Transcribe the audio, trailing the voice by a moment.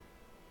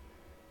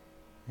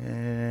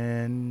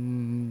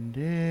And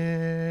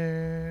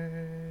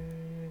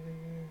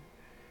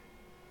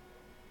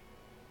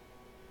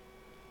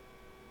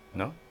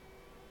no?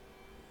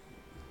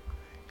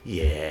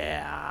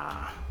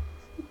 Yeah.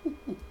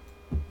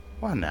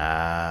 Why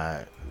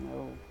not?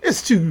 No.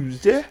 It's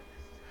Tuesday.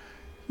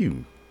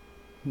 You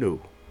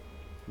know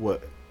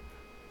what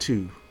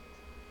to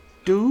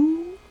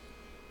do.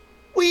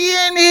 We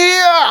in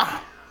here.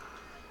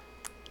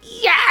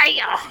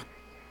 Yeah.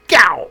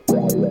 Go.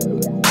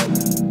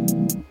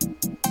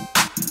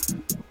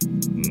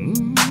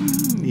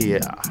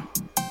 Yeah.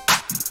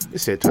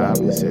 It's that time.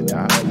 It's that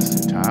time. It's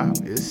that time.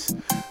 It's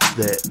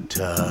that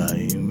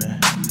time.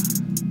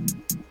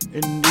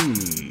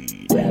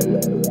 Indeed.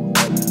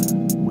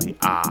 We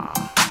are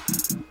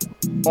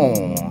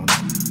on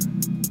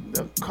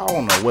the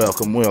corner.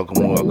 Welcome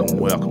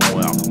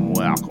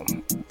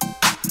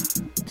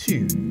to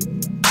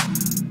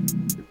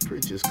the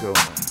Preacher's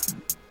Corner.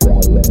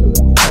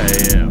 I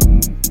am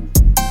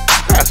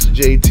Pastor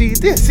JT.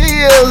 This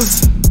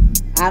is...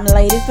 I'm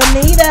Lady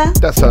Fanita.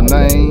 That's her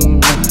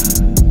name.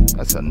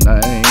 That's her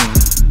name.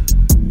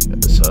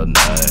 That's her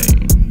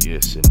name.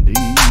 Yes, indeed.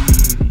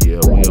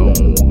 Yeah, we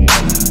on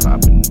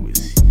popping.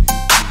 We's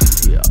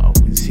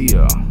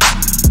here.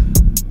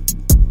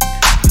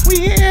 We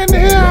in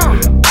here.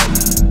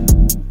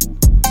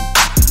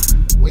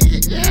 We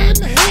in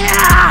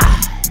here.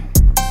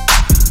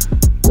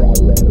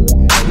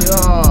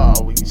 Yeah,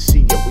 we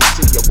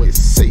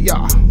see ya.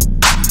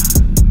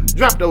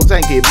 Drop those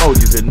anchor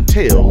emojis and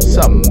tell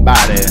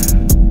somebody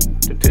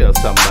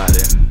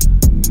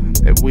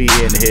that we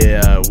in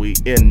here, we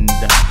in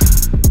the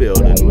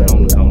building, we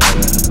on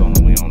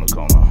the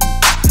corner.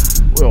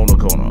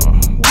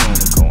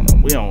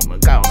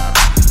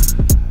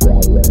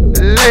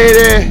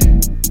 Lady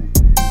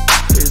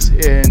is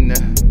in the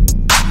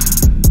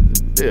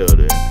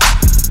building.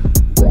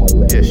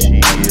 Yes, she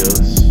is.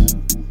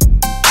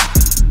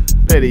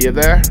 Lady, you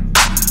there?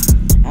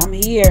 I'm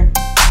here.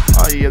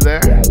 Are you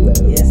there?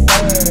 Yes,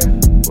 sir.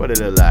 What is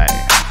it like?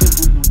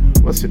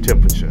 What's the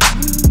temperature?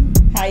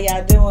 How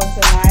y'all doing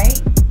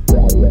tonight?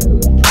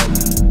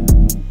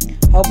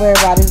 Hope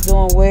everybody's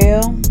doing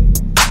well.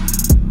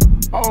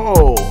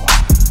 Oh,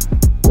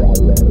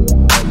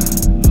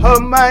 her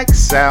mic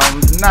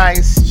sounds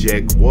nice.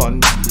 Check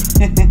one.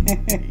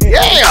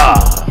 Yeah.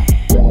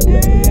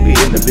 We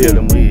in the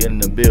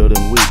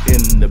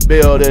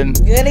building.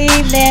 Good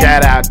evening.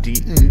 Shout out to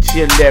each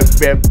and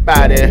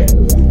everybody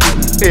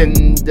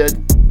in the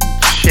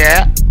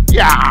chat.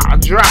 Yeah,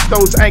 drop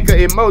those anchor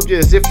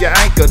emojis if you're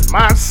anchored.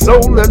 My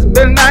soul has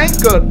been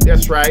anchored.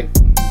 That's right.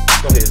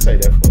 Go ahead and say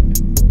that for me.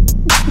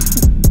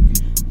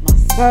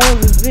 My soul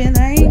has been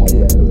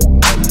anchored.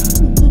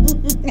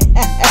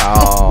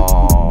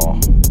 Oh.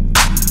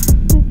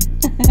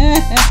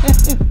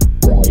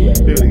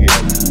 Do it again.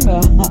 No,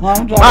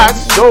 My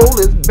soul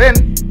has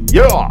been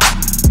yeah.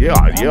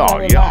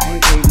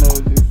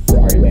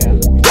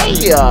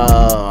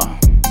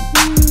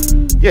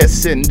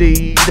 Yes,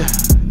 indeed.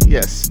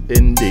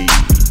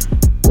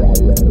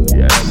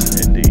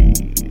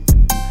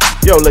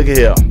 Yo, look at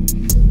here.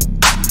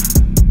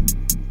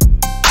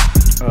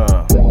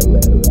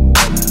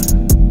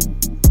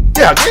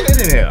 Yeah, get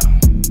in here.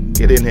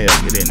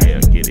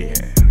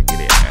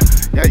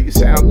 Yeah, you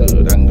sound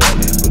good. I can go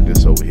ahead and put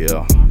this over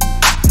here.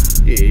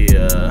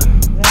 Yeah.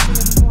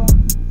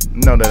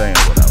 No, that ain't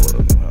what I was.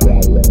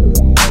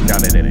 No,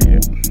 that ain't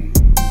it.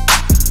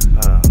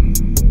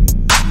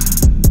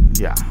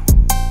 Yeah.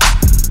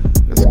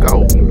 Let's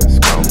go.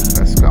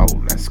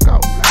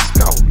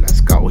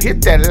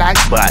 Hit that like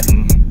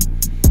button.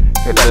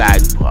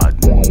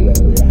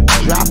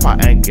 Drop an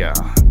anchor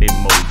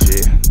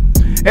emoji.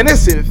 And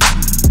this is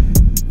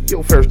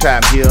your first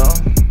time here.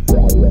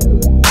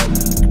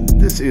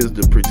 This is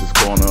the Preacher's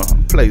Corner, a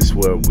place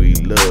where we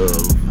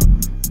love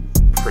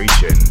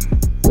preaching.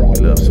 We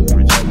love some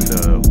preaching. We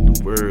love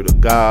the Word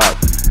of God.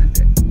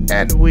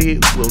 And we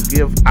will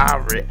give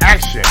our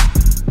reaction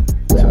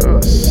to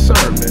a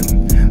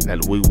sermon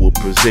that we will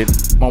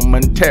present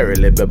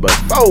momentarily. But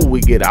before we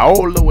get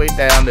all the way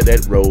down to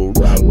that road,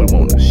 we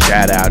want to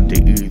shout out to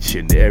each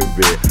and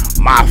every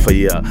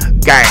Mafia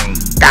gang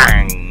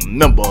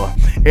member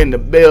in the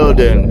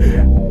building.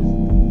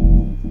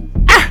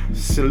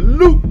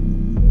 Salute.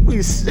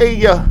 We see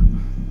ya.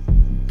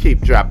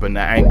 Keep dropping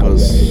the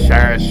ankles.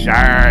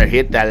 Share.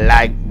 Hit that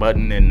like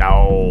button and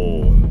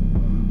all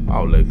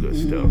that good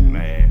stuff,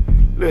 man.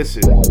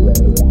 Listen,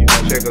 you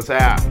can check us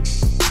out.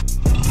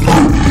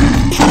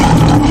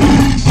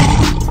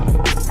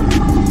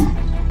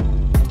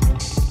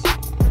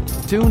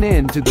 Tune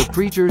in to the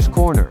Preacher's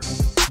Corner.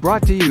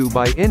 Brought to you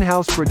by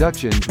In-House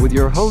Productions with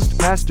your host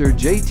Pastor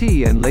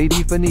JT and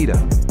Lady Fanita.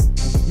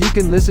 You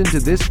can listen to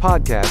this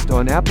podcast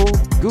on Apple,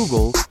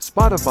 Google,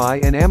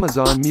 Spotify, and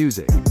Amazon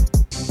Music.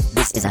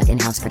 This is an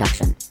in-house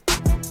production.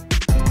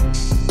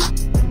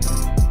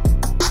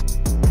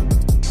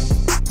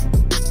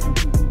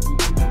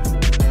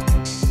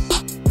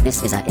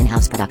 This is an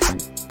in-house production.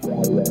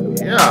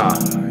 Yeah.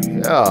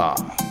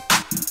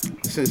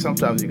 See,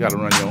 sometimes you gotta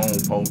run your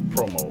own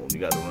promo. You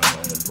gotta run your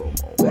own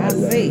promo. I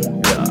see.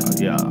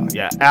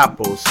 Yeah.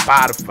 Apple,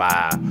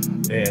 Spotify,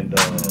 and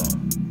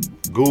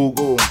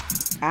Google,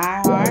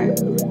 iHeart.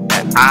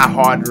 and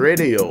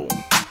iHeartRadio.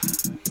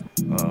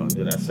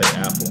 Did I say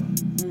Apple?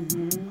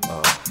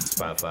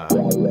 Spotify,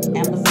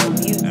 Amazon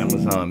Music.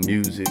 Amazon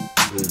Music,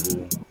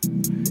 Google.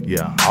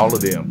 Yeah, all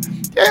of them.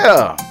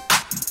 Yeah.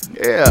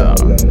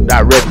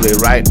 Directly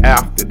right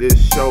after this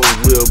show,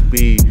 we'll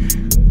be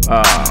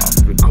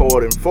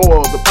recording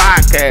for the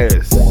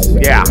podcast.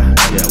 Yeah,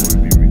 we'll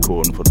be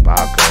recording for the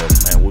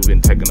podcast, man. We've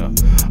been taking a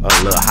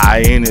little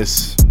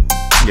hiatus.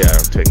 Yeah,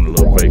 taking a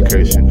little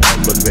vacation.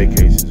 But the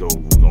vacation's over.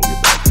 We're gonna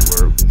get back to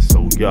work. And so,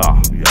 man,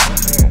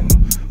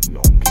 we're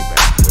gonna get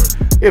back to work.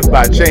 If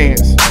by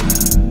chance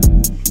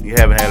you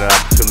haven't had an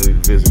opportunity to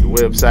visit the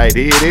website,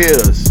 here it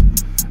is.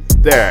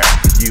 There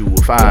you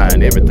will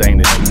find everything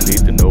that you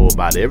need to know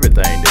about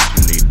everything that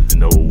you need to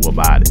know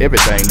about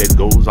everything that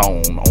goes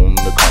on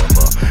the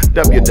corner.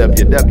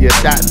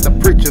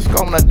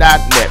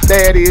 www.thepreacherscorner.net.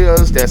 There it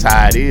is. That's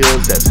how it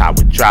is. That's how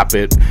we drop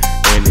it.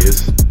 And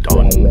it's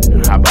done.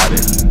 How about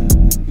it?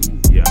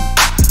 Yeah.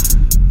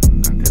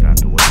 Got that out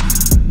the way.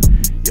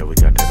 Yeah, we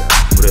got that out.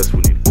 What else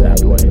we need to get out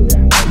the way?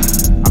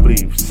 I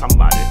believe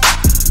somebody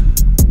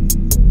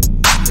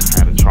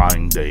had a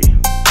trying day.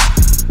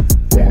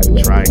 They had a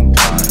trying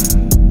time.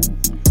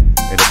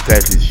 And if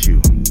that is you,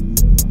 we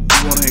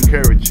want to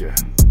encourage you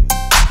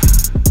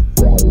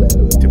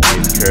to be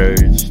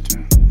encouraged.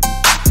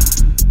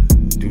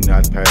 Do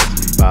not pass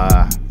me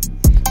by.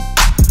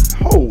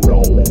 Hold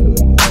on.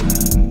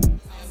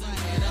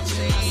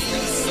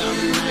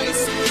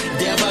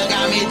 Devil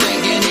got me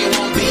thinking it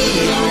won't be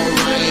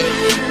alright.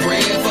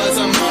 Praying for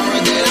tomorrow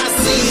that I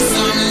see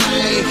some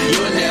light.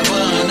 You'll never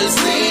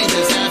understand.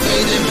 Just have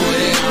faith and put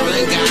it all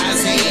in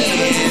God's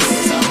hands.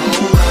 So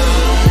hold on.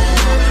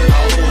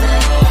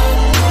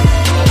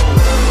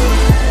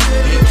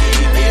 And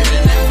keep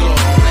giving them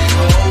glory.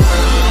 Hold on.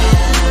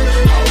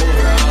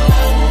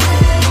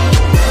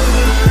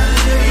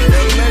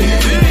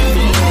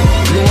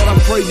 Lord, I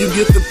pray you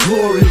get the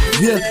glory.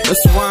 Yeah,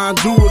 that's why I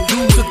do it.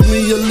 Took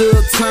me a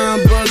little time,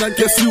 but I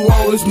guess you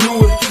always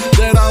knew it.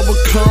 That I would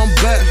come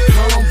back.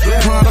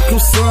 Prodigal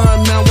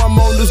son, now I'm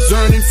on this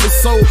journey for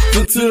soul.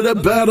 Until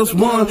that battle's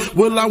won,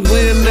 will I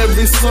win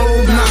every soul?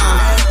 Nah,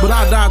 but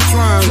I die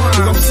trying. Cause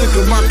I'm sick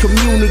of my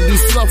community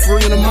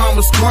suffering and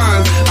mama's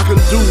crying. I can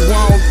do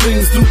all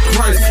things through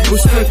Christ,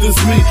 which strengthens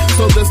me.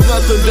 So there's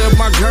nothing that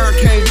my God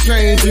can't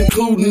change,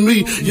 including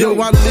me. Yo,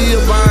 I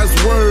live by his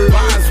word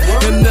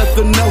and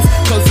nothing else.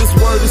 Cause his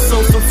word is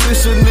so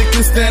sufficient, it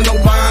can stand on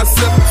by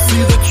itself.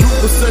 See, the truth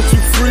will set you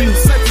free.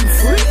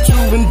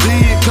 True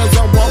indeed, cause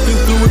I'm walking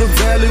through the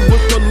valley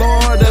with the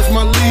Lord as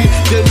my lead.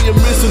 Gave me a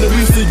mission to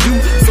reach to you,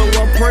 so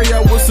I pray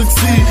I will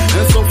succeed.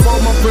 And so far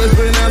my prayer's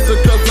been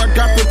answered, cause I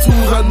got the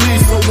tools I need.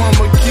 So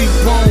I'ma keep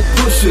on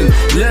pushing,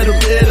 let him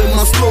edit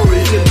my story.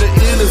 In the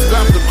end it's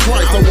about the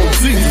Christ, I want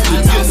Jesus to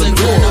get the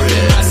glory.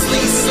 In my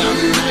sleep some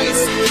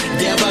nights.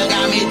 Devil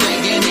got me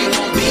thinking it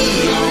won't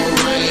be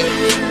alright.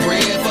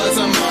 Praying for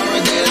tomorrow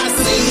that I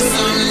see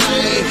some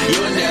light.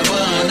 You'll never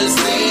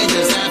understand.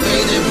 Just have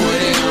faith and put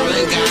it all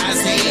in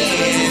God's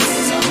hands.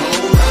 So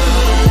hold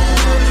on.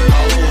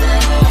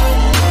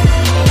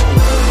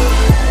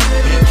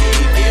 And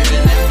keep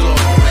giving them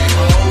glory.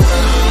 Hold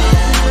on.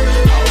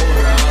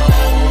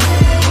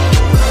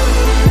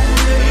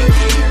 And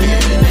keep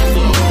giving them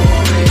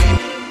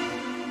glory.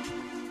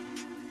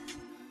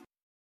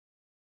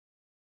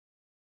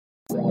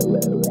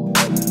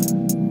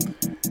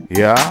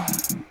 Yeah.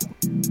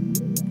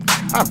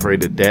 I pray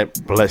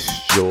that bless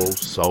your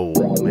soul,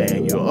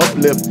 man. You're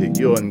uplifted.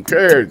 You're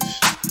encouraged.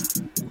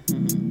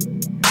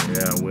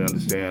 Yeah, we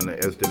understand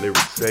that as the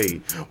lyrics say,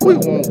 we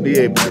won't be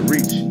able to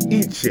reach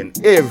each and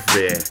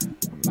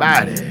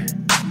everybody.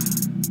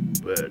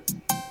 But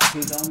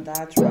We gonna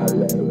die trying.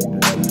 we're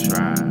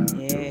trying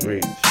Yeah. to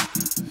reach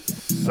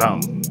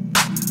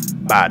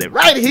somebody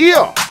right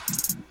here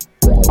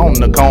on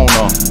the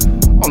corner.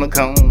 On the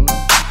corner.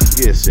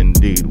 Yes,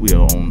 indeed, we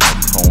are on the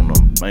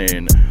corner,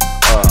 man.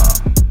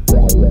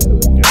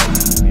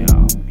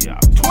 Yeah.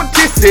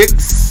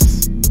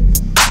 26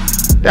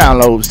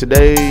 downloads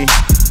today.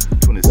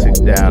 26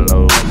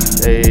 downloads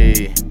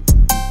today.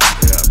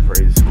 Yeah,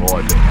 praise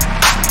God.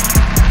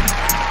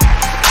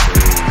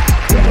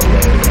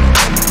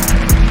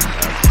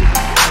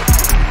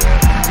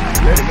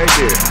 Let it make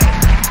it.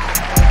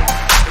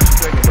 What you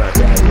think about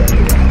it?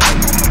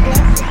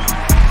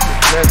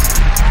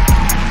 Blessing.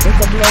 It's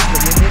a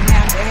blessing. It didn't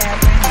have to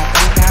happen. I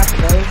thank God for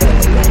those that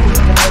are living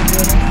with us.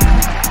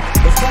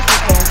 Especially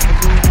those who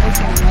do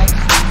mission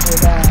connections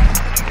with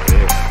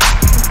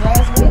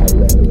last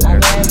week. Our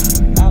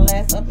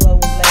last upload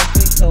was last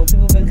week, so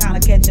people been kind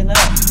of catching up.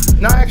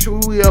 No,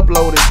 actually, we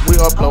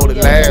uploaded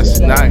yeah, last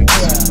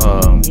night's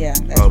Yeah,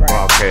 that's right.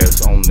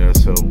 broadcast on there.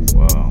 So, I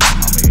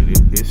mean,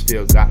 it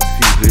still got a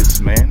few hits,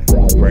 man.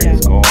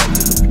 Praise God,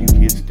 there's a few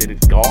hits that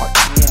it got.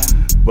 Yeah.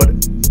 But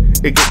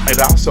it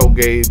also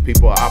gave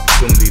people an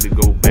opportunity to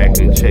go back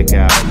and check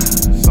out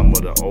some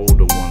of the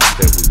older ones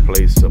that we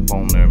placed up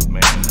on there,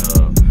 man.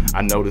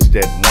 I noticed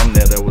that one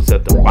that was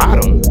at the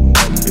bottom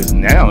is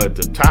now at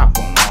the top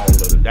on all of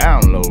the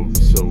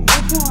downloads. So,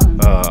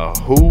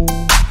 Who?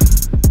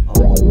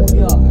 Oh, Who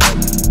We Are.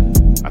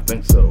 I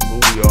think so. Who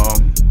We Are.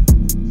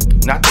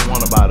 Not the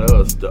one about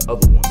us, the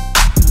other one.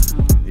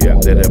 Yeah,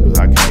 that episode,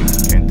 I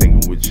can't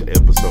think of which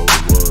episode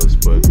it was,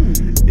 but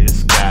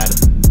it's got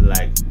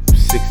like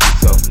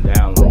 60-something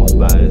downloads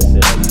by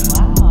itself.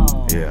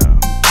 Wow. Yeah.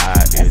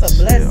 That's a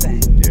blessing.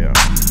 Yeah.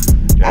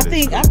 I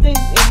think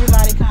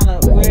everybody kind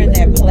of, we're in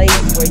that place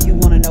where you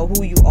want to know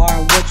who you are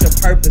and what your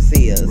purpose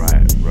is. Right.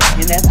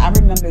 And I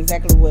remember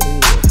exactly what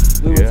it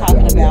is. We were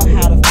talking about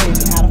how to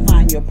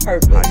find your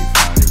purpose. How you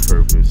find your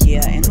purpose.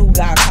 Yeah, and who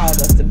God called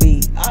us to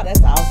be. Oh,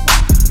 that's awesome.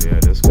 Yeah,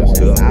 that's good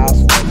stuff. That's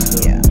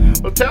awesome. Yeah.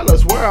 Well, tell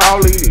us where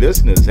all these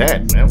listeners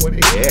at, man. Where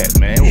they at,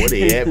 man? Where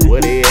they at? Where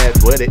they at,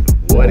 girl?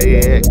 Where they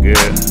at,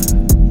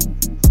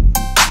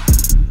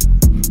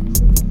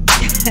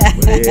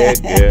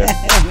 girl?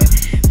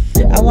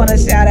 I want to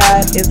shout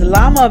out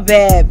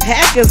Islamabad,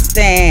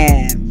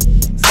 Pakistan,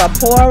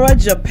 Sapporo,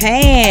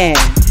 Japan,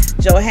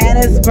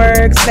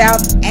 Johannesburg,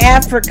 South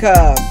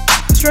Africa,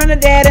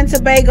 Trinidad and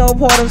Tobago,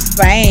 Port of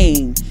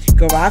Spain,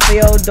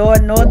 Garrafio do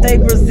Norte,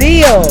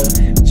 Brazil,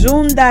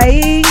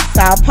 Jundiaí,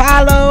 Sao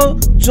Paulo,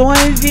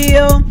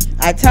 Joinville,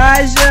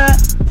 Itaja,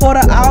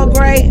 Porto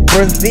Alegre,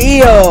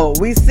 Brazil.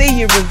 We see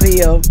you,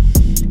 Brazil.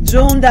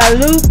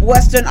 Joondalup,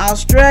 Western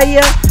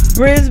Australia,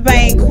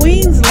 Brisbane,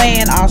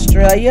 Queensland,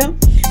 Australia,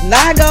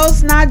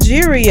 Lagos,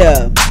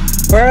 Nigeria,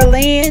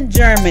 Berlin,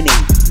 Germany,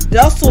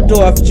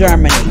 Dusseldorf,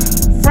 Germany,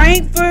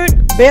 Frankfurt,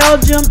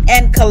 Belgium,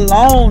 and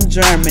Cologne,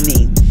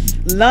 Germany,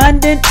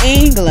 London,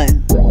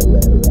 England,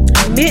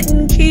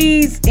 Mitten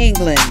Keys,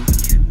 England,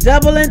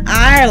 Dublin,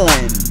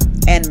 Ireland,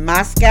 and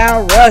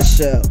Moscow,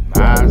 Russia.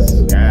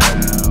 Moscow,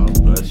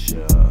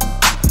 Russia.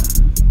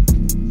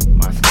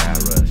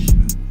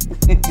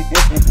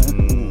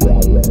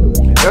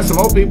 There's some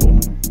more people.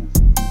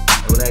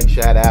 That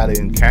shout out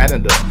in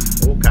Canada.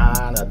 Oh,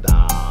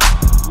 Canada.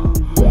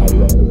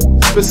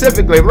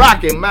 Specifically,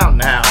 Rocky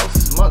Mountain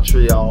House,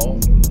 Montreal,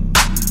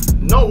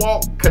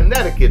 Norwalk,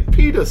 Connecticut,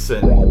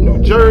 Peterson, New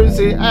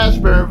Jersey,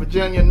 Ashburn,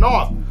 Virginia,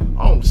 North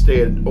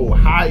Olmsted,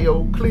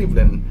 Ohio,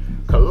 Cleveland,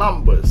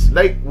 Columbus,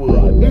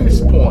 Lakewood,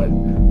 East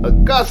Point,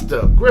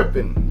 Augusta,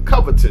 Griffin,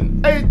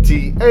 Covington,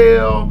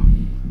 ATL,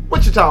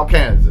 Wichita,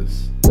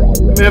 Kansas,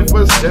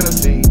 Memphis,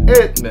 Tennessee,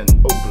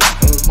 Edmond,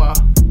 Oklahoma,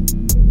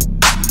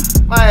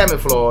 Miami,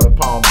 Florida,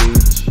 Palm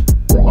Beach,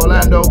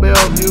 Orlando,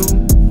 Bellevue,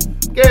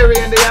 Gary,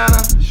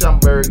 Indiana,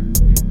 Schaumburg,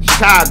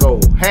 Chicago,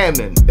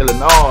 Hammond,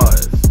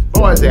 Illinois,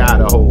 Boise,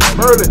 Idaho,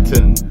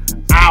 Burlington,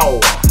 Iowa,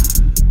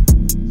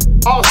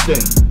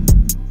 Austin,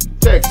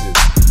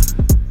 Texas,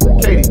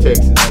 Katy,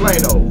 Texas,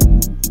 Plano,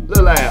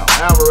 Little Elm,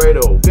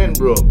 Alvarado,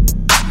 Benbrook,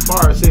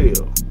 Forest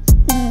Hill,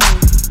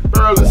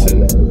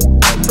 Burleson,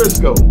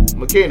 Frisco,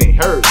 McKinney,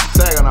 Hurst,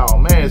 Saginaw,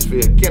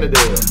 Mansfield,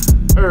 Kennedale,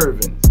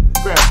 Irving,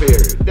 Grand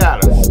Prairie,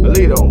 Dallas,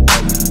 Aledo,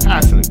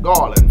 Haslett,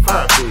 Garland,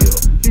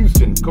 Fairfield,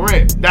 Houston,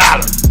 Corinth,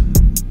 Dallas,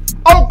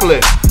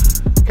 Oakland,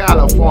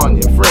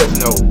 California,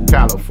 Fresno,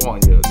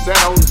 California, San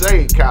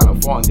Jose,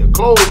 California,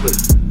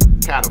 Clovis,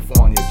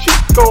 California,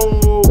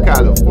 Chico,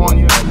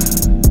 California,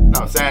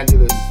 Los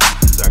Angeles,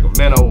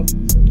 Sacramento,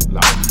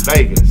 Las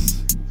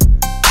Vegas,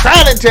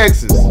 Tyler,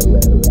 Texas,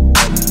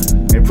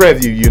 and Prairie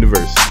View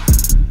University.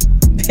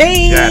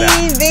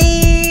 PVU.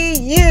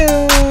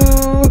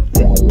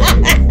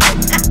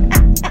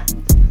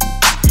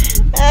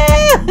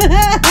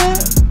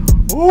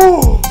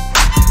 Ooh.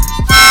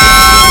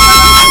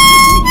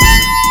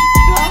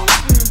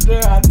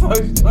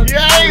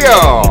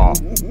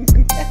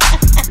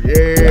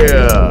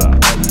 Yeah.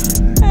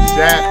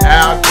 Shout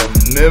out to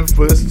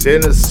Memphis,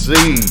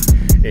 Tennessee,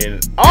 and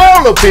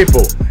all the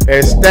people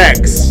at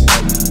Stacks.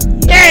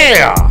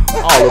 Yeah.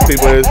 All the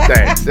people at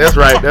Stacks. That's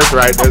right.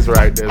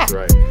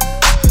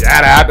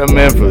 Shout out to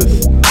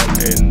Memphis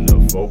and the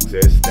folks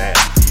at Stacks.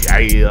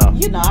 Yeah.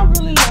 You know, I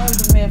really love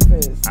the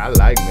Memphis. I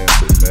like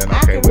Memphis, man. I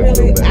can't wait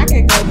to go back. I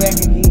can go back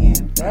again.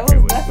 That's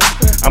a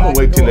trip. I'm gonna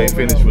wait till they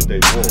finish with their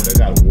war. They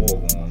got a war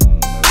going on.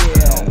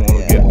 I don't want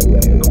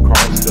to get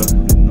crossed up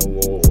with no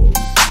wars.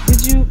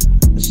 Did you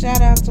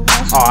shout out to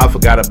Washington? Oh, I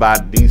forgot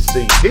about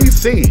DC.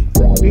 DC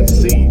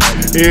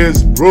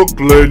is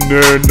Brooklyn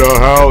in the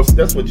house.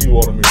 That's what you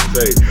wanted me to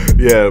say.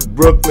 Yeah,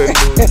 Brooklyn,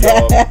 New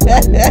York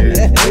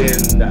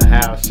is in the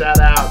house. Shout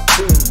out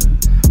to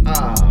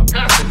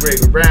Pastor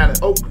Gregory Brown in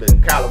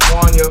Oakland,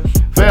 California.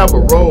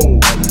 Fairville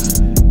Rose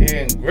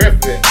in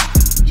Griffin,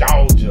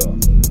 Georgia.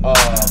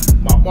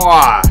 My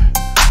boy,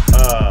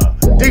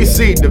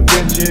 DC Da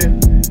Vinci.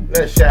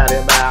 Let's shout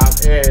him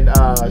out. And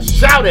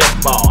shout it,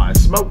 boy.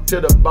 Smoke to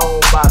the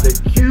Bone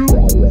Barbecue.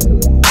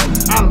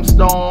 Adam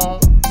Storm.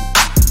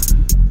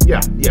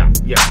 Yeah.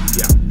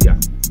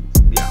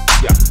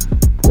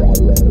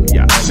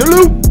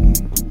 Salute.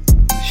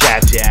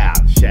 Shout out.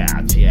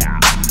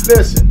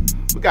 Listen,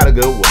 we got a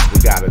good one. We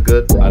got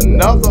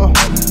another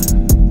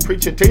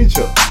preacher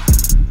teacher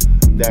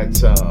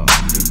that's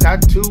he's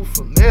not too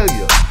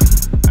familiar.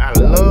 I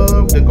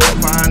love to go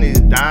find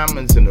these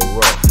diamonds in the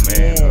rough,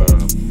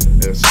 man.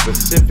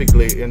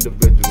 Specifically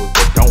individuals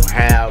that don't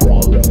have a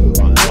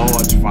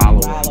large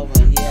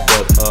following,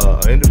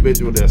 but an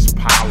individual that's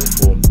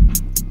powerful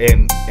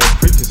and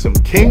preaching some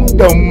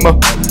kingdom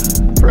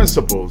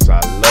principles.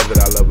 I love it,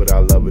 I love it, I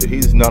love it.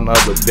 He's none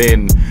other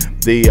than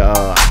the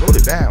I wrote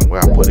it down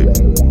where I put it.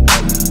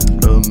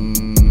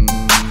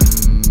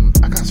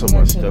 I got so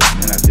much stuff,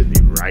 man. I just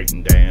be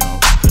writing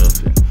down stuff.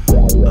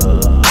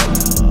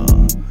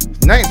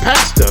 His name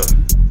Pastor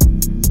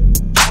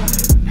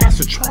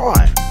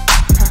Troy.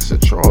 Pastor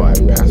Troy.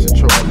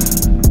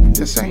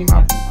 This ain't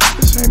my.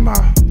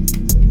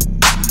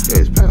 Yeah,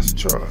 it's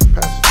Pastor Troy.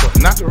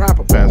 Not the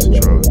rapper Pastor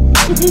Troy,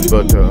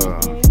 but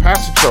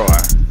Pastor Troy.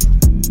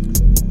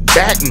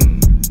 Baton.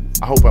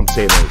 I hope I'm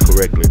saying that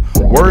correctly.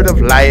 Word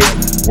of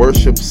Life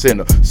Worship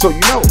Center. So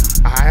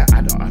I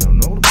don't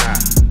know the guy,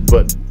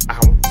 but I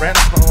ran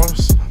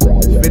across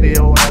this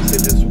video and I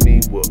said this would be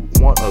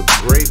a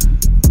great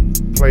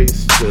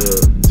place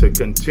to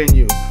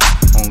continue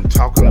on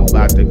talking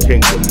about the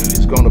kingdom. And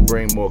it's going to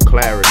bring more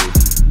clarity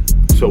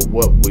to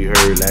what we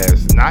heard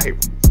last night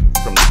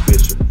from the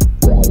bishop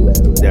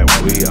that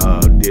we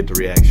did the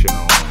reaction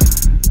on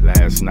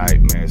last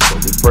night, man. So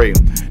we pray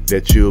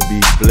that you'll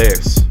be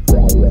blessed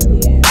by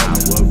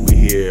what we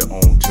hear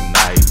on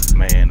tonight,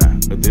 man.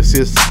 This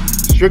is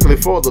strictly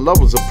for the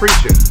lovers of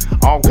preaching,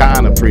 all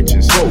kind of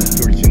preaching, soul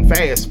preaching,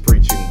 fast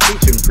preaching,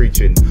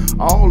 preaching,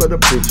 all of the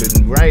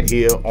preaching right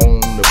here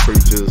on the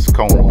Preacher's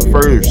Corner. But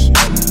first,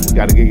 we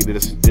got to give you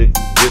this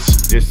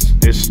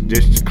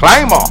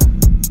disclaimer.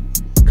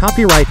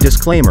 Copyright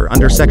disclaimer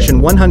under Section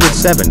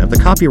 107 of the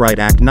Copyright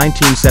Act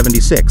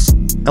 1976.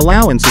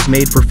 Allowance is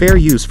made for fair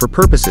use for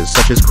purposes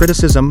such as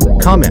criticism,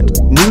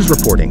 comment, news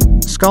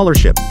reporting,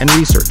 scholarship, and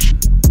research.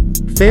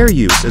 Fair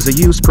use is a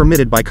use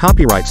permitted by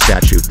copyright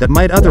statute that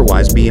might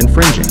otherwise be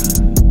infringing.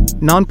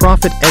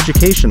 Nonprofit,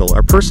 educational,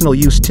 or personal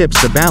use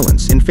tips the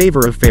balance in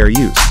favor of fair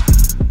use.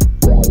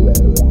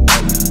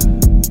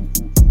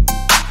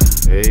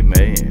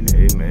 Amen,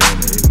 amen,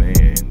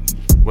 amen.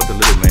 What the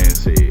little man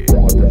said.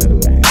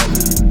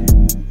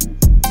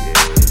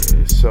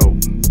 Yeah, so,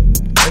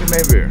 Lady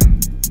Mayberry.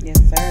 Yes,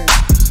 sir.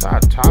 It's our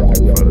topic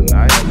for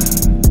tonight.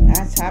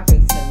 Our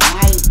topic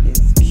tonight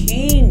is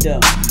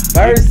kingdom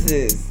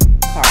versus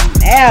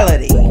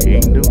carnality.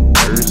 Kingdom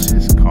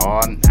versus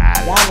carnality.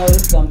 Y'all know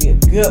this is going to be a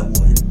good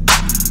one.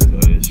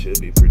 It should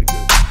be pretty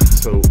good.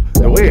 So,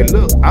 the way it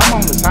looks, I'm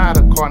on the side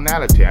of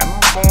carnality. Am I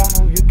going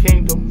on your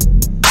kingdom?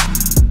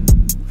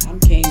 I'm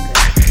kingdom.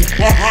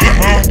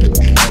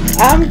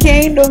 I'm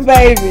kingdom,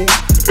 baby.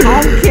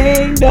 I'm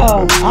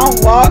kingdom. I'm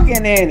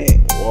walking in it.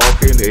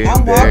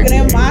 I'm walking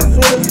in my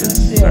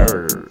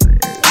citizenship.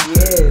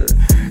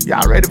 Yes.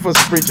 Y'all ready for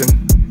some preaching?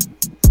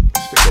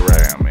 Stick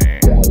around, man.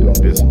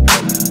 Don't disappoint.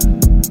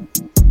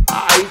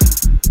 Alright.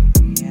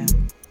 Yeah.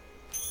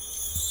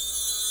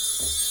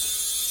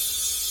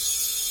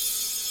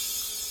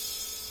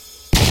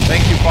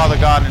 Thank you, Father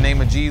God, in the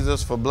name of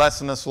Jesus, for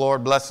blessing us,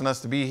 Lord, blessing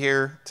us to be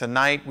here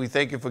tonight. We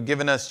thank you for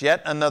giving us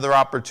yet another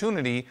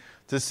opportunity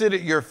to sit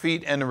at your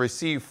feet and to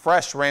receive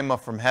fresh rhema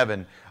from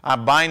heaven. I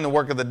bind the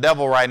work of the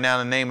devil right now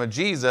in the name of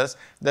Jesus,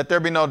 that there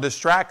be no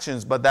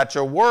distractions, but that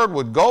your word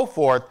would go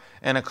forth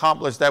and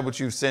accomplish that which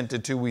you've sent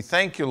it to. We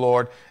thank you,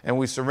 Lord, and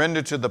we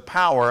surrender to the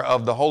power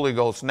of the Holy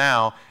Ghost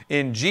now.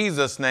 In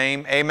Jesus'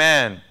 name,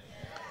 amen. Amen.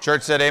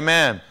 Church said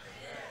amen. Amen.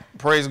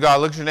 Praise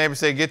God. Look at your neighbor and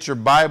say, get your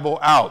Bible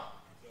out.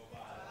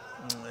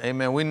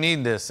 Amen. We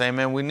need this.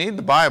 Amen. We need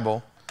the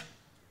Bible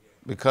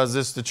because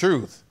it's the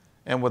truth.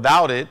 And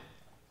without it,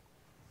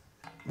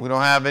 we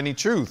don't have any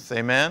truth.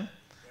 Amen.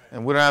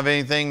 And we don't have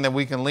anything that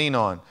we can lean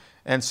on.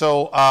 And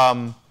so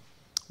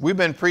we've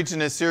been preaching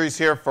this series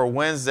here for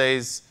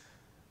Wednesdays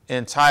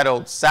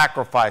entitled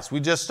Sacrifice. We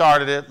just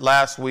started it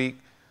last week,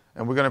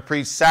 and we're going to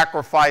preach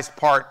Sacrifice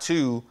Part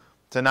 2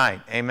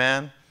 tonight.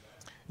 Amen.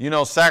 You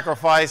know,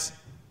 sacrifice,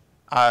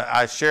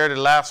 I shared it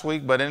last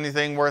week, but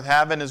anything worth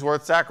having is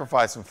worth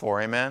sacrificing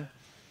for. Amen.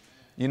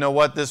 You know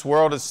what? This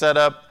world is set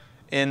up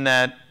in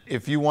that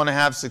if you want to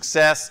have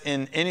success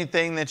in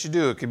anything that you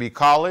do, it could be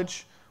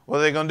college. What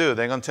are they going to do?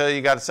 They're going to tell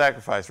you got to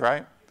sacrifice,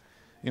 right?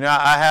 You know,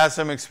 I had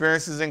some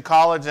experiences in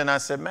college, and I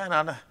said, man,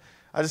 I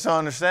just don't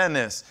understand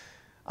this.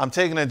 I'm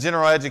taking a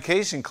general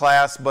education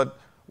class, but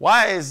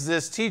why is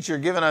this teacher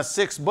giving us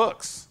 6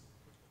 books?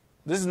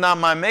 This is not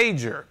my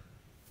major.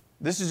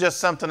 This is just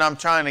something I'm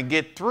trying to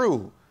get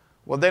through.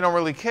 Well, they don't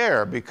really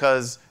care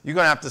because you're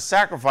going to have to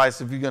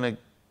sacrifice if you're going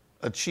to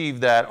achieve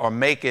that or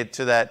make it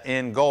to that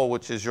end goal,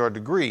 which is your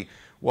degree.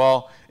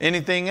 Well,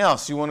 anything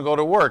else, you want to go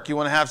to work, you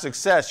want to have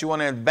success, you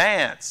want to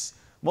advance.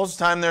 Most of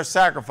the time there's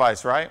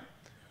sacrifice, right?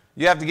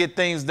 You have to get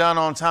things done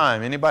on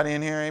time. Anybody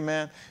in here,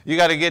 amen? You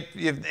got to get,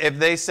 if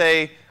they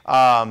say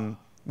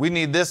we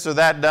need this or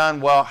that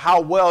done, well,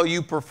 how well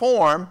you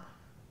perform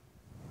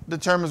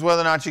determines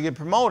whether or not you get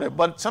promoted.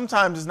 But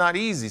sometimes it's not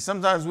easy.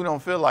 Sometimes we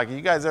don't feel like it.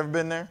 You guys ever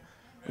been there?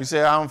 You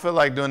say, I don't feel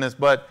like doing this.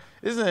 But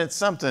isn't it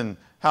something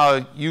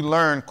how you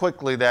learn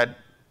quickly that,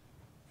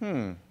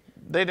 they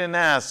didn't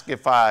ask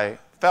if I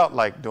felt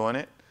like doing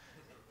it.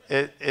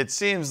 it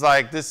seems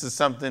like this is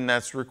something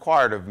that's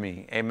required of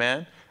me.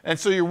 Amen. And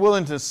so you're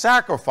willing to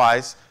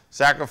sacrifice.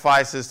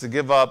 Sacrifice is to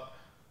give up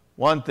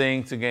one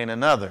thing to gain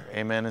another.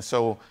 Amen. And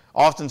so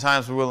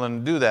oftentimes we're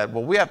willing to do that.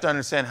 But we have to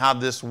understand how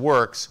this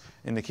works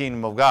in the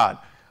kingdom of God.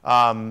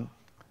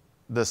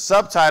 The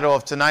subtitle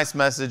of tonight's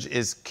message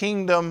is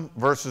Kingdom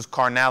versus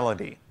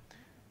Carnality.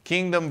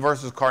 Kingdom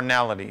versus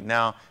carnality.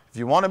 Now, if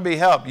you want to be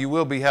helped, you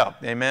will be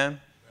helped. Amen.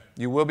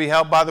 You will be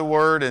helped by the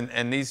word,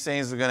 and these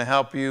things are going to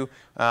help you,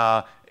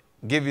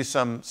 give you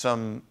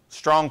some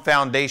strong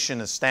foundation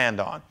to stand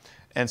on.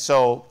 And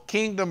so,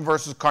 kingdom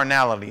versus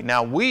carnality.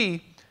 Now,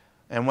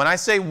 and when I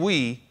say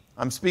we,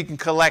 I'm speaking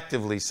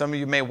collectively. Some of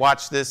you may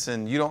watch this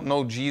and you don't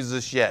know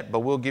Jesus yet, but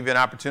we'll give you an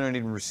opportunity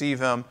to receive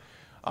him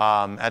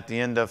at the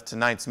end of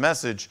tonight's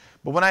message.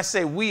 But when I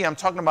say we, I'm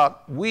talking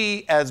about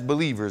we as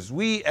believers,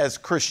 we as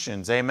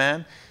Christians,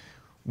 amen?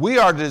 We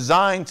are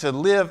designed to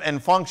live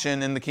and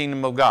function in the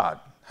kingdom of God.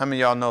 How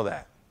many of y'all know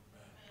that?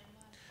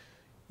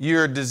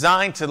 You're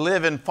designed to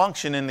live and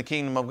function in the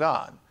kingdom of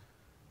God.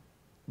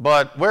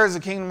 But where's the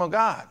kingdom of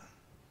God?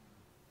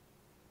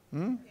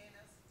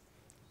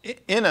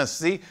 In us,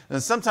 see?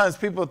 And sometimes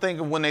people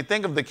when they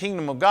think of the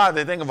kingdom of God,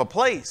 they think of a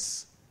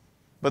place.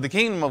 But the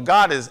kingdom of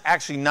God is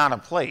actually not a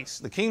place.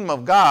 The kingdom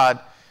of God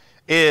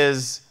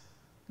is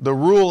the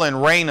rule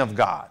and reign of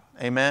God.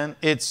 Amen.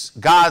 It's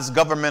God's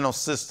governmental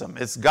system.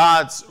 It's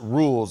God's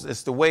rules.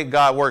 It's the way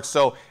God works.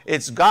 So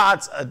it's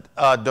God's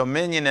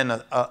dominion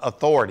and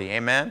authority.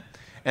 Amen.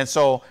 And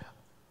so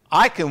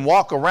I can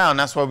walk around.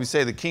 That's why we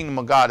say the kingdom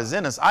of God is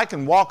in us. I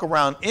can walk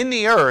around in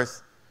the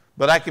earth,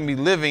 but I can be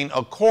living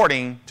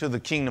according to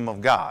the kingdom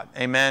of God.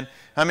 Amen.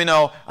 I mean,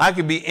 I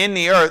could be in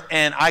the earth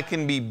and I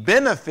can be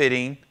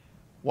benefiting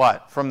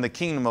what? From the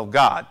kingdom of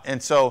God. And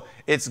so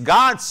it's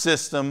God's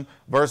system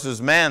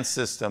versus man's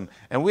system.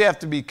 And we have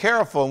to be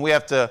careful, and we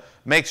have to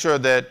make sure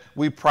that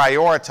we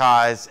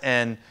prioritize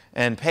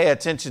and pay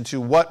attention to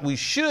what we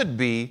should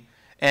be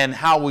and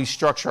how we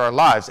structure our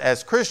lives.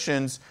 As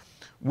Christians,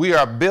 we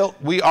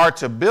are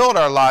to build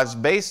our lives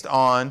based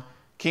on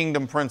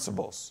kingdom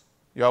principles.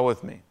 Y'all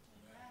with me?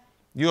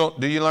 Do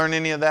you learn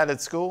any of that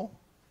at school?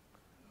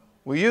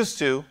 We used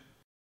to.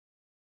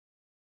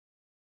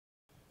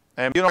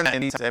 And you don't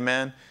need,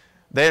 amen.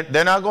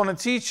 They're not going to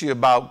teach you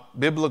about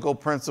biblical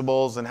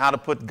principles and how to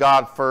put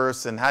God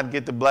first and how to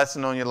get the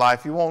blessing on your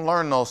life. You won't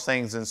learn those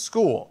things in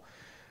school.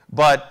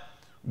 But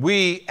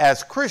we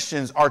as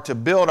Christians are to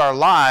build our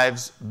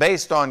lives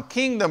based on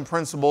kingdom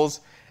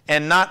principles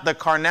and not the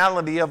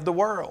carnality of the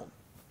world.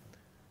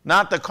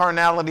 Not the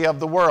carnality of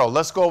the world.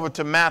 Let's go over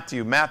to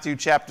Matthew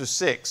chapter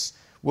 6.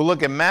 We'll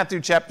look at Matthew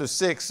chapter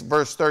 6,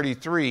 verse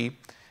 33.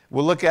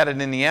 We'll look at it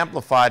in the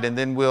Amplified, and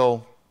then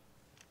we'll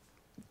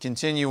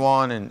continue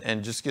on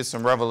and just get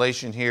some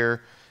revelation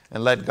here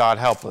and let God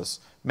help us.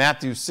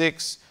 Matthew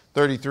 6,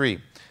 33.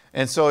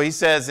 And so he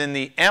says in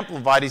the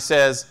Amplified, he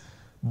says,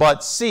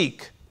 but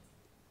seek.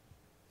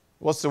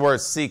 What's the word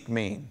seek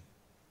mean?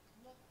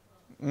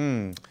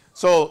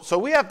 So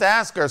we have to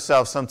ask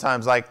ourselves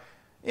sometimes, like,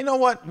 you know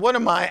what? What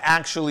am I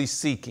actually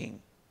seeking?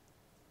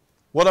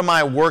 What am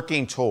I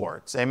working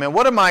towards? Amen.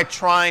 What am I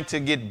trying to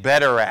get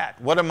better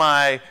at? What am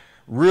I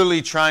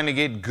really trying to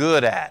get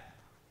good at?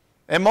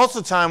 And most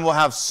of the time we'll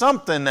have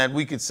something that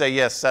we could say,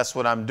 yes, that's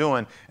what I'm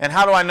doing. And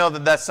how do I know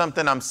that that's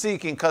something I'm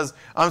seeking? Because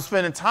I'm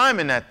spending time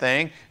in that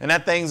thing, and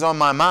that thing's on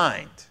my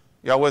mind.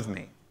 Y'all with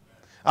me?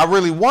 I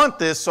really want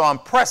this, so I'm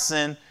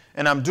pressing,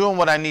 and I'm doing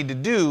what I need to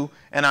do,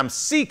 and I'm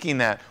seeking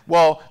that.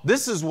 Well,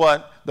 this is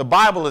what the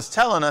Bible is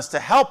telling us to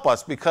help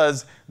us,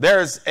 because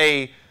there's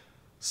a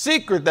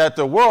secret that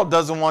the world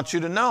doesn't want you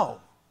to know.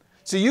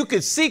 So you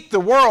could seek the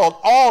world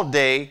all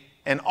day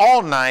and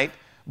all night,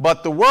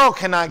 but the world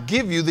cannot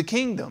give you the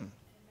kingdom.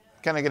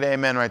 Can I get an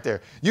amen right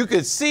there? You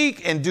could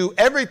seek and do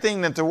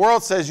everything that the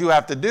world says you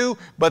have to do,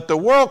 but the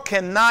world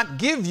cannot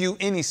give you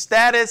any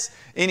status,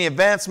 any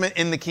advancement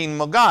in the kingdom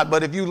of God.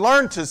 But if you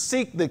learn to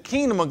seek the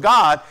kingdom of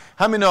God,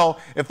 how many know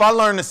if I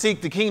learn to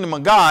seek the kingdom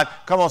of God,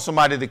 come on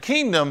somebody, the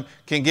kingdom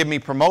can get me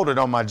promoted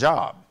on my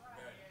job.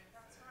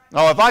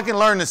 Oh, if I can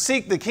learn to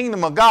seek the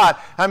kingdom of God,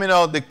 I mean,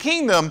 the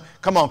kingdom,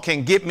 come on,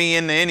 can get me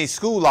into any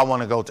school I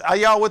want to go to. Are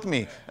y'all with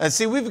me? And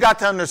see, we've got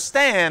to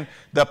understand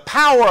the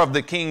power of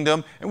the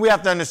kingdom, and we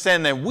have to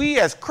understand that we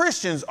as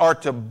Christians are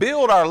to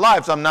build our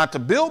lives. I'm not to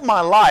build my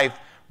life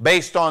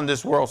based on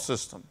this world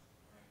system.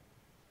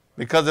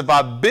 Because if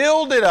I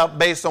build it up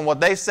based on what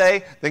they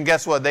say, then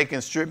guess what? They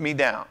can strip me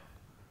down.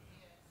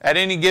 At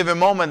any given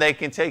moment, they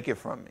can take it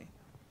from me.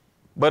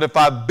 But if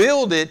I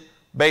build it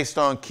based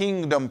on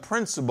kingdom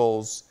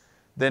principles,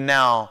 then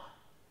now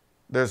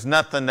there's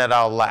nothing that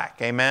I'll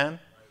lack. Amen?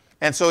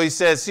 And so he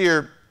says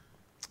here,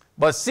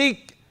 but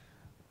seek,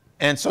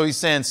 and so he's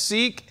saying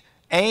seek,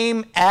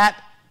 aim at,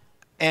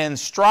 and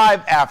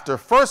strive after,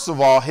 first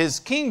of all, his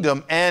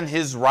kingdom and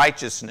his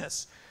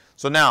righteousness.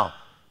 So now,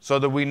 so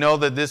that we know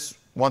that this,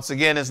 once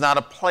again, is not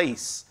a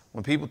place.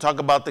 When people talk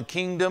about the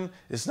kingdom,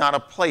 it's not a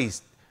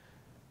place.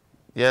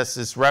 Yes,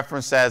 it's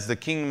referenced as the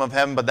kingdom of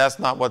heaven, but that's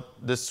not what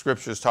this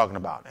scripture is talking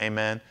about.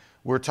 Amen?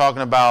 We're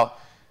talking about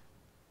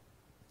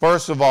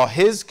first of all,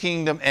 his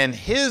kingdom and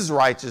his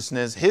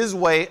righteousness, his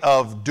way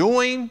of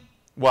doing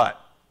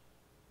what?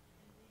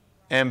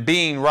 And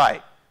being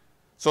right.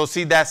 So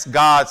see, that's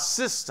God's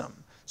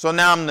system. So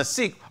now I'm going to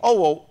seek,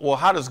 well,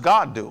 how does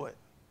God do it?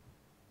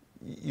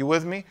 You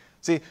with me?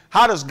 See,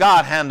 how does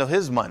God handle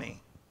his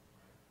money?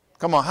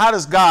 Come on, how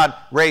does God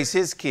raise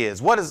his kids?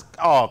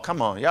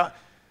 Come on, y'all.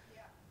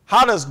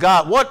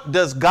 What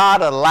does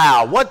God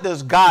allow? What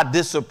does God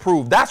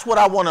disapprove? That's what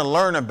I want to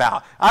learn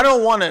about. I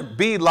don't want to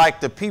be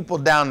like the people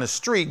down the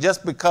street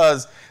just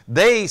because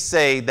they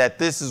say that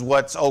this is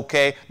what's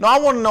okay. No, I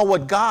want to know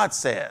what God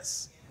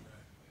says.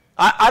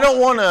 I don't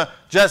want to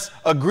just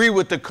agree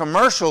with the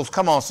commercials,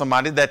 come on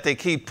somebody, that they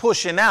keep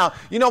pushing out.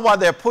 You know why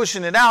they're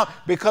pushing it out?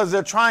 Because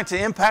they're trying to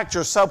impact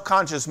your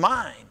subconscious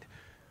mind.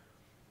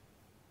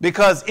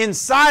 Because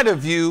inside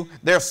of you,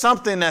 there's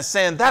something that's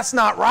saying, that's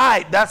not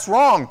right, that's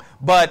wrong.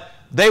 But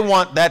they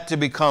want that to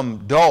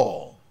become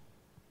dull.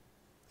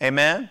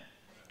 Amen?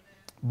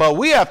 But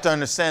we have to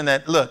understand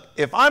that, look,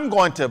 if I'm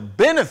going to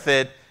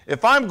benefit,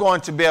 if I'm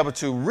going to be able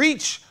to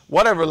reach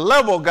whatever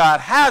level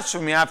God has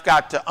for me, I've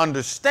got to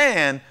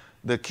understand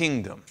the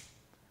kingdom.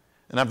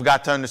 And I've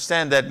got to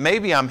understand that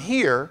maybe I'm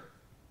here.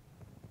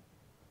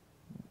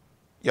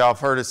 Y'all have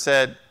heard it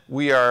said,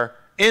 we are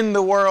in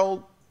the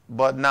world,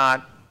 but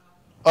not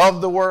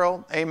of the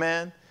world.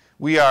 Amen.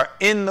 We are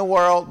in the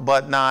world,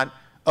 but not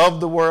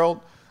of the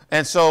world.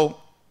 And so,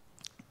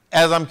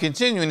 as I'm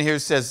continuing here,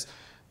 it says,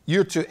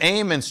 you're to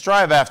aim and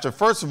strive after,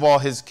 first of all,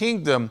 his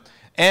kingdom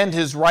and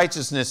his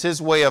righteousness,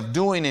 his way of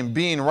doing and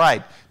being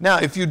right. Now,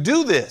 if you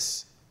do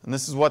this, and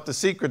this is what the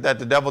secret that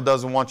the devil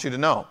doesn't want you to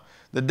know.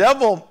 The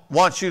devil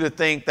wants you to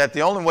think that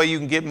the only way you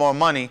can get more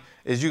money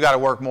is you got to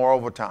work more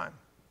overtime.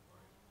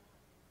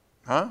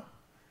 Huh?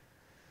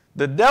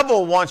 The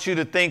devil wants you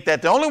to think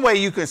that the only way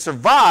you can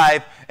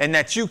survive and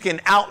that you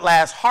can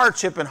outlast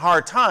hardship and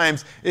hard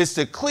times is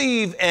to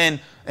cleave and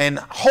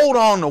hold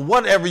on to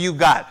whatever you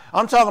got.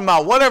 I'm talking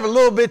about whatever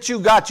little bit you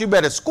got, you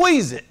better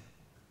squeeze it.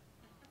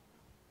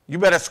 You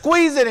better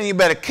squeeze it and you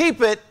better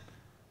keep it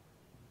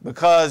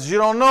because you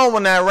don't know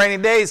when that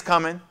rainy day is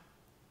coming.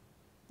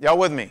 Y'all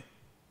with me?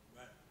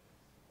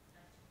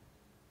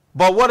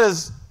 But what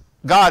does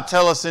God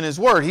tell us in his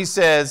word? He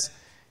says,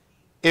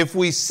 if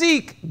we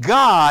seek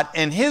God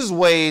and his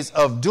ways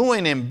of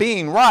doing and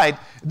being right,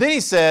 then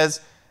he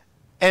says,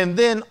 and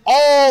then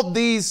all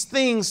these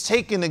things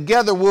taken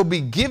together will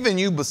be given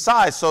you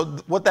besides. So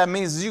what that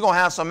means is you're going to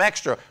have some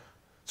extra.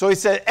 So he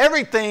said,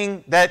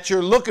 everything that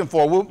you're looking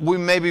for,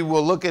 maybe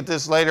we'll look at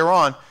this later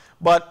on,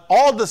 but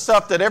all the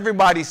stuff that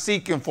everybody's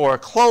seeking for,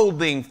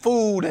 clothing,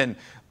 food, and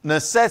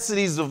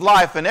necessities of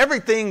life, and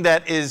everything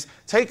that is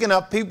taking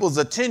up people's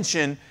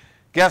attention,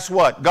 guess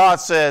what? God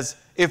says,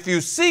 if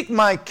you seek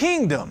my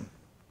kingdom,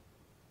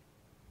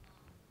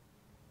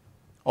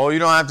 you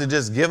don't have to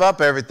just give up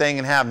everything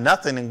and have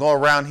nothing and go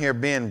around here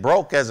being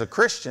broke as a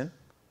Christian.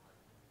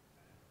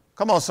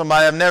 Come on,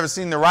 somebody. I've never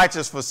seen the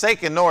righteous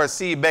forsaken nor a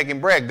seed begging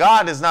bread.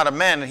 God is not a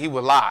man that he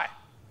would lie.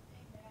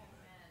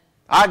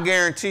 I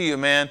guarantee you,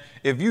 man,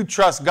 if you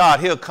trust God,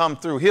 he'll come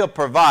through. He'll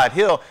provide.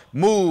 He'll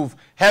move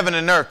heaven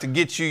and earth to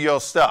get you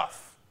your stuff.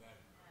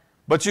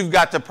 But you've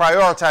got to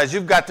prioritize.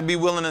 You've got to be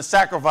willing to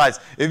sacrifice.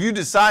 If you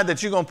decide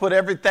that you're going to put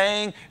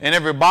everything and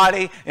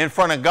everybody in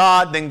front of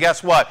God, then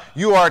guess what?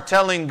 You are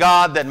telling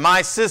God that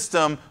my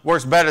system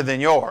works better than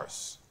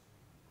yours.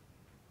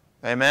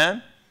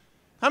 Amen?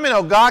 How many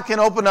know God can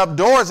open up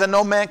doors that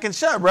no man can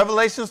shut?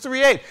 Revelation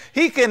 3:8.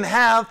 He can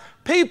have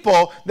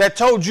people that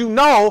told you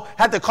no,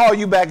 had to call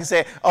you back and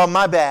say, oh,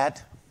 my bad.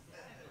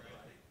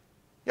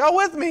 Y'all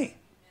with me?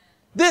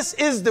 This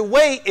is the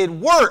way it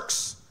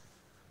works.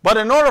 But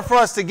in order for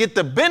us to get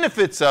the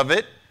benefits of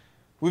it,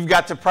 we've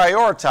got to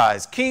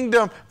prioritize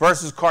kingdom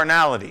versus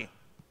carnality.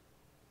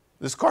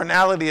 This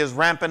carnality is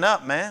ramping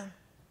up, man.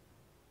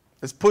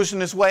 It's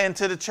pushing its way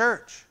into the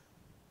church.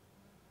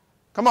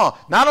 Come on.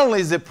 Not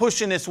only is it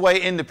pushing its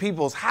way into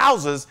people's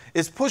houses,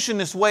 it's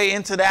pushing its way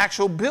into the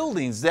actual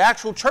buildings, the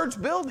actual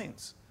church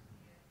buildings.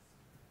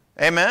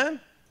 Amen?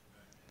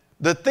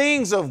 The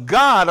things of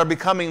God are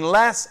becoming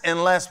less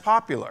and less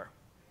popular.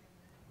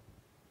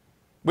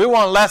 We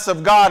want less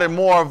of God and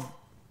more of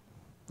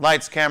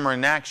lights, camera,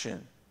 and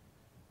action.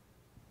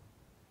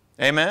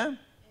 Amen?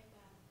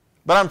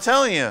 But I'm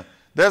telling you,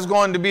 there's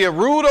going to be a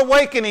rude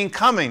awakening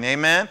coming.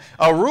 Amen?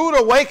 A rude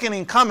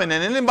awakening coming.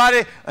 And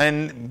anybody,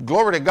 and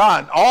glory to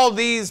God, all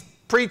these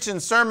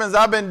preaching sermons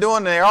I've been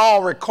doing, they're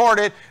all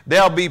recorded.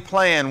 They'll be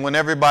playing when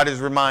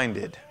everybody's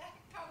reminded.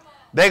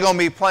 They're going to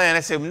be playing.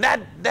 They say,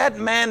 that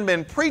man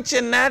been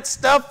preaching that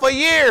stuff for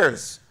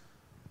years.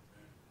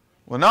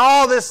 When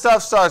all this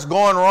stuff starts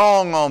going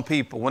wrong on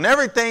people, when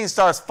everything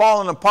starts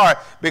falling apart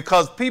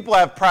because people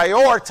have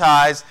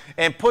prioritized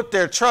and put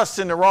their trust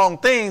in the wrong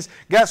things,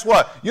 guess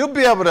what? You'll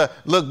be able to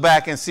look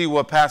back and see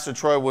what Pastor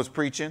Troy was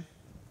preaching.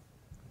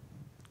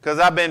 Because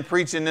I've been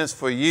preaching this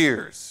for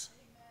years.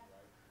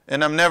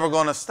 And I'm never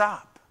going to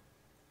stop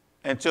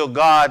until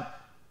God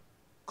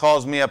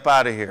calls me up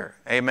out of here.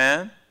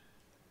 Amen?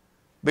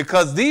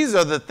 Because these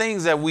are the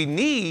things that we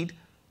need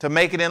to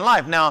make it in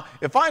life. Now,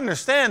 if I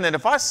understand that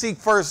if I seek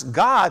first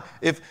God,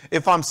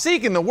 if I'm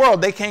seeking the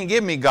world, they can't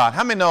give me God.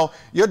 How many know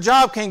your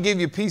job can't give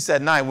you peace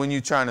at night when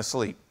you're trying to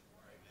sleep?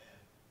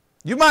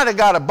 You might have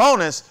got a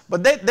bonus,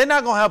 but they're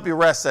not going to help you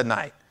rest at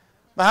night.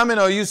 But how many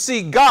know you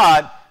seek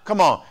God? Come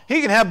on.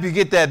 He can help you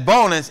get that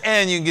bonus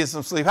and you can get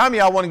some sleep. How many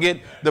of y'all want to get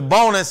the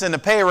bonus and the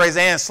pay raise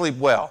and sleep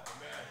well?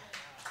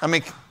 I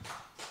mean,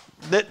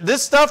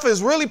 this stuff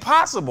is really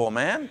possible,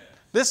 man.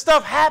 This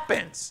stuff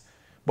happens.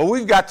 But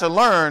we've got to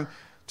learn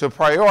to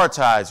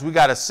prioritize. We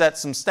got to set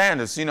some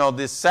standards. You know,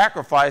 this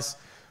sacrifice,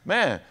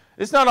 man,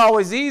 it's not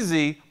always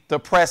easy to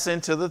press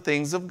into the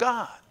things of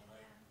God.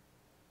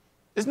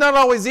 It's not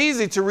always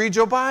easy to read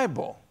your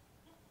Bible.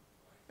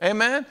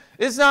 Amen.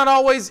 It's not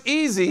always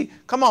easy,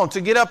 come on,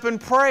 to get up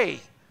and pray.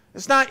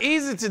 It's not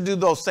easy to do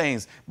those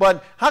things.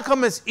 But how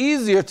come it's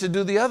easier to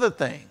do the other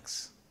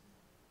things?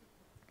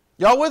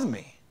 Y'all with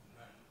me?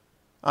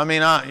 I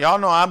mean, y'all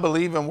know I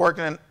believe in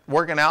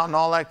working out and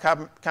all that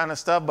kind of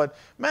stuff. But,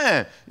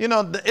 man, you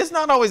know, it's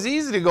not always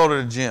easy to go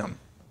to the gym.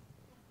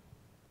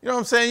 You know what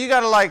I'm saying? You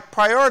got to, like,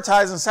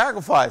 prioritize and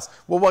sacrifice.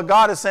 Well, what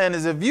God is saying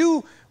is if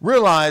you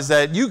realize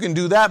that you can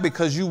do that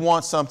because you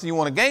want something, you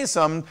want to gain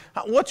something,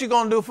 what you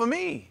going to do for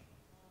me?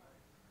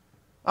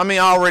 I mean,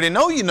 I already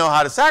know you know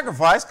how to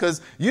sacrifice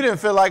because you didn't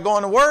feel like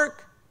going to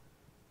work.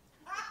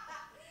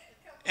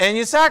 And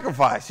you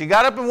sacrificed. You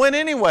got up and went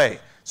anyway.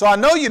 So I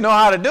know you know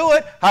how to do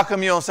it. How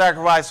come you don't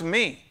sacrifice for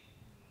me?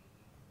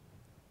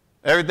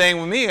 Everything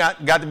with me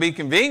got to be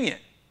convenient.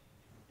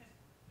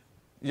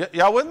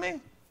 Y'all with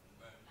me?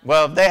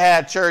 Well, if they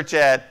had church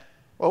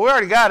we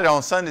already got it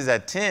on Sundays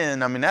at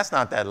 10. I mean, that's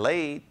not that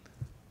late.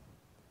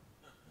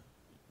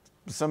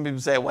 Some people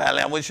say, well,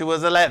 I wish it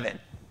was 11.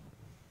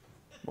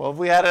 Well, if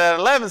we had it at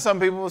 11, some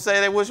people would say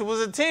they wish it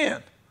was at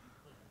 10.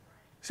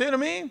 See what I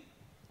mean?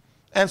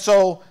 And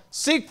so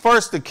seek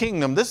first the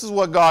kingdom. This is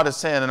what God is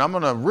saying, and I'm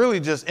going to really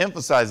just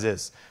emphasize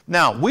this.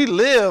 Now, we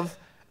live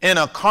in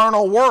a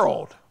carnal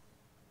world.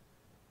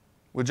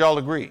 Would y'all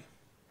agree?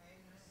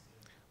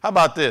 How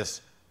about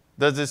this?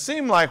 Does it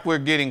seem like we're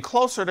getting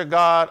closer to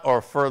God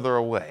or further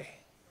away?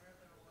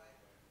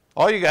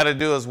 All you got to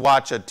do is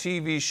watch a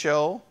TV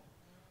show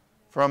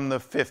from the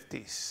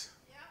 50s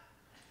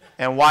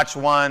and watch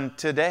one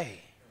today.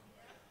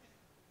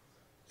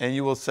 And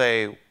you will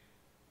say,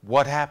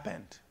 what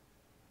happened?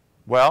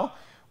 Well,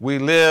 we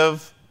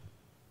live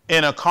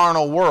in a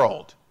carnal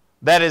world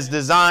that is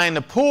designed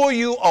to pull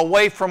you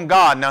away from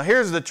God. Now,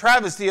 here's the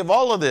travesty of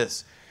all of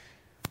this.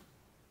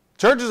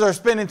 Churches are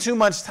spending too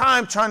much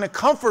time trying to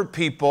comfort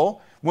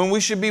people when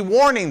we should be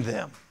warning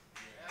them.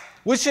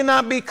 We should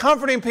not be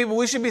comforting people.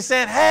 We should be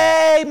saying,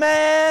 hey,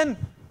 man,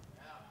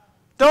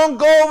 don't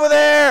go over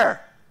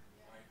there.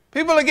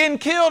 People are getting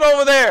killed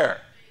over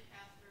there.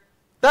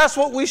 That's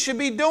what we should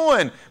be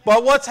doing.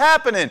 But what's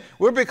happening?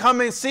 We're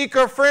becoming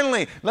seeker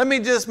friendly. Let me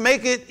just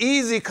make it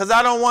easy because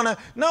I don't want to.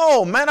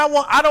 No, man,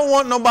 I don't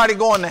want nobody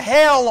going to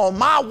hell on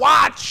my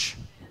watch.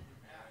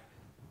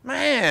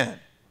 Man.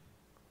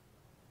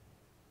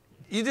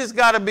 You just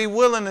got to be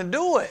willing to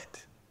do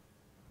it.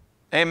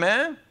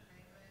 Amen?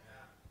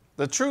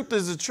 The truth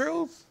is the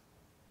truth.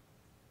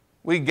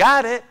 We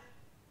got it.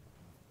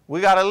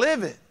 We got to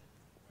live it.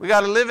 We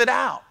got to live it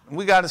out.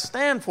 We got to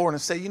stand for it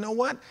and say, you know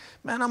what?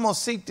 Man, I'm going to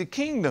seek the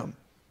kingdom.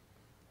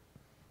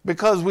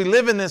 Because we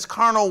live in this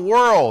carnal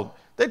world.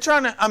 They're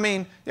trying to,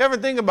 you ever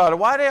think about it?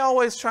 Why are they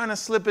always trying to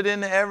slip it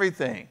into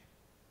everything?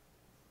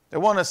 They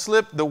want to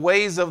slip the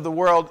ways of the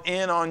world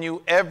in on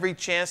you every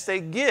chance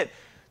they get.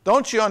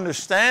 Don't you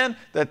understand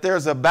that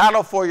there's a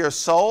battle for your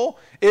soul?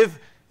 If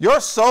your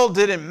soul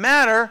didn't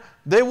matter,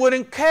 they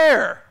wouldn't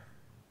care.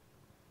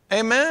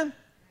 Amen?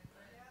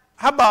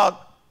 How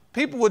about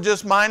people would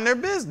just mind their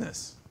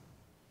business?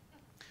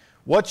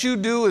 What you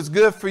do is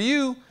good for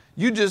you,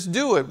 you just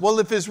do it. Well,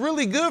 if it's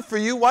really good for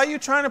you, why are you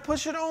trying to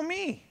push it on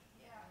me?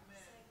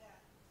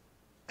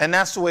 And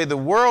that's the way the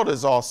world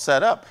is all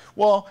set up.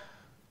 Well,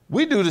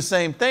 we do the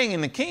same thing in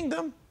the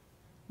kingdom.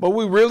 But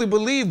we really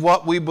believe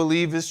what we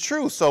believe is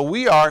true. So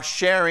we are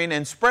sharing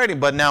and spreading.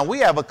 But now we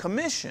have a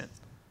commission.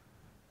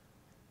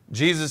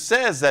 Jesus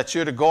says that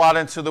you're to go out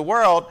into the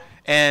world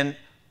and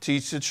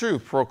teach the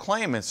truth,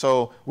 proclaim it.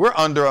 So we're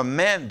under a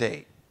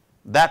mandate.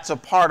 That's a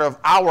part of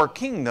our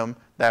kingdom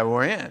that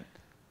we're in.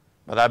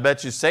 But I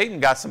bet you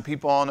Satan got some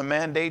people on a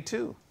mandate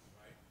too.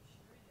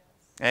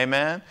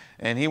 Amen.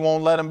 And he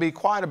won't let them be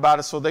quiet about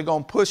it. So they're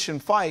going to push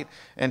and fight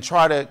and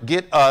try to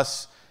get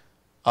us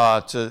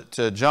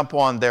to jump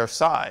on their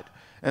side.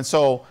 And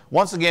so,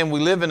 once again, we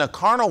live in a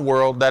carnal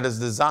world that is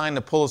designed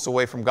to pull us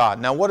away from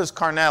God. Now, what is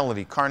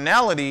carnality?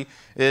 Carnality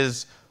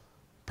is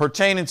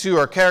pertaining to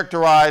or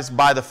characterized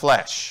by the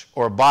flesh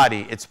or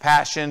body, its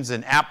passions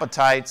and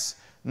appetites,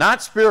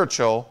 not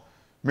spiritual,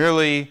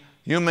 merely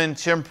human,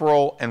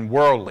 temporal, and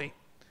worldly.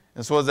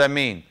 And so what does that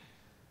mean?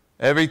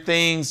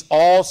 Everything's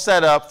all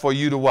set up for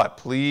you to what?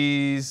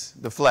 Please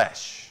the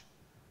flesh.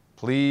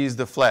 Please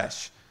the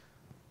flesh.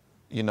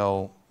 You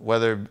know,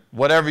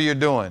 whatever you're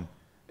doing,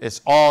 It's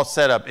all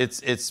set up.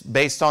 It's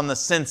based on the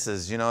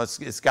senses. You know,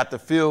 it's got to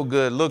feel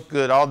good, look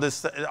good, all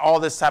this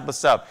type of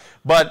stuff.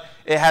 But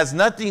it has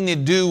nothing to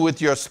do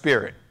with your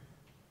spirit.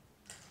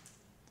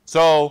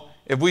 So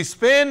if we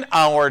spend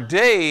our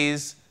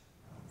days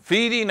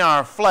feeding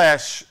our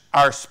flesh,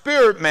 our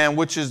spirit man,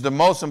 which is the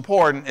most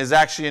important, is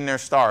actually in there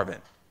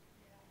starving.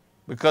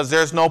 Because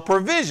there's no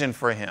provision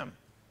for him.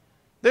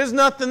 There's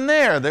nothing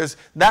there.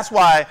 That's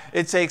why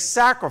it takes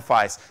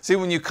sacrifice. See,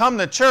 when you come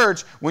to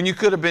church, when you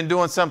could have been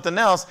doing something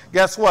else,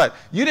 guess what?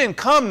 You didn't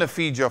come to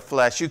feed your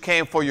flesh. You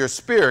came for your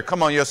spirit.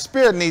 Come on, your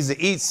spirit needs to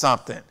eat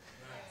something.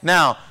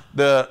 Now,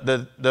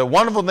 the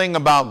wonderful thing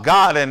about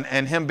God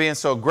and him being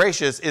so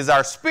gracious is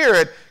our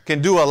spirit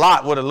can do a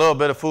lot with a little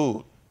bit of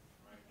food.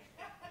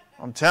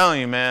 I'm telling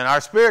you, man,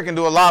 our spirit can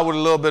do a lot with a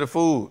little bit of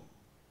food.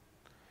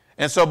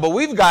 And so, but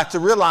we've got to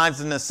realize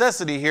the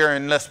necessity here,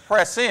 and let's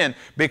press in,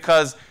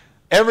 because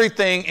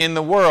everything in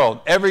the world,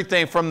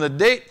 everything from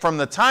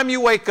the time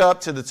you wake up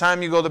to the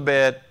time you go to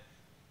bed,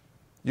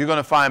 you're going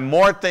to find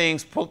more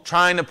things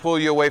trying to pull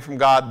you away from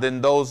God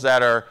than those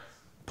that are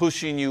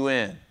pushing you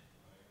in.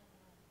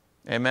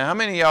 Amen. How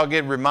many of y'all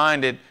get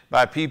reminded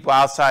by people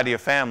outside of your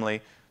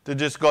family to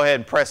just go ahead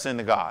and press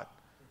into God?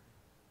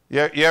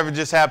 You ever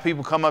just have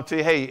people come up to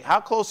you, hey, how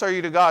close are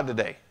you to God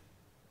today?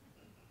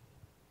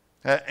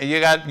 You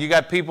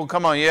got people,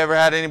 come on, you ever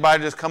had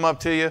anybody just come up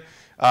to you?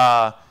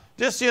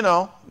 Just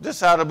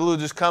out of the blue,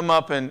 just come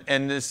up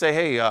and just say,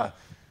 hey,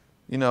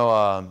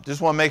 just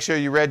want to make sure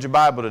you read your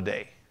Bible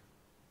today.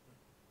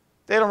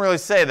 They don't really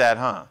say that,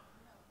 huh?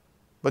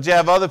 But you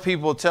have other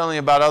people telling you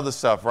about other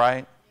stuff,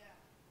 right?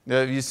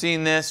 Yeah. You've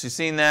seen this, you've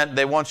seen that.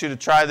 They want you to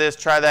try this,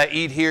 try that,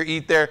 eat here,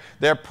 eat there.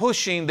 They're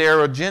pushing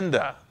their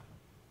agenda.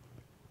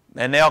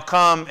 And they'll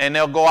come and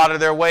they'll go out of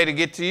their way to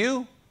get to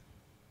you.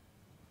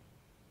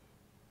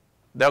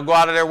 They'll go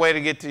out of their way to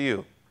get to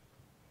you.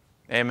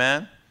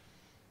 Amen.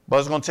 But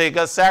it's going to take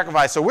us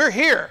sacrifice. So we're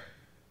here.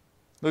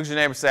 Look at your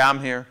neighbor and say, I'm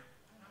here.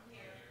 I'm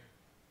here.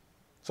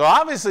 So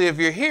obviously, if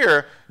you're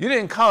here, you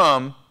didn't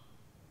come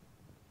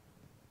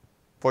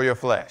for your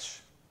flesh.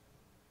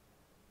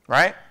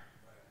 Right?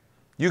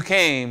 You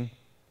came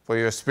for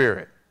your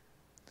spirit.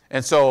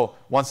 And so,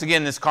 once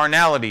again, this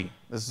carnality.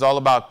 This is all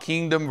about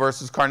kingdom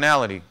versus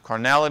carnality.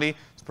 Carnality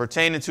is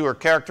pertaining to or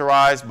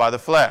characterized by the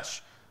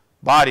flesh.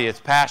 Body, its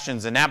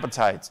passions and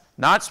appetites.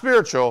 Not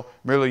spiritual,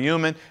 merely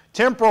human.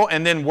 Temporal,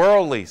 and then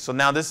worldly. So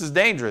now this is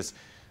dangerous.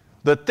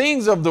 The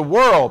things of the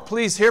world,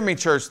 please hear me,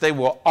 church, they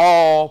will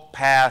all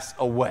pass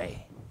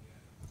away.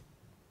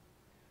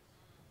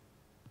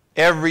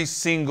 Every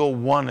single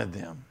one of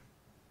them.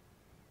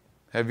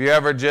 Have you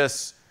ever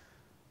just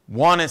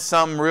wanted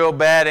something real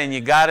bad and you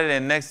got it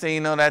and next thing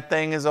you know that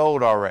thing is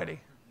old already?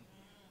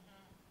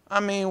 I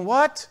mean,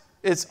 what?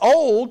 It's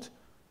old.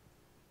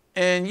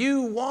 And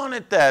you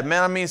wanted that,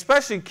 man. I mean,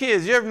 especially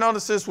kids. You ever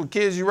notice this with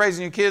kids? You're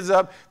raising your kids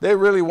up. They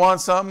really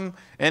want something.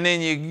 And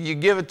then you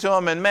give it to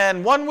them. And,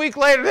 man, 1 week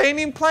later, they ain't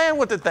even playing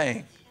with the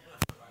thing.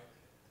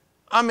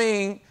 I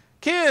mean,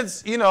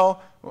 kids,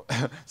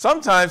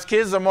 sometimes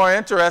kids are more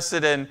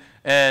interested in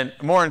and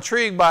more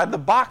intrigued by the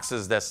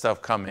boxes that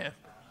stuff come in.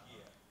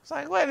 It's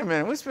like, wait a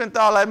minute. We spent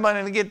all that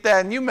money to get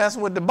that, and you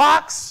messing with the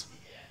box?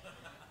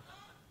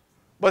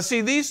 But, see,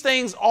 these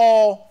things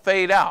all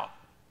fade out.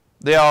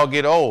 They all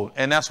get old,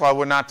 and that's why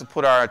we're not to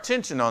put our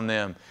attention on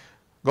them.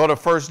 Go to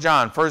 1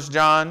 John. 1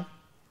 John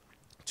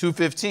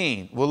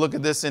 2:15. We'll look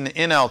at this in the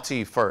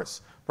NLT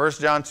first. 1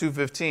 John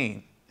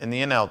 2:15 in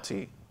the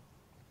NLT.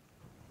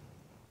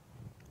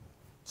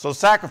 So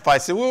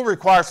sacrifice. It will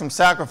require some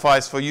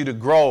sacrifice for you to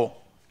grow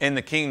in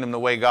the kingdom the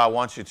way God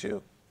wants you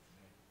to.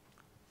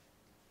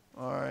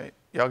 All right.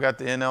 Y'all got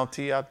the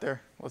NLT out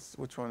there?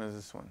 Which one is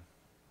this one?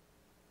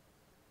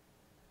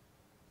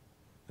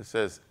 It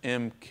says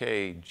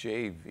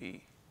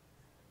MKJV.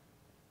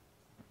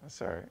 That's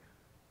all right.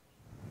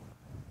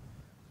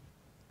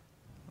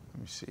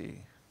 Let me see.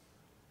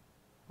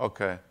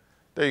 Okay,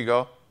 there you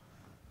go.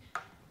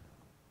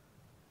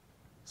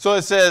 So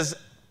it says,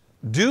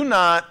 do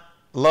not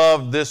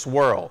love this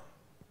world.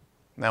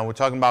 Now we're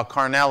talking about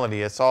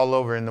carnality. It's all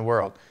over in the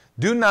world.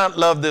 Do not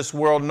love this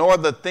world, nor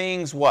the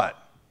things what?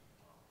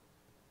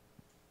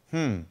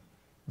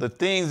 The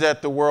things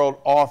that the world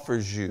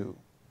offers you.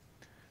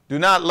 Do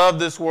not love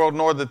this world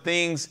nor the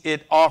things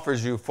it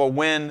offers you. For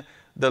when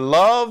the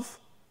love,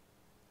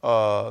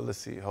 let's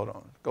see, hold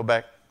on. Go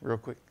back real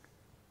quick.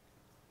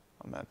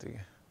 I'm at the,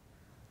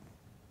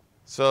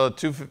 so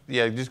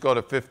just go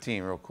to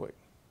 15 real quick.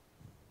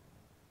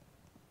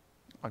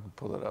 I can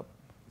pull it up.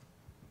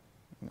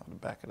 To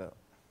back it up.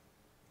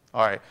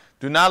 All right.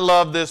 Do not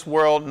love this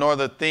world nor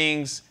the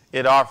things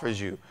it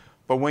offers you.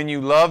 For when you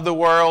love the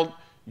world,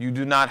 you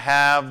do not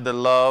have the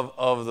love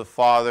of the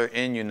Father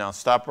in you. Now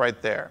stop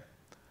right there.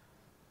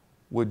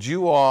 Would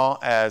you all,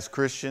 as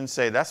Christians,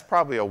 say that's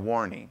probably a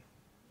warning?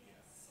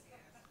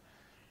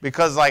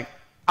 Because, I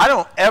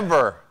don't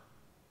ever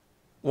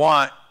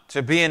want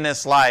to be in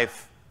this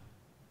life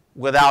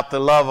without the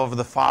love of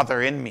the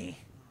Father in me.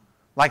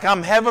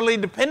 I'm heavily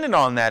dependent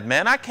on that,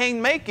 man. I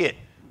can't make it.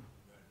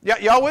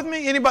 Y'all with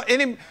me?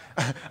 Anybody?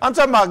 I'm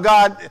talking about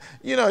God.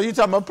 You know, you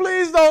talking about,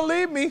 please don't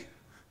leave me.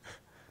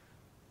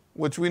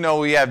 Which we know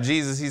we have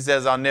Jesus. He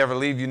says, I'll never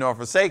leave you nor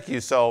forsake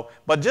you. So,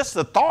 but just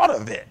the thought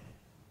of it.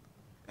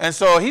 And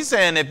so he's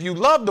saying, if you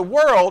love the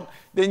world,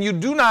 then you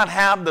do not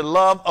have the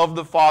love of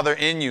the Father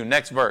in you.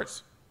 Next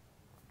verse.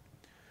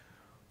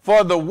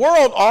 For the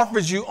world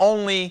offers you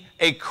only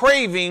a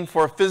craving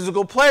for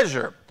physical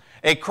pleasure,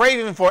 a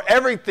craving for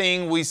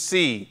everything we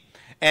see,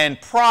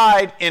 and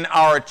pride in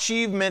our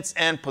achievements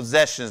and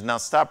possessions. Now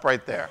stop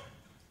right there.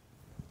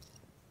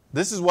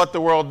 This is what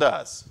the world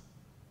does.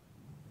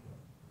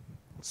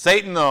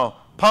 Satan will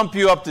pump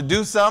you up to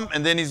do something,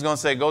 and then he's going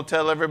to say, go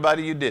tell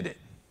everybody you did it.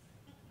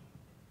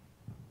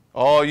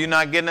 Oh, you're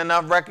not getting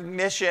enough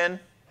recognition.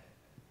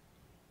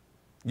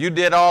 You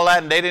did all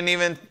that, and they didn't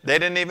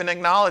even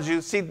acknowledge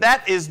you. See,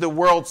 that is the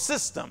world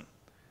system.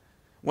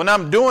 When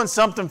I'm doing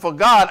something for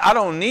God, I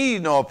don't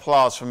need no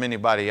applause from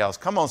anybody else.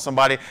 Come on,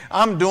 somebody.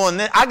 I'm doing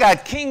this. I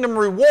got kingdom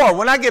reward.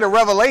 When I get a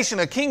revelation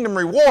of kingdom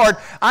reward,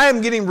 I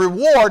am getting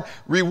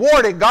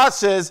rewarded. God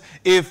says,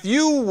 if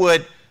you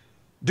would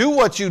do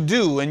what you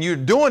do, and you're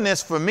doing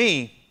this for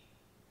me,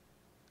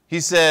 he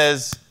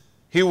says,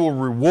 he will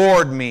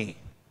reward me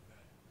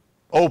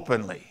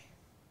openly.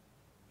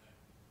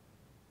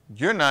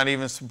 You're not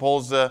even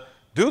supposed to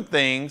do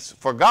things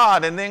for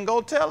God and then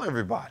go tell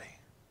everybody.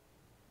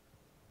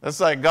 That's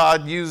like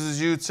God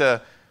uses you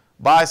to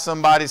buy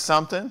somebody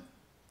something,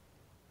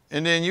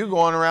 and then you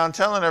going around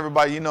telling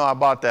everybody, you know, I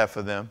bought that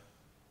for them.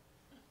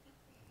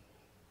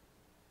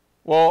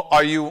 Well,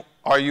 are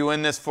you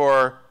in this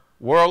for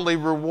worldly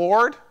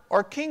reward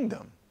or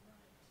kingdom?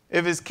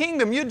 If it's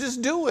kingdom, you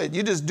just do it.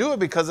 You just do it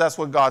because that's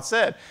what God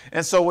said.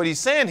 And so what he's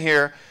saying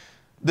here,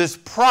 this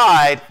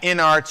pride in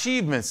our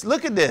achievements.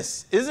 Look at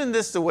this. Isn't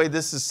this the way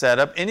this is set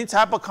up? Any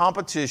type of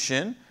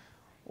competition,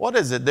 what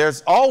is it?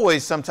 There's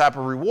always some type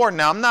of reward.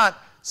 Now, I'm not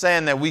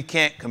saying that we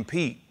can't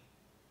compete,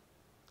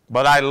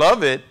 but I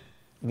love it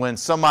when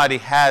somebody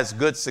has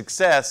good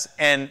success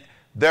and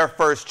their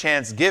first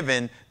chance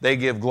given, they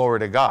give glory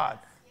to God.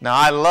 Now,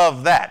 I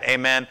love that.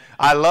 Amen.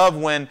 I love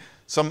when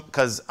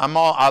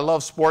I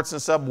love sports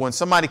and stuff. When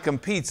somebody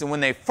competes and when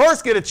they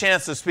first get a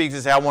chance to speak, they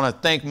say, I want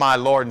to thank my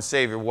Lord and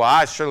Savior. Well,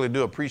 I surely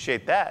do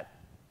appreciate that.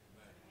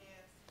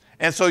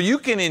 And so you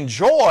can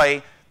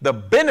enjoy the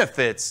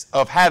benefits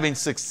of having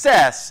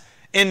success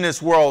in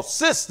this world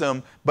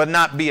system, but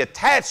not be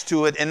attached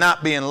to it and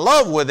not be in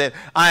love with it.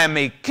 I am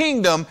a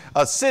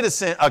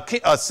citizen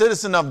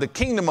of the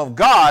kingdom of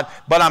God,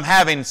 but I'm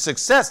having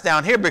success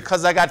down here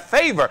because I got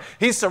favor.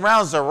 He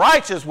surrounds the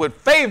righteous with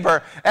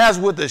favor as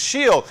with a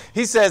shield.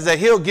 He says that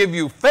he'll give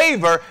you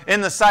favor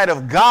in the sight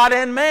of God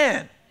and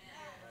man.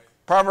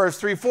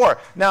 Proverbs 3:4.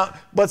 Now,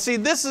 but see,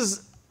 this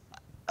is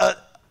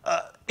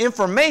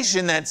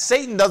information that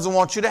Satan doesn't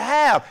want you to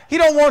have. He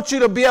don't want you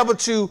to be able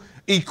to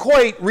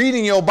equate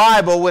reading your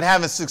Bible with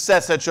having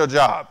success at your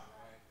job.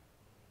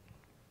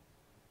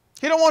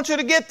 He don't want you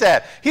to get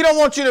that. He don't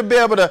want you to be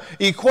able to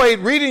equate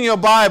reading your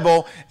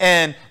Bible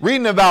and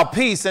reading about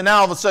peace, and now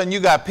all of a sudden you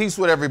got peace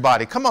with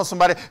everybody. Come on,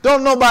 somebody.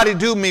 Don't nobody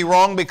do me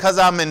wrong because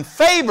I'm in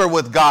favor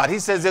with God. He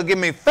says he'll give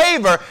me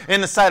favor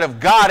in the sight of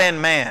God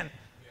and man.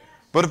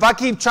 But if I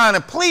keep trying to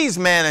please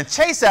man and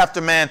chase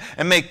after man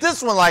and make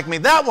this one like me,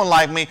 that one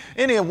like me,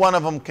 any one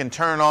of them can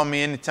turn on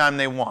me anytime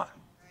they want.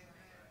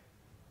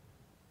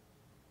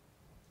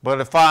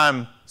 But if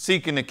I'm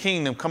seeking the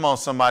kingdom, come on,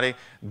 somebody,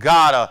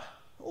 God,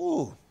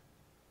 he'll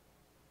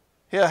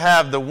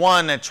have the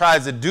one that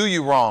tries to do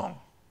you wrong,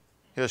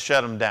 he'll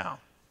shut him down.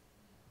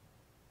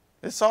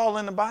 It's all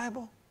in the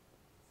Bible.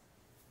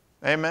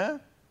 Amen.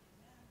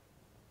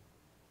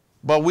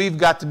 But we've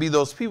got to be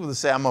those people that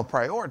say, I'm going to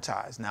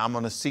prioritize. Now I'm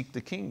going to seek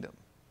the kingdom.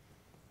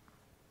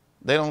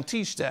 They don't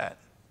teach that.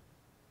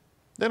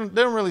 They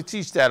don't really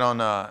teach that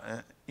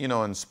on,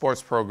 in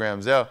sports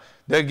programs. They'll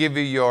give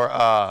you your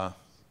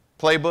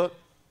playbook.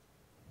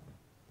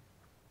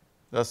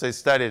 They'll say,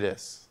 study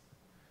this.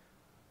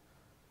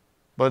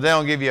 But they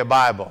don't give you a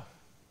Bible.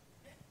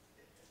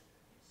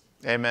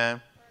 Amen.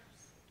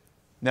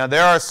 Now,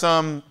 there are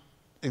some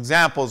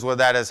examples where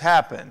that has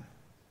happened.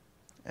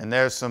 And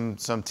there's some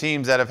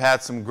teams that have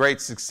had some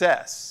great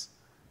success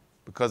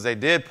because they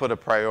did put a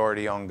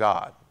priority on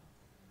God.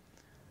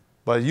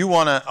 But you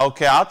want to,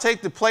 okay, I'll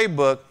take the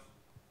playbook,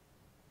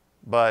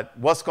 but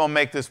what's going to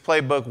make this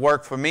playbook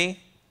work for me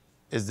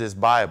is this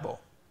Bible.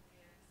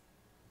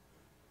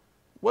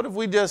 What if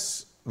we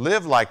just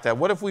live like that?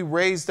 What if we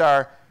raised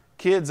our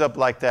kids up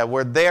like that,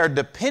 where they are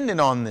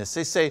dependent on this?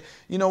 They say,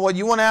 you know what,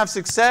 you want to have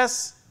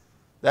success?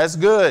 That's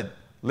good.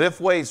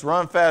 Lift weights,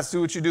 run fast,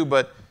 do what you do,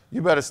 but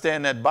you better stay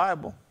in that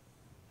Bible.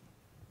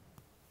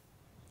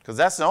 Because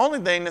that's the only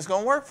thing that's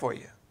going to work for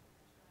you.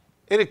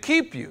 It'll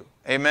keep you.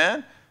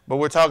 Amen? But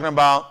we're talking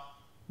about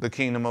the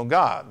kingdom of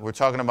God. We're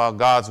talking about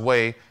God's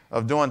way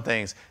of doing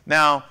things.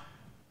 Now,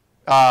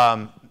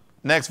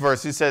 next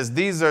verse, he says,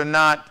 these are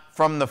not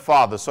from the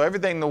Father. So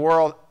everything the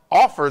world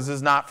offers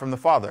is not from the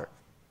Father.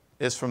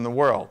 It's from the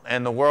world.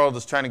 And the world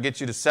is trying to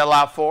get you to sell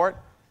out for it.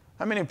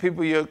 How many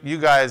people you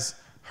guys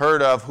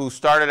heard of who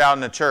started out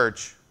in the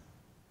church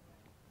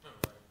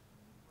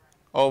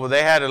Oh, but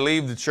they had to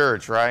leave the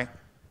church, right?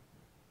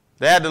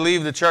 They had to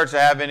leave the church to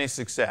have any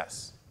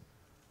success.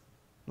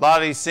 A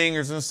lot of these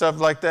singers and stuff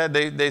like that,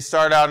 they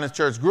start out in the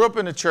church, grew up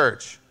in the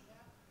church,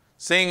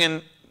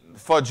 singing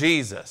for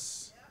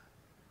Jesus.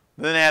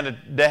 Then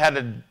they had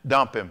to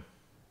dump him.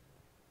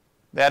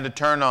 They had to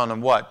turn on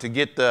him, what? To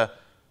get the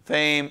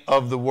fame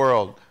of the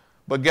world.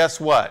 But guess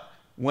what?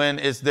 When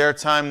it's their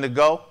time to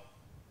go,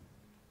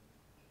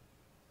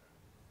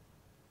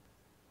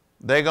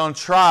 they're going to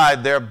try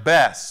their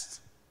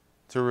best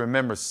to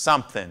remember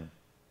something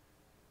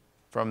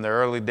from their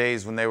early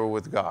days when they were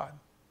with God.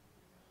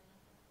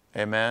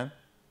 Amen?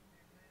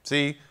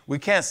 See, we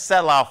can't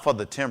settle out for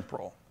the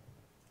temporal.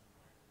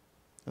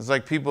 It's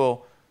like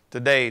people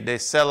today, they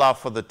settle out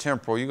for the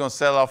temporal. You're going to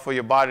settle out for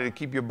your body to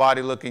keep your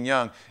body looking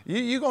young.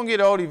 You're going to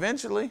get old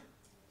eventually.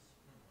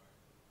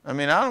 I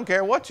mean, I don't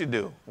care what you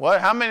do.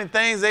 How many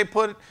things they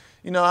put,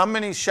 how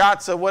many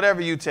shots of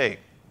whatever you take.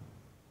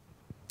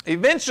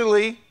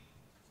 Eventually,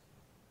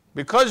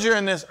 because you're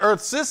in this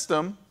earth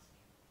system,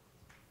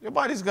 your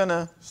body's going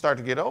to start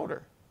to get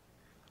older.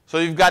 So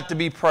you've got to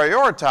be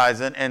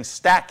prioritizing and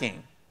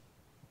stacking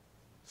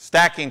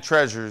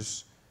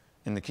treasures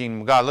in the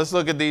kingdom of God. Let's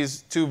look at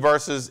these two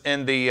verses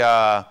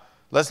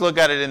let's look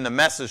at it in the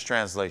Message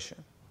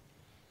translation.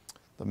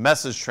 The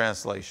Message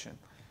translation.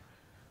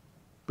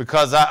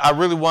 Because I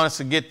really want us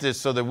to get this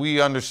so that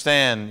we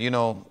understand,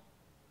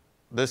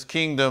 this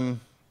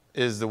kingdom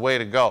is the way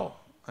to go.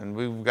 And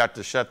we've got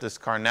to shut this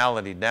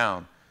carnality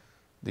down.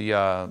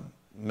 The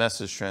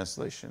Message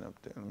translation up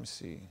there. Let me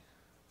see.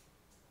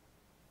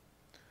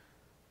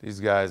 These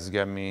guys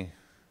got me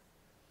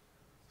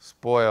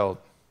spoiled.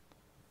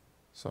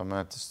 So I'm going to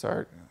have to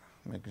start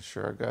making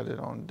sure I got it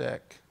on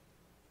deck.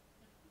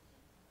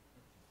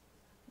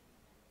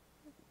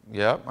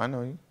 Yep, I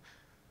know you.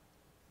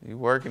 You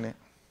working it.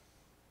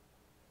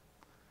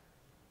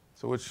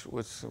 So which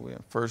we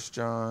have 1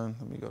 John.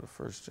 Let me go to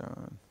 1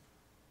 John.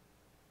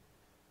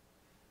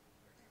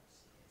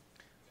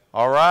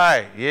 All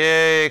right.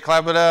 Yay.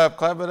 Clap it up.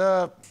 Clap it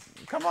up.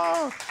 Come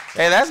on.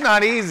 Hey, that's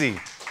not easy.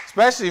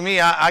 Especially me.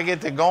 I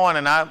get to going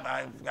and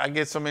I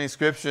get so many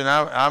scriptures. And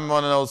I'm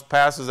one of those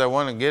pastors that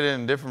want to get it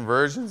in different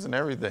versions and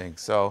everything.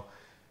 So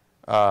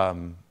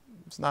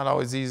it's not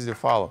always easy to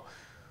follow.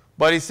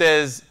 But he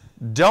says,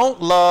 don't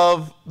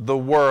love the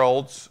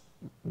world's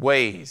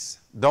ways.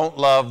 Don't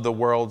love the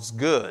world's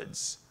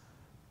goods.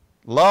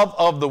 Love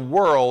of the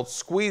world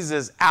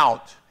squeezes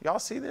out. Y'all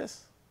see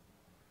this?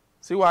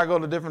 See why I go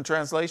to different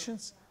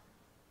translations?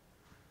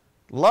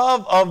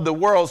 Love of the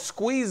world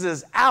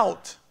squeezes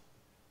out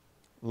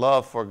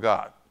love for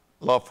God,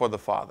 love for the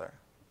Father.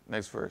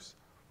 Next verse.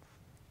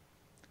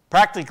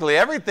 Practically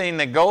everything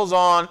that goes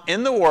on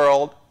in the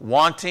world,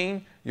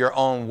 wanting your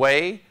own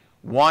way,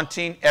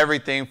 wanting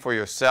everything for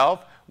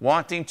yourself,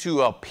 wanting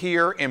to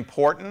appear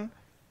important,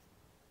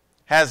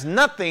 has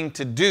nothing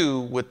to do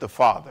with the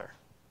Father.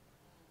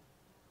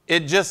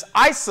 It just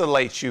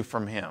isolates you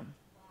from Him.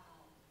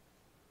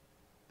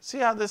 See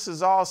how this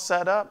is all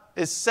set up?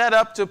 It's set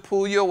up to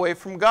pull you away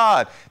from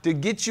God, to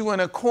get you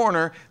in a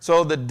corner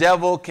so the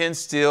devil can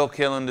steal,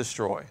 kill, and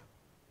destroy.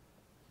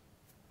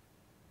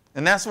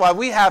 And that's why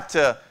we have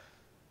to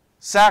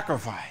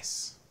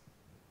sacrifice.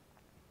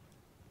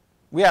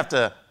 We have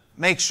to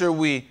make sure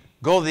we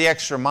go the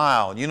extra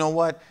mile. You know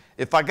what?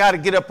 If I got to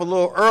get up a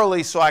little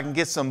early so I can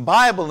get some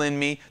Bible in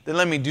me, then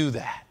let me do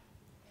that.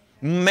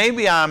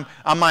 Maybe I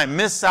might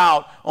miss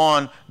out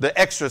on the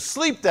extra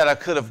sleep that I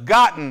could have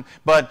gotten,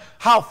 but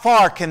how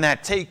far can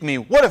that take me?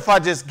 What if I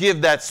just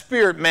give that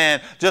spirit man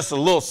just a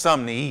little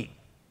something to eat?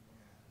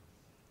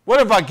 What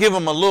if I give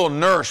him a little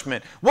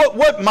nourishment?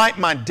 What might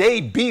my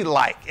day be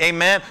like?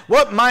 Amen.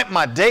 What might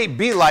my day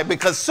be like?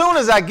 Because soon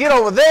as I get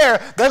over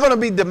there, they're going to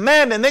be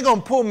demanding. They're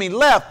going to pull me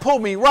left, pull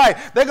me right.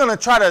 They're going to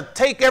try to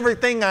take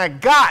everything I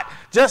got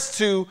just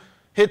to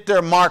hit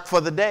their mark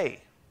for the day.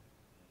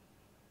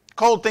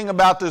 Cold thing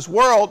about this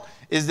world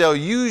is they'll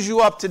use you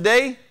up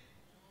today,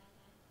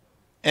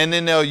 and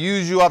then they'll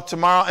use you up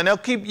tomorrow, and they'll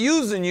keep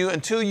using you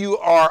until you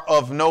are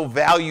of no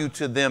value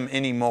to them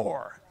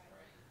anymore.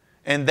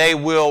 And they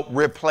will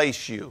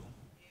replace you.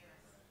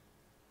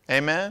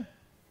 Amen?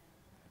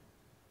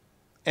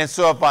 And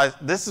so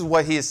this is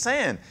what he is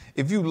saying.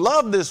 If you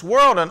love this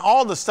world and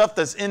all the stuff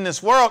that's in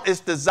this world, it's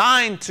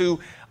designed to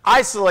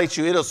isolate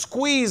you. It'll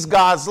squeeze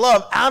God's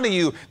love out of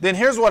you. Then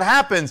here's what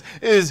happens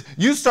is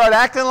you start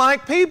acting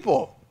like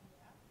people.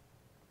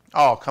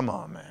 Oh, come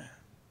on, man.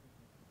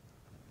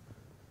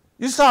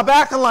 You stop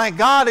acting like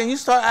God and you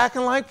start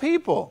acting like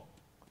people.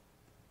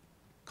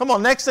 Come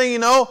on, next thing you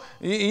know,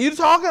 you're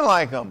talking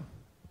like them.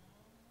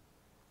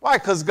 Why?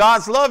 Because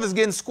God's love is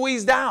getting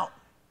squeezed out.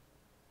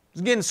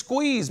 It's getting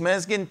squeezed,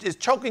 man. It's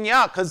choking you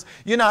out because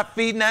you're not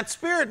feeding that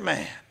spirit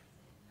man.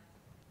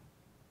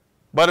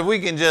 But if we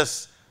can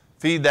just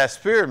feed that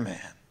spirit man,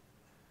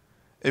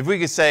 if we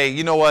could say,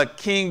 you know what,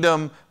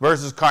 kingdom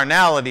versus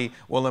carnality,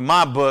 well, in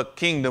my book,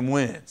 kingdom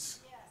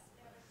wins.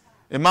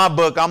 In my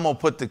book, I'm gonna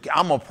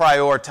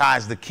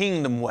prioritize the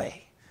kingdom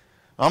way.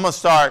 I'm gonna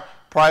start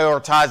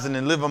prioritizing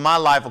and living my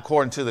life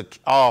according to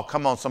oh,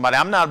 come on, somebody.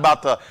 I'm not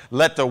about to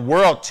let the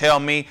world tell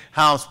me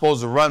how I'm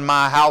supposed to run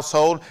my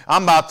household.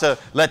 I'm about to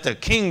let the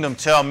kingdom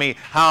tell me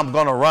how I'm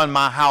going to run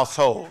my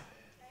household.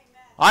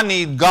 I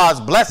need God's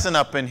blessing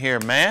up in here,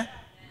 man.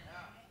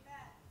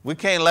 We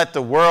can't let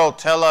the world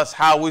tell us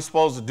how we're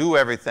supposed to do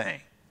everything.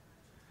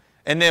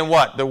 And then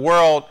what? The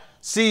world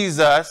sees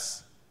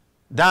us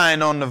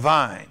dying on the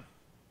vine.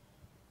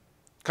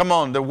 Come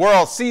on, the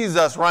world sees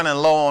us running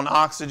low on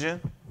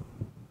oxygen,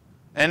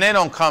 and they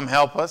don't come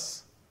help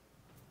us.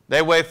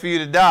 They wait for you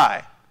to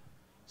die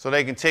so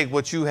they can take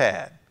what you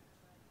had.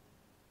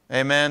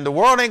 Amen. The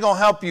world ain't going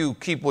to help you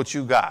keep what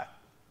you got.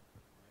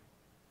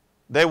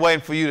 They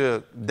waiting for you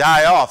to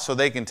die off so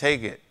they can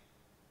take it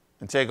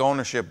and take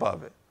ownership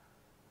of it.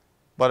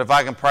 But if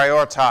I can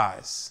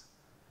prioritize,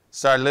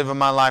 start living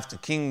my life the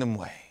kingdom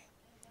way.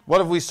 What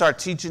if we start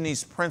teaching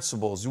these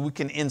principles? We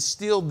can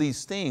instill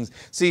these things.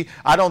 See,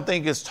 I don't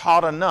think it's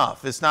taught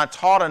enough. It's not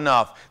taught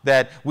enough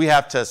that we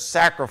have to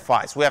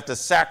sacrifice. We have to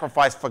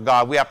sacrifice for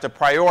God. We have to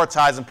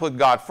prioritize and put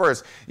God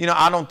first. You know,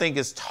 I don't think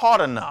it's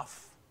taught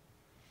enough.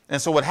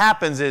 And so what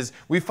happens is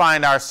we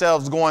find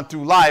ourselves going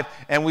through life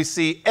and we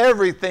see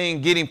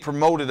everything getting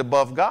promoted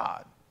above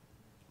God.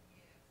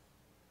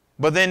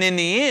 But then in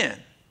the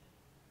end,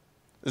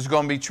 it's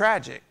going to be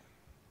tragic.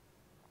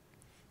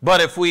 But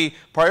if we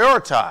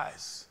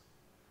prioritize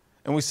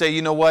and we say,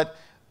 you know what?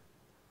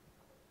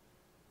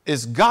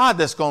 It's God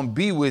that's going to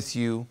be with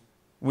you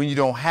when you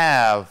don't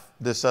have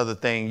this other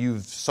thing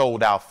you've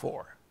sold out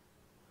for.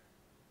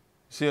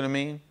 See what I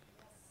mean?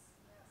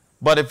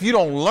 But if you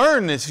don't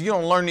learn this, if you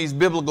don't learn these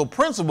biblical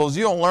principles,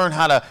 you don't learn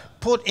how to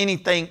put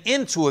anything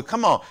into it.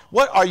 Come on.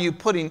 What are you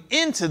putting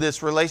into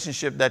this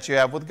relationship that you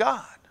have with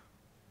God?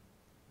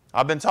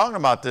 I've been talking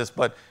about this,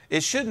 but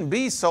it shouldn't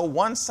be so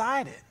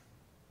one-sided.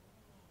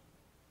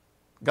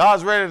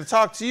 God's ready to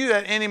talk to you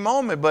at any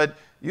moment, but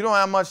you don't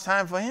have much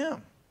time for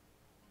him.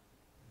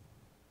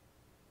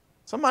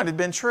 Somebody's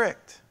been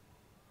tricked.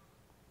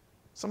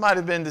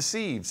 Somebody's been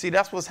deceived. See,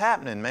 that's what's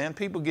happening, man.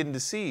 People getting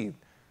deceived.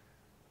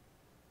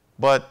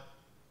 But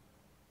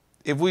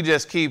if we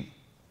just keep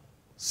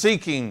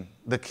seeking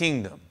the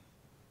kingdom,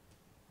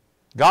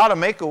 God will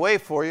make a way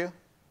for you.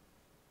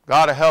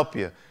 God will help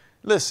you.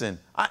 Listen,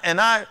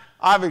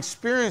 I've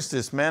experienced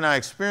this, man. I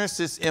experienced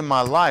this in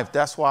my life.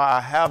 That's why I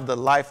have the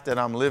life that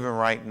I'm living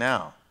right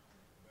now.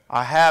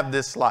 I have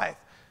this life.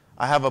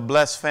 I have a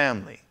blessed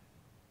family.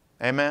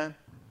 Amen.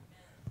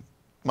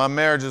 My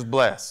marriage is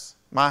blessed.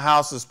 My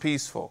house is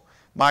peaceful.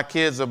 My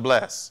kids are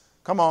blessed.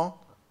 Come on.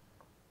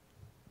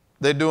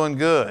 They're doing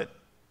good.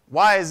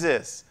 Why is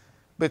this?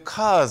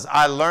 Because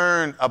I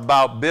learned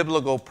about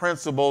biblical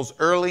principles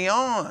early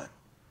on.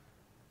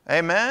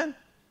 Amen.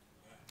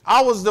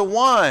 I was the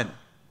one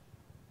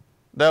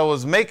that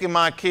was making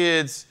my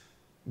kids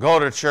go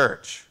to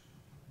church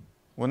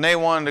when they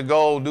wanted to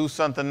go do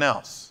something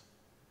else.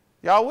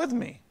 Y'all with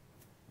me?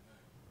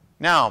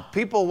 Now,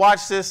 people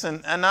watch this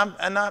and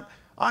I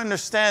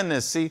understand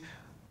this. See,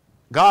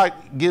 God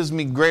gives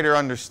me greater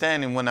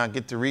understanding when I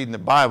get to reading the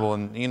Bible.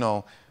 And, you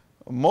know,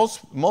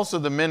 most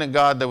of the men of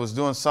God that was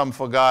doing something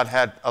for God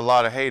had a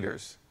lot of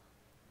haters.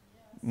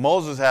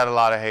 Moses had a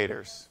lot of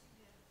haters.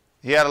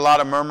 He had a lot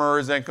of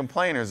murmurers and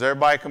complainers.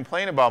 Everybody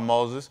complained about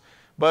Moses,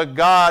 but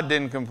God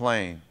didn't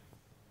complain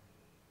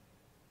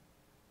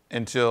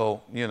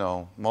until, you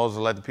know, Moses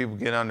let the people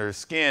get under his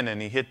skin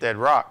and he hit that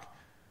rock.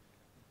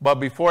 But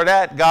before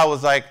that, God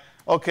was like,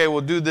 okay, we'll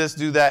do this,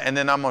 do that, and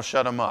then I'm going to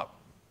shut them up.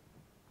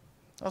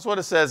 That's what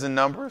it says in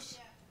Numbers.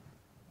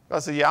 God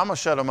said, yeah, I'm going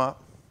to shut them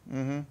up.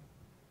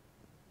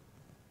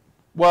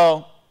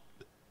 Well,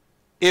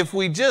 if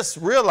we just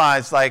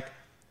realize, like,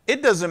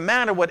 it doesn't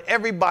matter what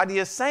everybody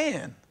is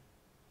saying.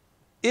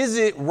 Is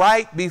it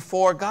right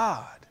before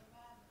God?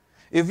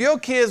 If your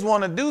kids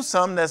want to do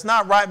something that's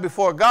not right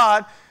before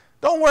God,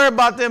 don't worry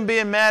about them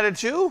being mad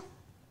at you.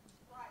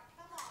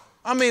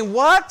 I mean,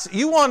 what?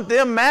 You want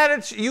them mad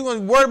at you?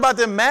 You worry about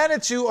them mad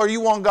at you, or you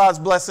want God's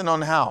blessing on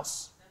the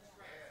house?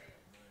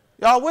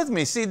 Y'all with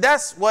me? See,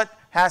 that's what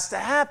has to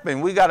happen.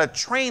 We got to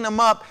train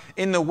them up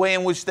in the way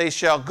in which they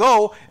shall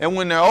go, and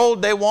when they're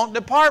old, they won't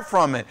depart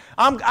from it.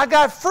 I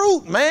got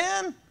fruit,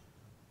 man.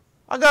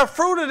 I got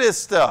fruit of this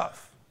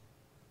stuff.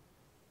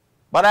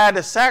 But I had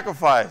to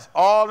sacrifice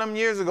all them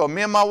years ago.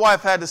 Me and my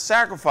wife had to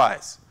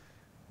sacrifice.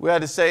 We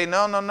had to say,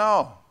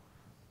 no.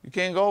 You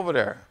can't go over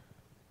there.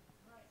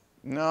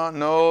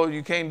 No,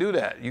 you can't do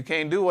that. You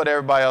can't do what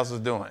everybody else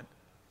is doing.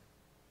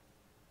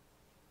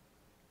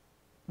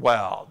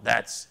 Well,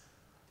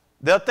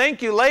 they'll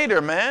thank you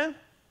later, man.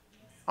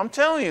 I'm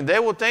telling you, they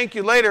will thank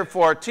you later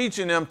for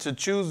teaching them to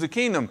choose the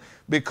kingdom,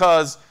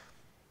 because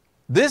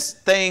this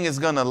thing is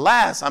going to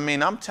last. I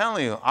mean, I'm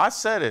telling you, I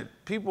said it.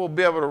 People will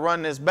be able to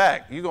run this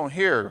back. You're going to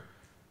hear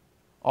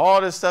all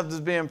this stuff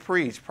that's being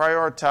preached,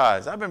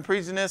 prioritized. I've been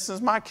preaching this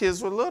since my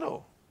kids were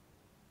little.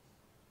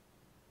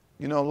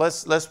 You know,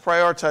 let's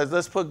prioritize.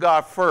 Let's put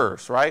God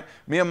first, right?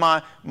 Me and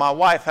my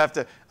wife have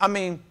to. I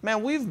mean,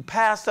 man, we've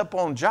passed up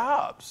on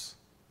jobs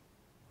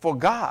for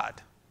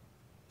God.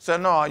 So,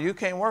 no, you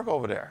can't work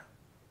over there.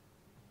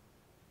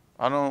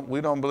 We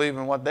don't believe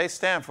in what they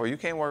stand for. You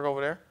can't work over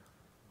there.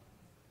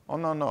 Oh,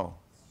 no.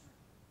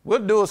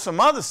 We'll do some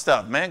other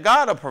stuff, man.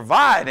 God will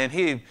provide, and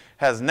he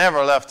has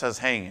never left us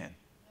hanging.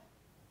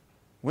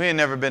 We ain't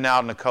never been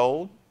out in the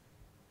cold.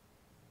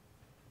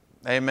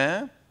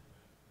 Amen.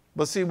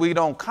 But see, we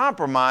don't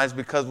compromise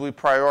because we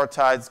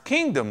prioritize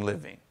kingdom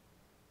living.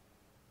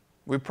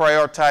 We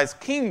prioritize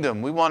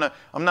kingdom.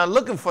 I'm not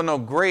looking for no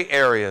gray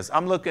areas.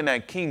 I'm looking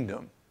at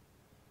kingdom.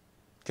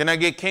 Can I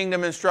get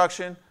kingdom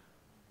instruction?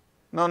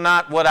 No,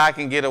 not what I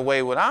can get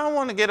away with. I don't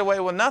want to get away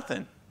with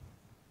nothing.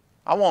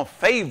 I want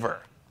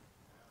favor.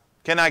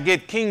 Can I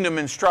get kingdom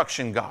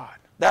instruction, God?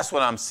 That's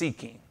what I'm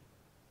seeking.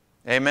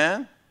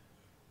 Amen?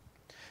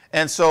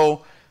 And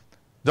so,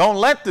 don't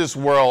let this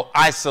world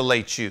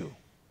isolate you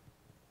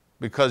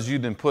because you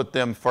didn't put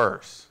them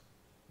first.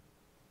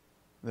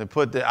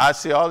 I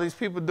see all these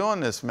people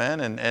doing this,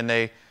 man, and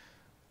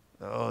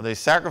they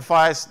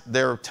sacrifice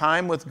their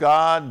time with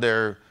God,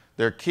 their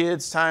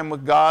kids' time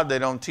with God. They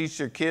don't teach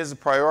their kids to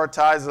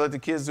prioritize, let the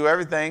kids do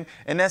everything.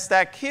 And that's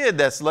that kid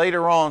that's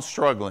later on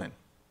struggling.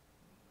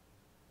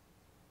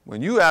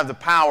 When you have the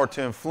power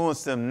to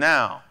influence them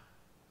now,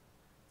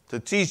 to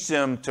teach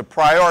them to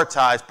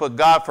prioritize, put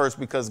God first,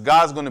 because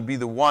God's going to be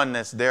the one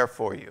that's there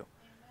for you.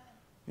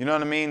 You know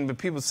what I mean? But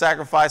people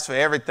sacrifice for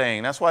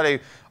everything. That's why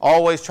they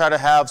always try to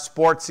have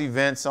sports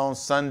events on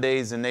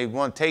Sundays, and they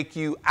want to take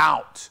you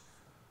out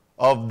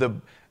of the...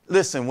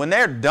 Listen, when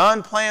they're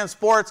done playing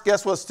sports,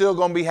 guess what's still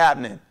going to be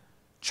happening?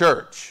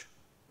 Church.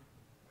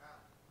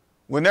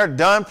 When they're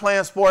done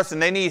playing sports and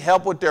they need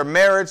help with their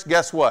marriage,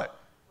 guess what?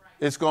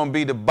 It's going to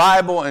be the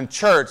Bible and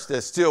church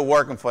that's still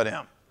working for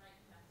them.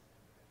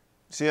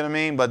 See what I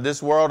mean? But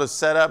this world is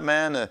set up,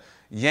 man, to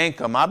yank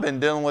them. I've been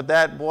dealing with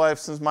that, boy,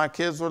 since my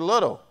kids were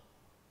little.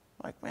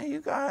 Like, man, you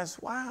guys,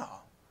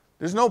 wow.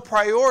 There's no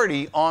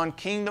priority on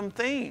kingdom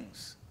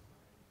things.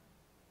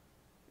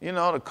 You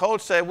know, the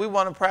coach said, we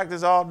want to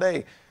practice all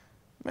day.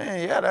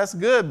 Man, yeah, that's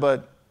good,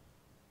 but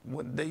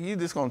you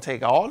just going to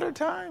take all their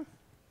time?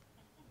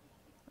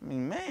 I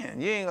mean,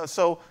 man, you ain't gonna,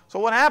 so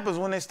what happens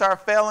when they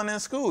start failing in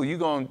school? You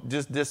going to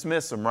just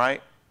dismiss them,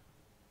 right?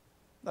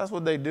 That's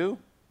what they do.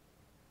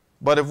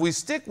 But if we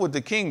stick with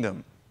the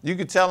kingdom, you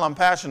can tell I'm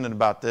passionate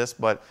about this,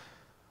 but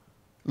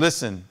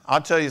listen,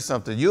 I'll tell you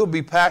something. You'll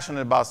be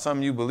passionate about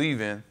something you believe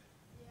in,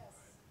 yes.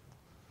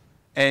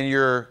 And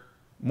you're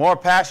more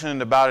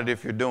passionate about it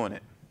if you're doing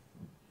it.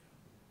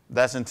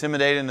 That's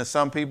intimidating to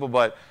some people,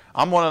 but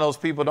I'm one of those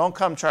people. Don't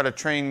come try to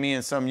train me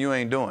in something you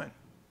ain't doing.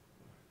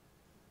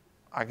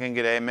 I can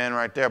get amen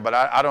right there, but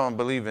I don't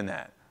believe in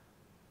that.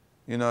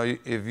 You know,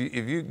 if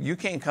you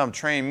can't come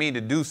train me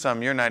to do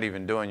something you're not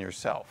even doing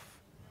yourself.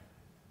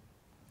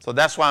 So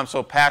that's why I'm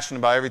so passionate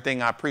about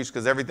everything I preach,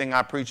 because everything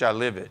I preach, I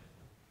live it.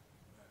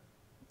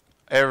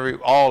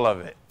 All of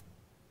it.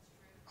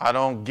 I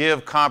don't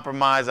give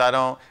compromise.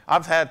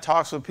 I've had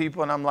talks with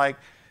people and I'm like,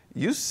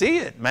 you see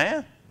it,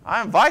 man.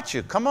 I invite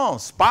you. Come on,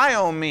 spy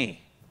on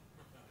me.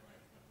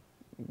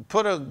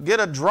 Get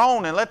a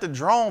drone and let the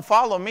drone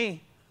follow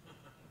me.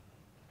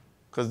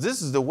 Because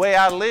this is the way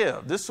I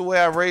live. This is the way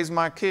I raise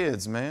my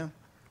kids, man.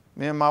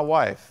 Me and my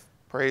wife.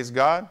 Praise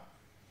God.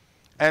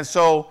 And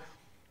so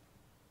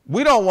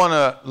we don't want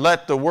to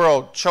let the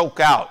world choke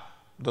out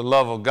the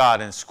love of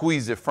God and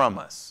squeeze it from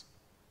us.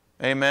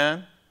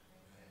 Amen?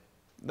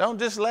 Don't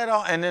just let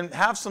all, and then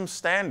have some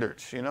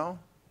standards, you know?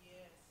 Yes.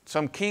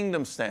 Some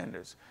kingdom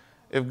standards.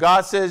 If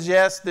God says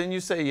yes, then you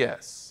say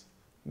yes.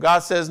 If God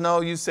says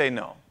no, you say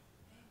no.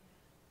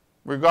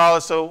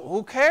 Regardless of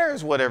who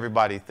cares what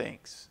everybody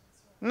thinks.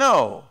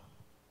 No.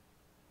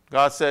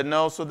 God said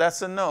no, so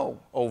that's a no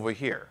over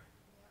here.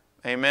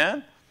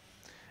 Amen?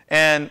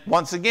 And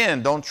once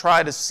again, don't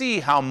try to see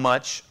how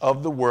much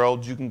of the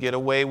world you can get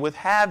away with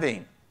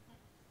having.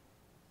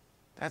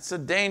 That's a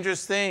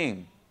dangerous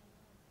thing.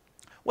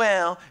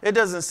 Well, it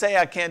doesn't say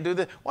I can't do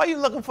this. Why are you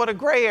looking for the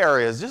gray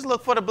areas? Just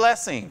look for the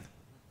blessing.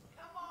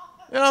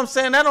 You know what I'm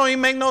saying? That don't even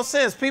make no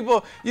sense.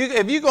 People,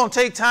 if you're going to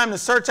take time to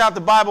search out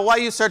the Bible, why are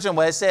you searching?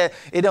 Well, it said,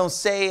 it don't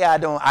say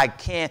I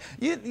can't.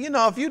 You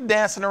know, if you're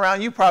dancing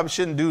around, you probably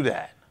shouldn't do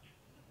that.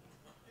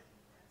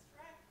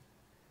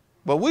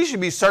 But we should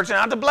be searching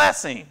out the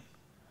blessing.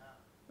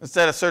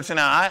 Instead of searching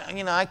out,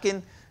 I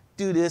can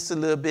do this a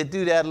little bit,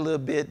 do that a little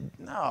bit.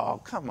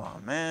 No, come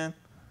on, man.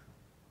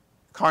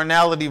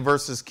 Carnality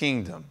versus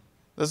kingdom.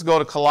 Let's go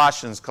to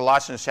Colossians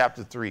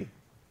chapter 3.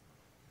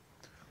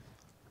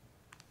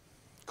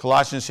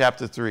 Colossians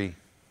chapter 3.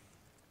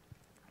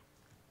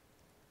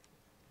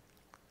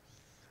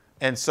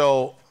 And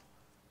so,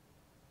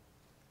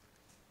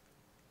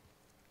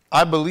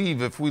 I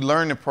believe if we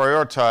learn to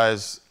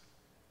prioritize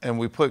and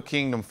we put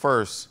kingdom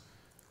first,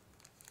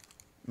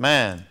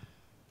 man,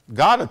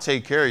 God will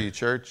take care of you,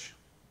 church.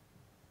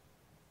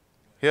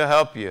 He'll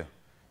help you.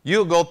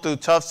 You'll go through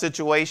tough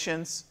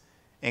situations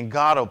and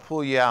God will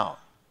pull you out.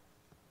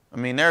 I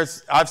mean,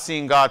 I've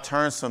seen God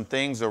turn some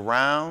things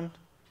around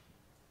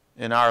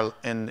in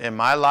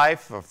my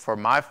life, for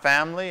my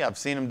family. I've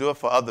seen him do it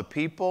for other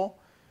people.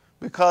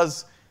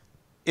 Because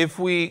if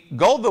we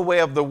go the way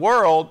of the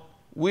world,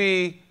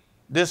 we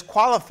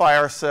disqualify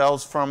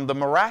ourselves from the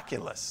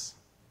miraculous.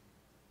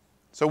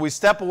 So we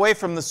step away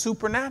from the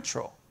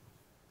supernatural.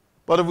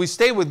 But if we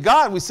stay with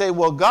God, we say,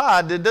 well,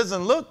 God, it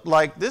doesn't look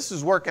like this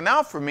is working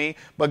out for me.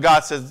 But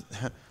God says,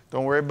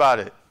 don't worry about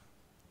it.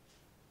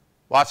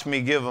 Watch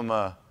me give them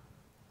a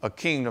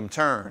kingdom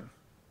turn.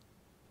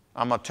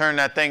 I'm going to turn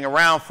that thing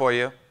around for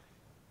you.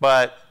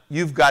 But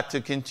you've got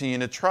to continue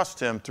to trust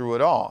him through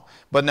it all.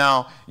 But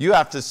now you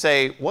have to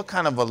say, what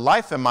kind of a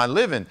life am I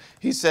living?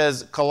 He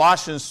says,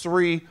 Colossians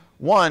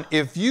 3:1,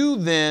 if you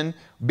then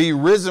be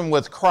risen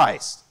with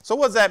Christ. So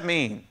what does that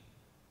mean?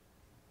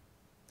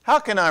 How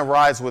can I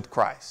rise with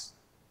Christ?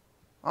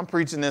 I'm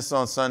preaching this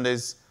on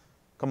Sundays.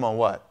 Come on,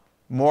 what?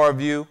 More of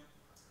you?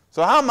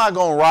 So how am I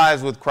going to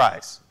rise with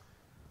Christ?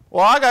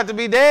 Well, I got to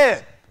be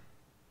dead.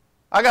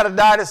 I got to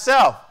die to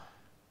self.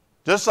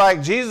 Just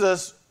like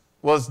Jesus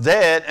was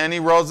dead and he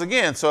rose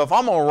again. So if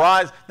I'm going to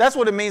rise, that's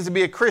what it means to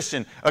be a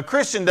Christian. A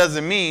Christian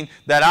doesn't mean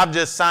that I've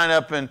just signed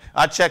up and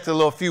I checked a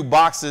little few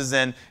boxes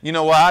and, you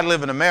know what, I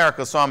live in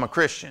America, so I'm a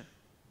Christian.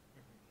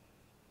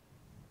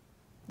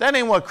 That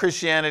ain't what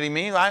Christianity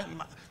means.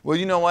 Well,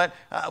 you know what?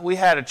 We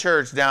had a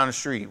church down the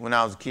street when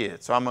I was a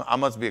kid, so I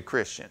must be a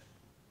Christian.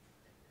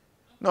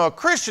 No, a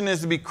Christian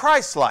is to be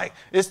Christ-like.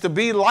 It's to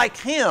be like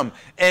him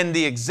and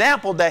the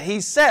example that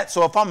he set.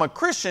 So if I'm a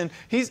Christian,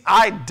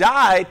 I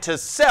died to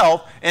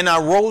self and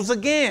I rose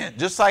again,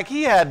 just like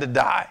he had to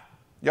die.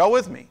 Y'all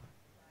with me?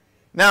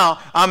 Now,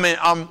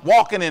 I'm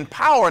walking in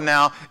power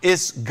now.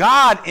 It's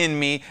God in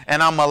me,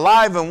 and I'm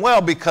alive and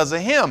well because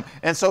of him.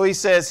 And so he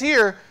says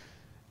here,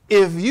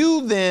 if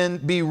you then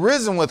be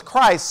risen with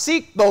Christ,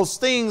 seek those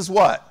things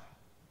what?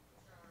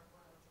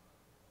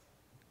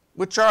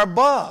 Which are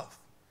above.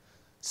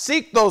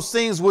 Seek those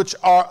things which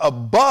are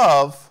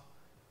above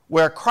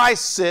where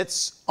Christ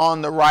sits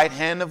on the right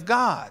hand of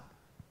God.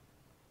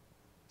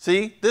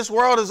 See, this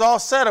world is all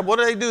set up. What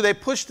do? They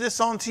push this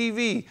on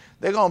TV.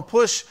 They're going to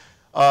push,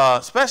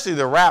 especially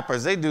the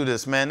rappers. They do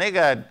this, man. They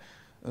got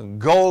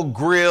gold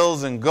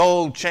grills and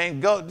gold chain,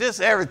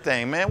 just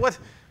everything, man.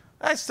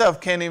 That stuff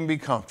can't even be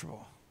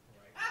comfortable.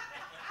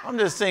 I'm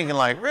just thinking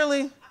like,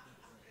 really?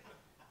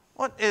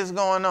 What is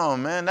going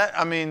on,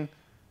 man?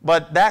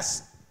 But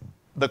that's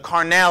the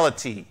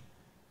carnality.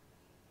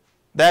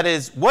 That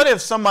is, what if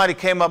somebody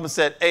came up and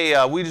said,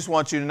 hey, we just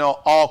want you to know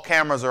all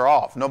cameras are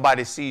off.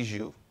 Nobody sees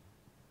you.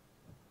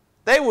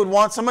 They would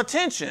want some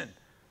attention.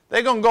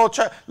 They're going to go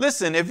try.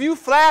 Listen, if you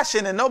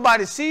flashing and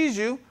nobody sees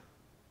you,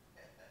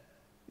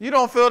 you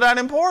don't feel that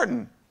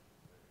important.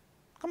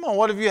 Come on,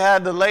 what if you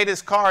had the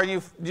latest car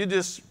and you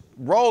just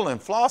rolling,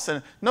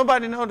 flossing,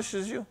 nobody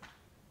notices you?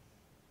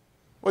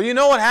 Well, you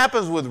know what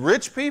happens with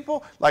rich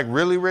people, like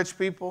really rich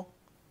people?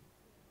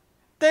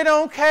 They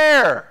don't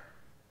care.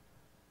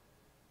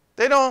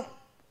 They don't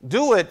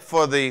do it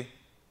for the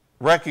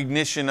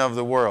recognition of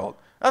the world.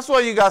 That's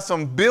why you got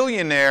some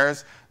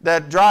billionaires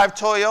that drive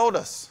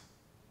Toyotas.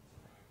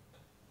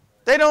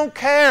 They don't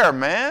care,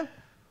 man,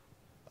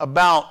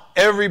 about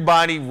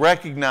everybody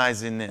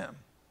recognizing them.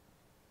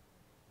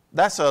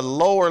 That's a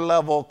lower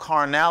level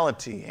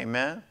carnality,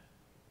 amen?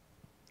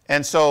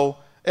 And so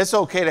it's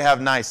okay to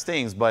have nice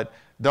things, but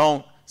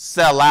don't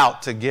sell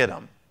out to get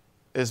them.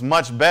 It's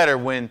much better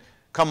when,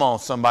 come on,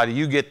 somebody,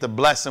 you get the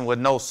blessing with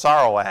no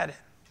sorrow at it.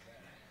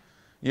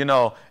 You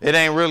know, it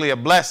ain't really a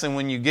blessing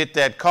when you get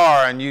that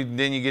car and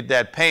then you get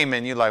that payment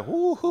and you're like,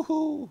 whoo, hoo,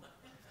 hoo.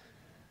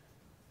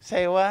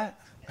 Say what?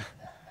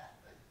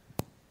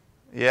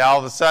 Yeah, all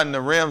of a sudden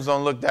the rims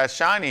don't look that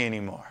shiny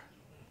anymore.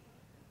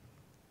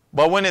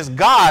 But when it's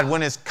God,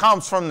 when it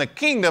comes from the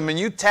kingdom and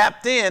you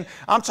tapped in,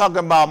 I'm talking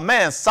about,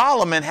 man,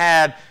 Solomon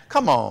had,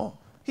 come on,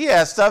 he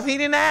had stuff he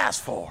didn't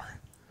ask for.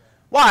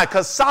 Why?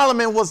 Because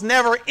Solomon was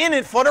never in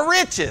it for the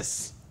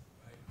riches.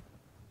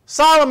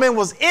 Solomon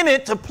was in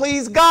it to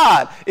please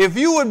God. If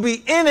you would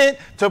be in it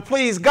to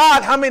please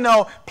God, how many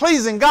know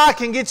pleasing God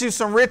can get you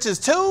some riches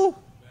too?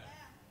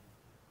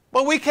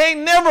 But we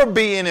can't never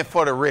be in it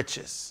for the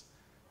riches.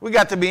 We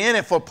got to be in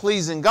it for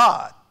pleasing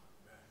God.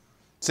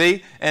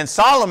 See? And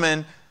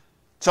Solomon,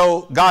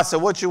 so God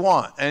said, what you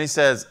want? And he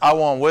says, I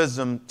want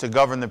wisdom to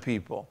govern the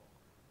people.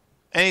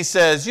 And he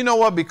says, you know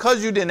what?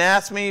 Because you didn't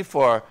ask me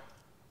for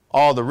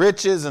all the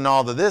riches and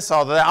all the this,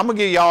 all the that, I'm going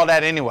to give you all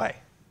that anyway.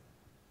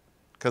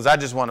 Because I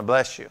just want to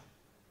bless you.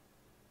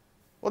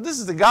 Well, this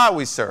is the God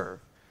we serve.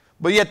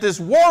 But yet this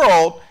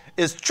world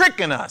is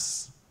tricking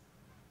us.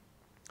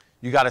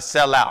 You got to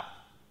sell out.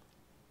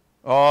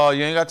 Oh,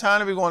 you ain't got time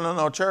to be going to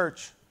no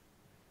church.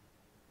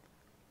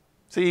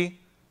 See,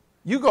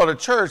 you go to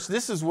church,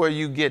 this is where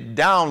you get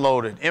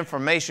downloaded.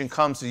 Information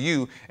comes to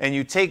you, and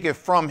you take it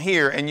from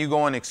here, and you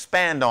go and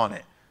expand on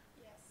it.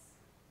 Yes.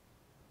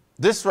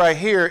 This right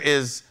here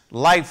is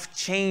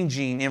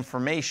life-changing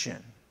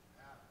information.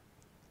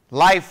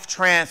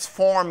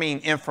 Life-transforming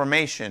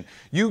information.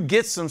 You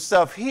get some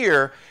stuff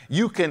here,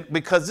 you can,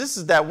 because this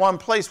is that one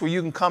place where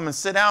you can come and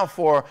sit down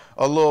for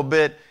a little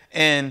bit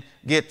and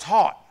get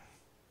taught.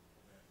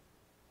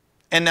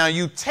 And now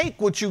you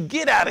take what you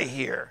get out of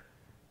here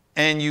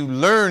and you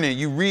learn it,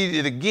 you read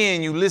it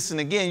again, you listen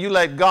again, you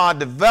let God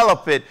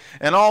develop it,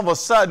 and all of a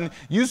sudden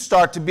you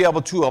start to be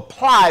able to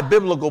apply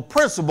biblical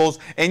principles,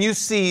 and you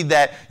see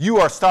that you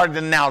are starting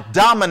to now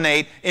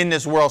dominate in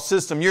this world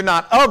system. You're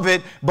not of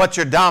it, but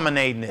you're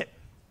dominating it.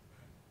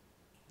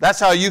 That's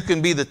how you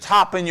can be the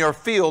top in your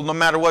field no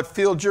matter what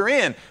field you're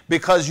in,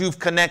 because you've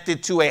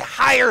connected to a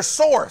higher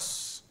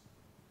source,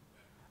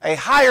 a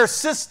higher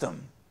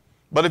system.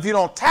 But if you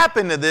don't tap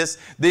into this,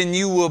 then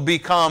you will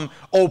become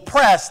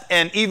oppressed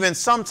and even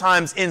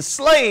sometimes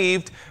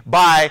enslaved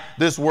by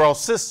this world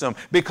system,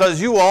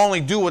 because you will only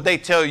do what they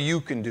tell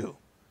you can do.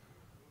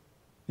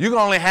 You can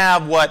only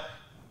have what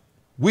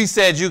we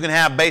said you can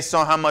have based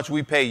on how much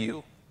we pay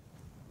you.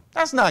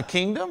 That's not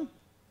kingdom.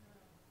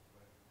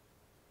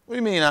 What do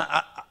you mean?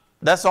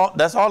 That's all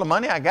the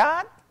money I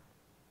got?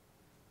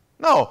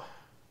 No,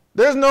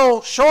 there's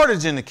no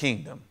shortage in the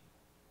kingdom.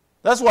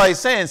 That's why he's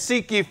saying,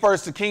 seek ye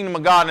first the kingdom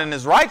of God and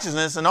his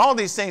righteousness, and all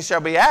these things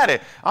shall be added.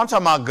 I'm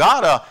talking about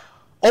God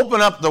open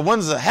up the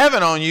windows of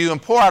heaven on you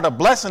and pour out a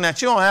blessing that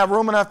you don't have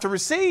room enough to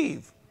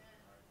receive.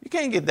 You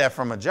can't get that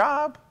from a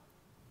job.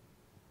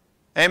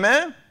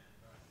 Amen?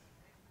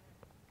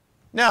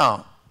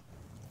 Now,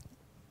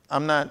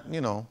 I'm not,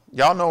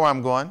 y'all know where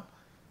I'm going.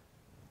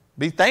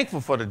 Be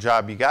thankful for the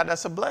job you got.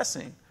 That's a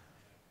blessing.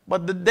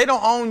 But they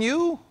don't own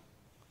you.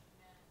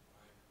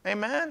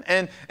 Amen.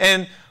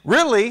 And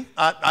really,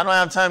 I don't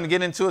have time to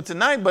get into it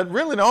tonight, but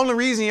really the only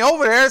reason you're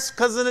over there is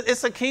because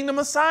it's a kingdom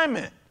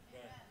assignment.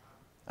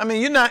 I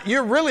mean,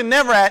 you're really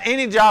never at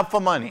any job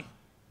for money.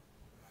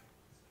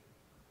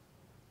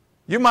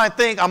 You might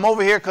think I'm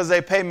over here because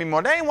they pay me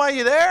more. That ain't why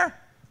you're there.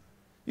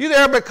 You're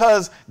there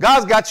because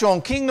God's got you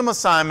on kingdom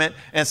assignment,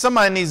 and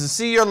somebody needs to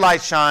see your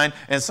light shine,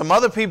 and some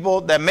other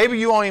people that maybe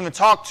you won't even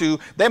talk to,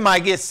 they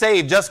might get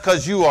saved just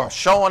because you are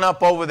showing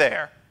up over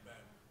there.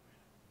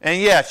 And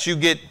yes, you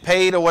get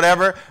paid or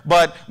whatever,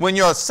 but when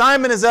your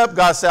assignment is up,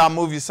 God said, I'll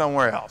move you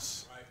somewhere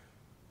else. Right.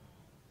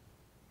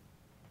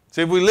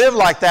 See, if we live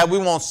like that, we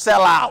won't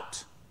sell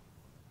out.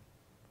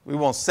 We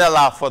won't sell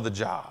out for the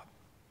job.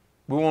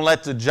 We won't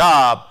let the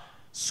job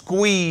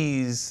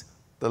squeeze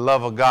the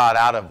love of God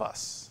out of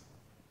us.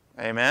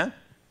 Amen?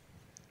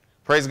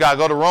 Praise God.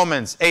 Go to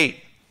Romans 8.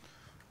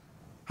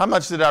 How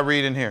much did I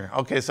read in here?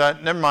 Okay, so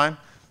never mind.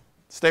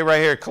 Stay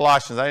right here.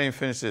 Colossians. I didn't even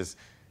finish this.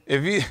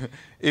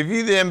 If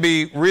you then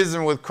be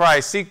risen with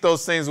Christ, seek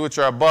those things which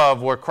are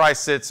above, where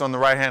Christ sits on the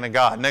right hand of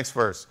God. Next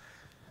verse.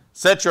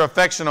 Set your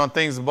affection on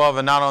things above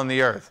and not on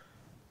the earth.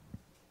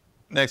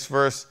 Next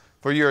verse.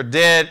 For you are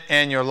dead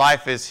and your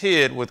life is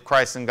hid with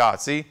Christ in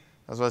God. See?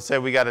 That's what I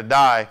said. We got to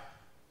die.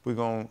 We're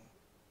going to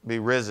be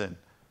risen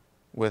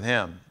with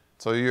him.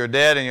 So you're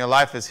dead and your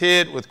life is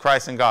hid with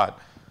Christ in God.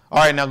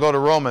 All right, now go to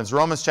Romans.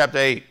 Romans chapter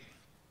 8.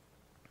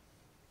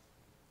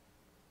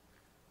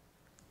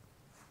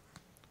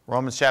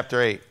 Romans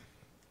chapter 8.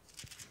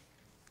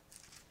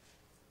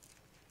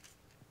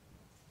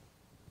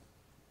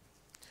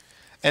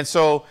 And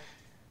so,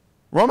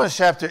 Romans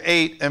chapter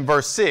 8 and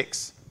verse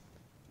 6,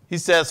 he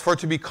says, for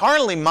to be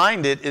carnally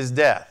minded is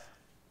death.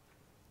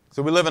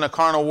 So we live in a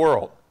carnal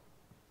world.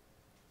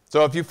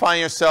 So if you find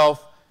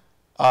yourself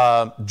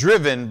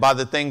driven by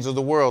the things of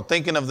the world,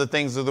 thinking of the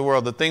things of the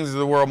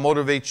world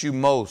motivate you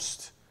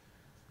most.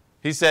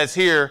 He says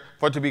here,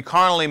 for to be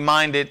carnally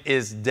minded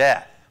is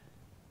death.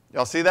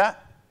 Y'all see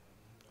that?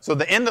 So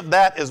the end of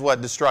that is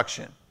what?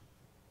 Destruction.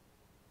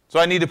 So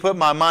I need to put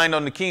my mind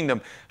on the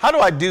kingdom. How do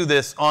I do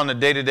this on a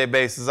day-to-day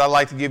basis? I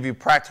like to give you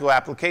practical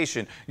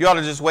application. You ought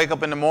to just wake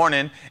up in the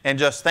morning and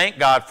just thank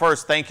God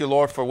first. Thank you,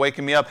 Lord, for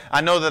waking me up.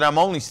 I know that I'm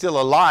only still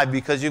alive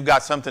because you've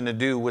got something to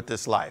do with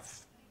this life.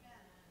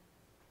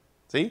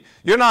 See?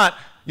 You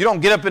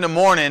don't get up in the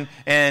morning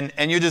and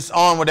you're just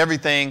on with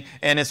everything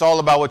and it's all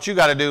about what you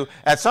got to do.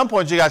 At some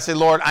point you got to say,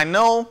 Lord, I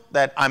know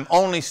that I'm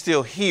only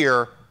still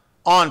here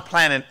on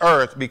planet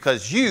Earth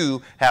because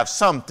you have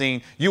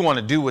something you want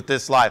to do with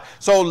this life.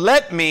 So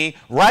let me,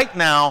 right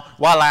now,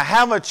 while I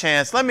have a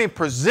chance, let me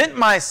present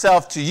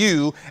myself to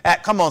you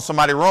at, come on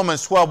somebody,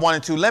 Romans 12, 1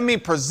 and 2. Let me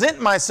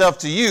present myself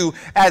to you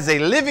as a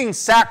living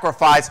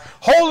sacrifice,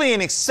 holy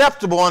and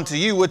acceptable unto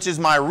you, which is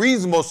my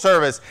reasonable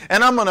service.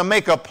 And I'm going to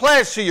make a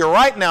pledge to you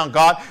right now,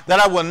 God,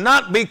 that I will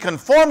not be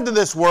conformed to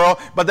this world,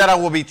 but that I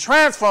will be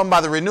transformed by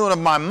the renewing of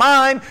my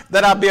mind,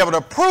 that I'll be able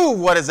to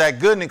prove what is that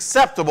good and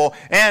acceptable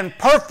and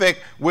perfect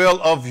will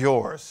of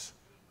yours.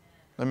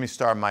 Let me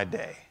start my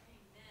day.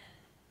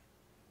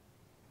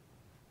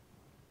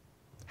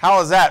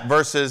 How is that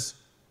versus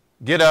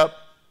get up,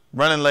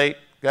 running late,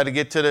 got to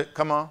get to the,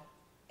 come on.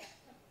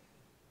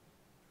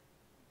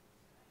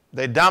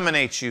 They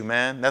dominate you,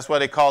 man. That's why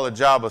they call a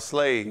job a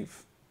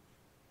slave.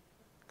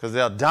 Because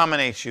they'll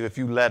dominate you if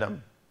you let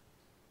them.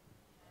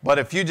 But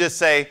if you just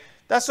say,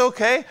 that's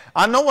okay,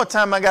 I know what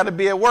time I got to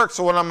be at work,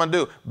 so what I'm going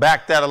to do?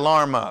 Back that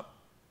alarm up.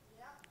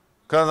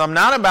 Because I'm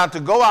not about to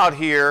go out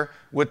here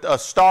with a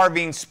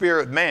starving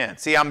spirit man.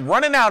 See, I'm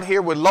running out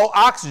here with low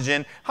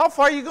oxygen. How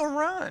far are you going to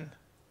run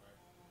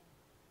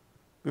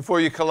before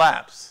you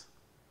collapse?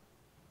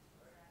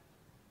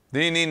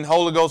 Then you need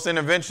Holy Ghost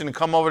intervention to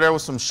come over there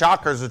with some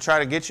shockers to try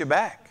to get you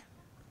back.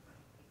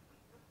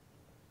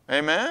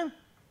 Amen?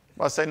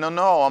 I say, no,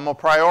 I'm going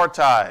to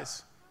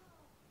prioritize.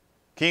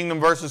 Kingdom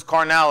versus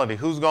carnality.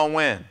 Who's going to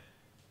win?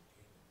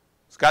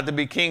 It's got to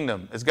be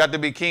kingdom. It's got to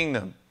be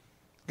kingdom.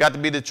 It's got to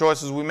be the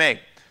choices we make.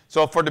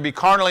 So for to be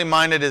carnally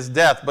minded is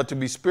death, but to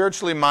be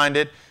spiritually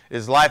minded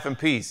is life and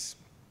peace.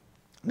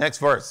 Next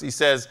verse, he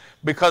says,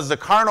 because the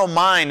carnal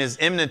mind is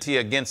enmity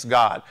against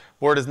God,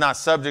 for it is not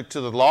subject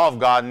to the law of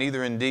God,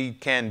 neither indeed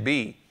can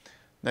be.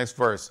 Next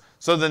verse.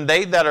 So then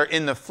they that are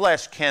in the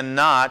flesh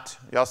cannot,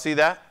 y'all see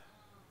that?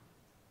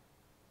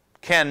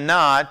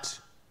 Cannot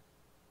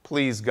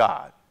please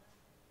God.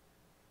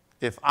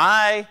 If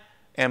I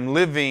am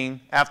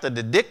living after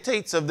the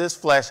dictates of this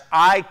flesh,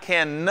 I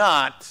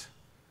cannot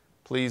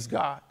please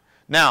God.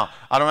 Now,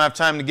 I don't have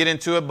time to get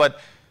into it, but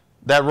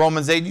that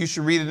Romans 8, you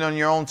should read it on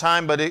your own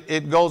time, but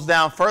it goes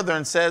down further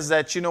and says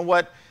that, you know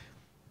what?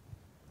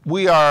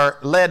 We are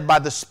led by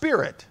the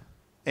Spirit,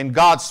 and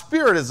God's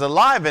Spirit is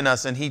alive in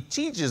us, and He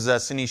teaches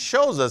us and He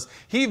shows us.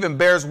 He even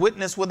bears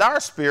witness with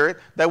our spirit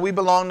that we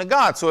belong to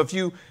God. So if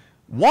you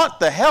want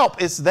the help,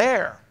 it's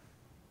there.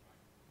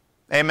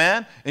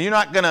 Amen? And you're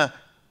not going to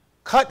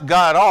cut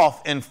God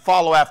off and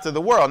follow after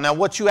the world. Now,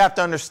 what you have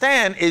to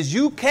understand is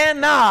you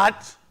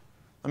cannot,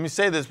 let me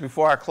say this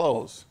before I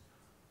close.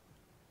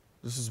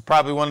 This is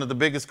probably one of the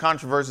biggest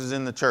controversies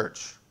in the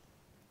church.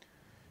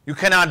 You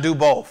cannot do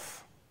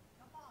both.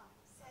 Come on,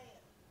 say it.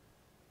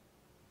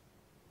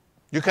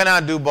 You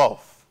cannot do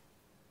both.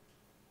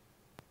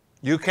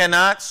 You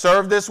cannot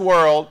serve this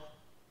world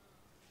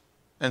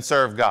and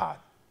serve God.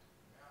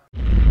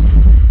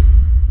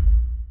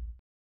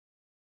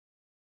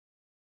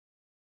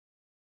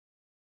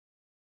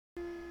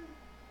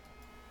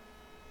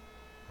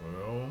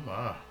 Oh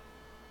my.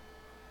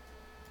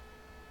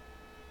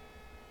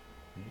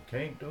 You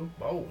can't do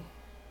both.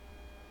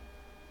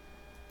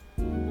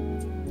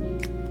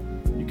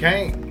 You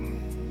can't.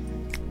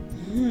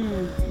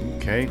 You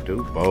can't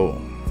do both.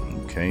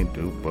 You can't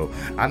do both.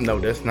 I know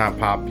that's not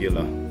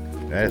popular.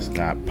 That's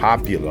not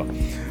popular.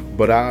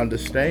 But I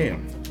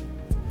understand.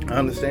 I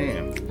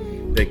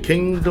understand that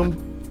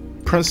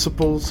kingdom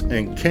principles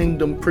and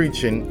kingdom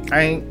preaching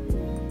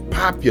ain't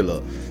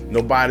popular.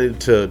 Nobody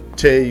to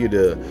tell you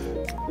to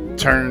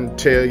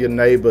tell your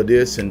neighbor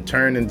this and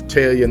turn and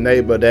tell your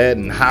neighbor that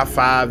and high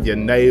five your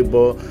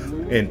neighbor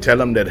and tell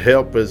them that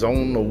help is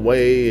on the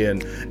way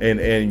and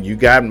you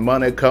got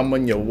money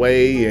coming your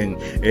way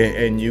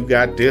and you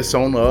got this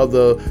on the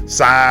other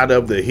side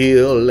of the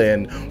hill.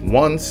 And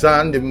one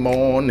Sunday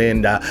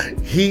morning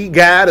he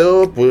got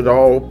up with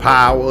all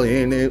power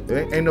in it.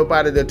 Ain't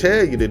nobody to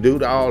tell you to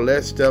do all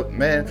that stuff,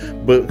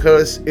 man,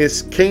 because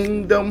it's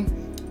kingdom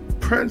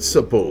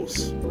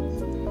principles.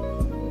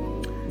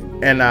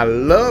 And I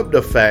love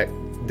the fact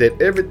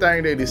that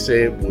everything that he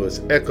said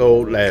was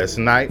echoed last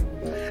night,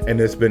 and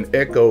it's been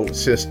echoed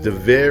since the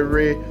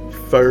very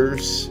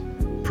first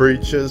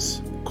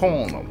Preacher's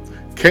Corner.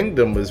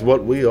 Kingdom is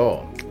what we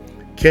are.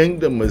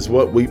 Kingdom is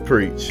what we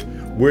preach.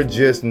 We're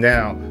just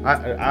now,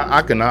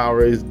 I can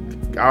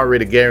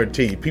already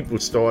guarantee you, people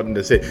starting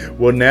to say,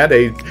 well, now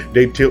they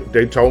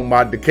talking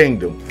about the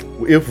kingdom.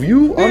 If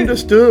you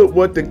understood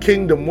what the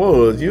kingdom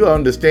was, you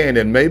understand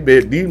that maybe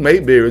these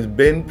Mayberries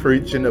been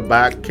preaching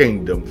about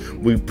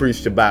kingdom. We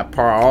preached about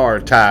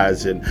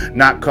prioritizing,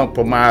 not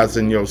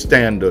compromising your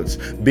standards,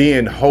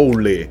 being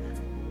holy.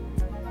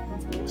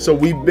 So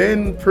we've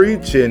been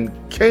preaching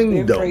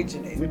kingdom.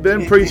 We've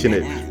been preaching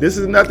it. This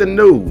is nothing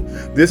new.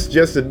 This is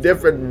just a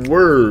different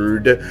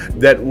word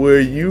that we're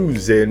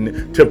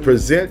using to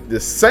present the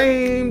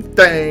same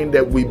thing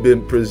that we've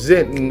been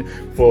presenting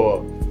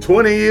for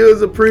 20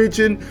 years of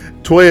preaching,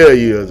 12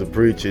 years of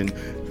preaching.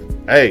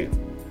 Hey,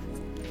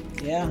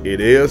 yeah, it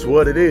is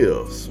what it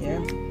is. Yeah.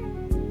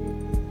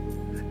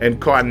 And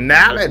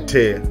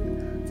carnality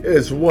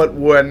is what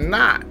we're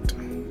not.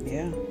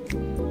 Yeah.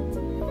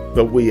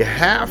 But we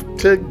have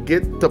to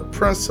get the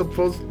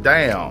principles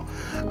down.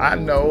 I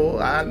know,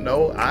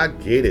 I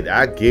get it.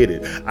 I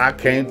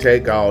can't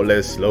take all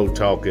that slow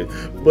talking.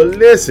 But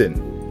listen,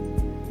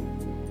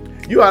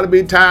 you ought to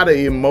be tired of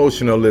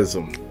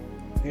emotionalism.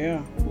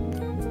 Yeah.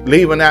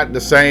 Leaving out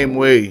the same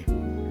way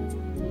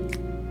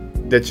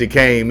that you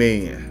came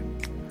in.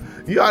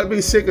 You ought to be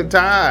sick and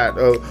tired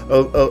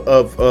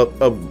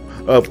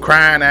of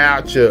crying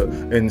out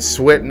and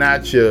sweating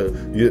out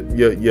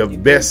your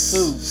best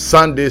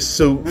Sunday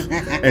suit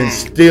and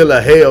still a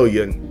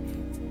hellion.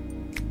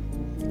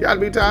 You ought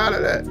to be tired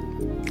of that.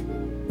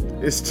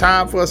 It's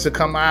time for us to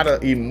come out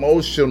of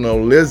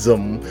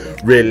emotionalism,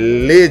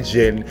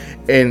 religion,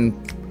 and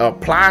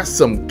apply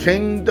some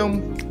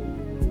kingdom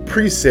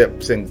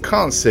precepts and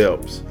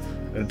concepts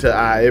into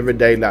our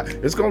everyday life.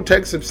 It's going to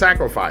take some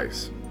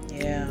sacrifice.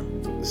 Yeah.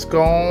 It's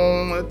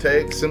going to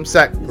take some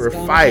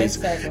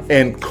sacrifice.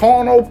 And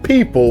carnal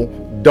people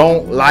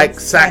don't like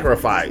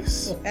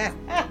sacrifice.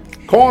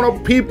 Carnal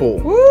people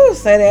Woo,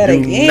 say that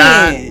do again.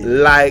 not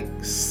like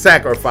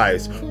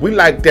sacrifice. We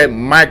like that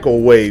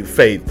microwave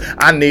faith.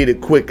 I need it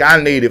quick.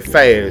 I need it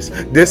fast.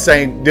 This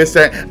ain't.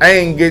 I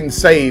ain't getting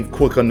saved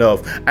quick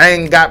enough. I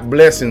ain't got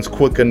blessings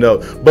quick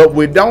enough. But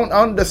we don't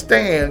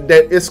understand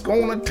that it's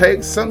going to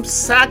take some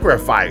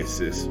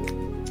sacrifices.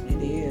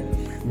 It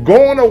is.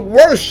 Going to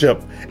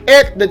worship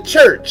at the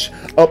church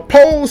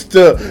opposed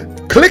to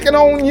clicking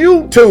on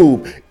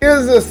YouTube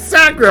is a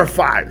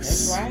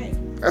sacrifice. That's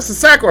right. That's a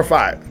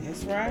sacrifice.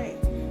 That's right.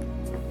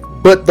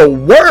 But the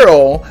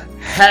world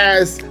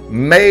has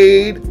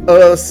made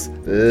us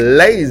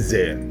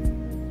lazy.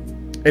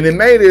 And it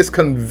made us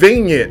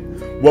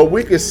convenient where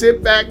we can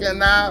sit back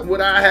and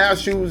with our house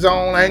shoes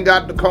on, ain't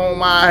got to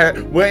comb our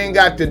hair. We ain't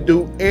got to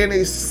do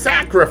any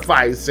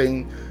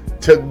sacrificing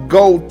to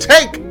go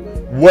take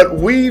what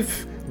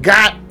we've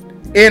got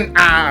in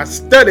our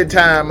study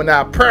time and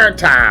our prayer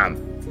time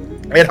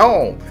at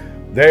home.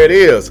 There it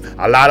is.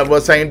 A lot of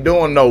us ain't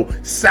doing no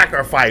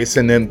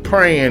sacrificing and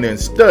praying and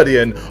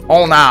studying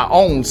on our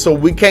own. So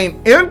we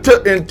can't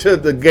enter into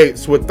the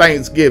gates with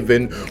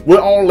thanksgiving.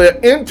 We're only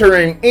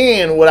entering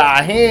in with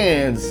our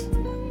hands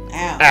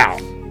out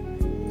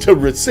to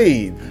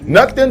receive.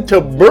 Nothing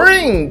to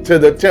bring to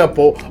the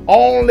temple,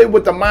 only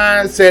with the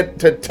mindset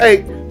to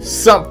take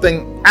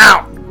something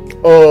out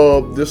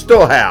of the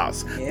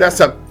storehouse. Yeah. That's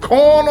a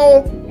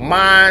carnal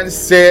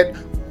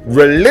mindset,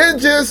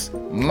 religious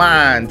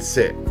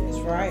mindset.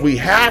 Right. We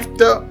have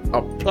to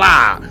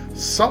apply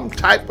some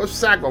type of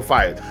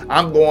sacrifice.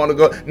 I'm going to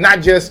go,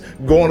 not just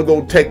going to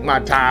go take my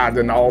tithe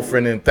and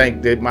offering and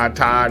think that my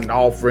tithe and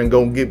offering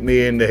going to get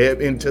me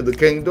into the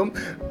kingdom.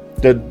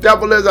 The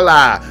devil is a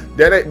lie.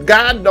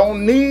 God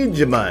don't need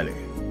your money.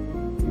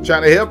 I'm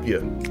trying to help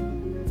you.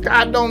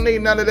 God don't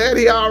need none of that.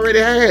 He already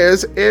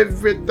has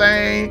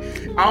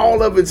everything.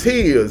 All of it's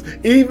his.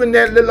 Even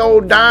that little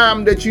old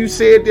dime that you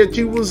said that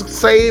you was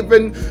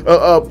saving,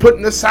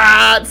 putting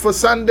aside for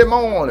Sunday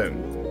morning,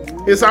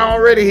 it's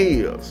already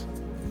his.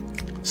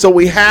 So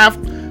we have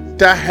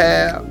to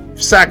have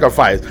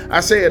sacrifice.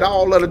 I say it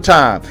all of the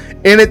time.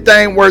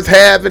 Anything worth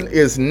having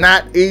is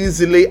not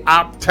easily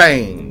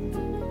obtained.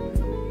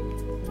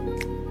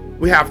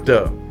 We have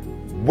to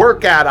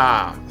work out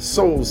our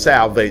soul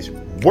salvation.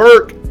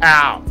 Work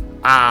out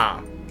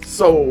our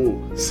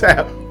soul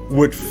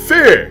with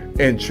fear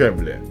and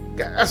trembling.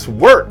 That's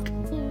work.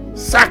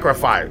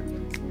 Sacrifice.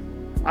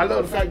 I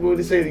love the fact that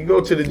they say you go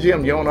to the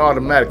gym, you don't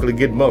automatically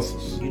get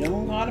muscles. You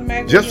don't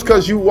automatically. Just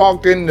because you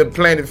walked into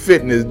Planet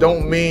Fitness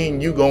don't mean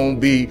you're going to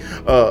be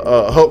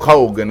Hulk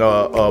Hogan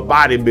or a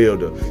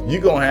bodybuilder.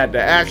 You're going to have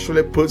to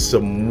actually put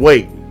some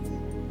weight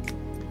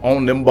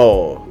on them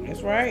balls.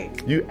 That's right.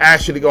 You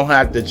actually gonna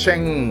have to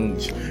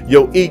change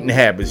your eating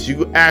habits.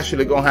 You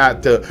actually gonna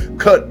have to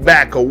cut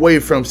back away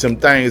from some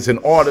things in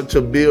order to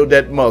build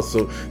that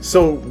muscle.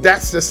 So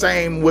that's the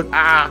same with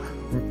our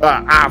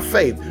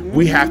faith. Mm-hmm.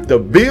 We have to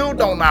build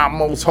on our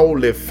most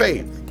holy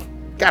faith.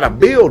 Gotta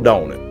build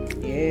on it.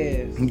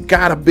 Yes. You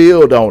gotta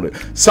build on it.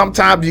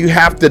 Sometimes you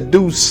have to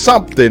do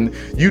something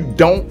you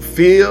don't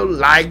feel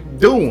like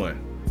doing.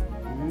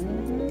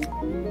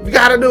 Mm-hmm. You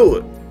gotta do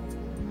it.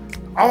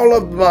 All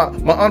of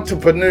my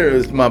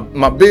entrepreneurs,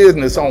 my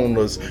business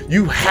owners,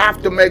 you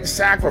have to make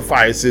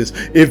sacrifices.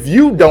 If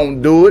you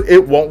don't do it,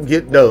 it won't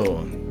get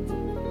done.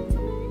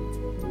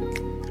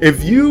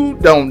 If you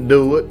don't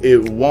do it,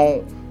 it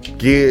won't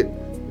get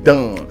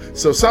done.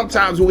 So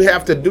sometimes we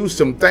have to do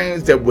some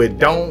things that we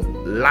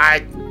don't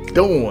like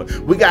doing.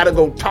 We got to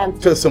go talk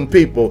to some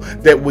people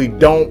that we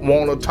don't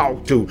want to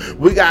talk to.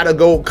 We got to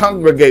go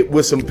congregate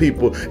with some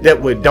people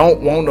that we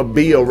don't want to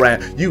be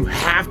around. You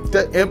have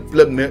to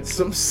implement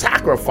some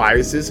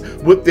sacrifices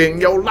within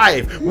your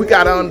life. We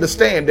got to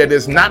understand that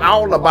it's not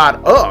all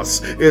about us.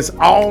 It's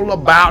all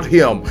about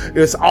him.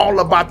 It's all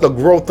about the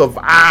growth of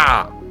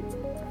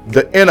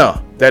the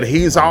inner that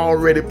he's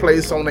already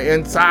placed on the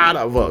inside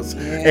of us.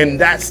 Yes. And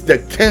that's the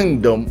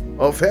kingdom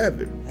of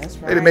heaven. That's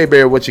right. Lady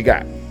Mayberry, what you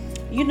got?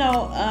 You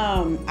know,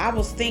 I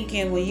was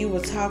thinking when you were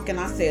talking,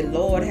 I said,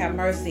 Lord have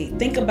mercy.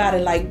 Think about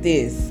it like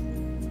this.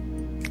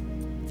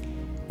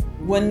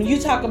 When you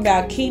talk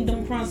about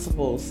kingdom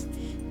principles,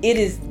 it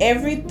is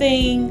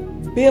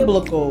everything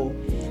biblical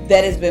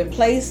that has been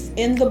placed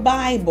in the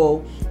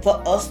Bible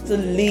for us to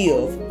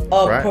live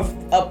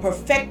a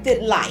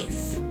perfected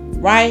life,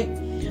 right?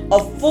 A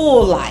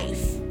full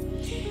life.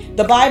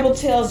 The Bible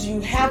tells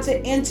you how to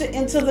enter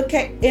into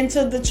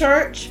the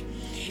church.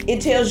 It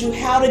tells you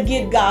how to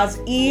get God's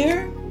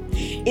ear.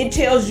 It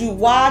tells you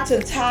why to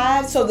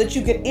tithe so that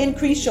you can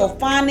increase your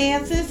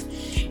finances.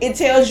 It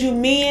tells you,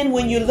 men,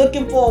 when you're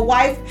looking for a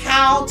wife,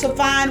 how to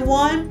find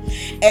one.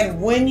 And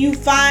when you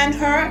find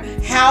her,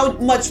 how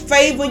much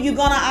favor you're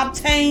going to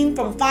obtain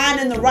from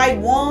finding the right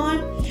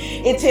one.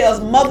 It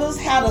tells mothers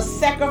how to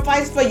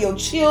sacrifice for your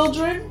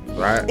children.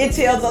 Right. It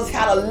tells us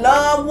how to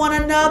love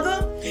one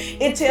another.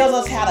 It tells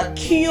us how to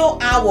kill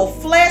our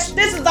flesh.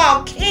 This is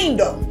our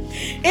kingdom.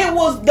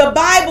 The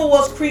Bible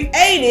was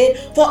created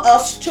for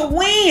us to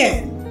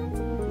win.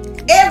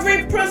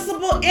 Every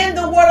principle in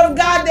the Word of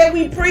God that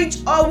we preach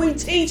or we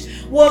teach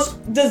was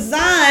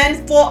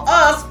designed for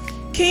us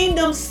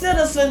kingdom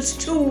citizens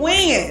to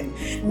win,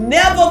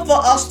 never for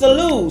us to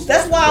lose.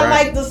 That's why I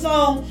like the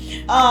song,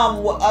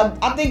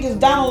 I think it's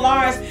Donald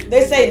Lawrence.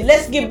 They say,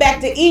 let's get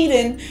back to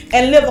Eden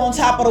and live on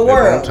top of the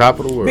world. On top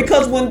of the world.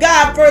 Because when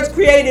God first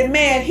created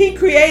man, he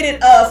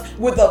created us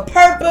with a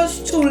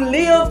purpose to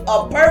live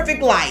a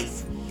perfect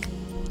life.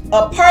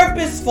 A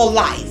purposeful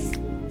life.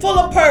 Full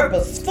of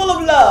purpose, full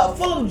of love,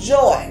 full of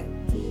joy.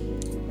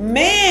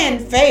 Man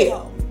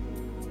failed.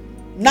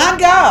 Not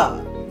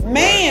God.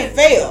 Man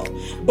failed.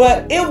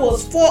 But it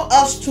was for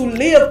us to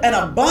live an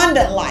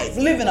abundant life,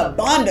 live in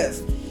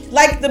abundance.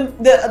 Like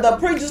the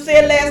preacher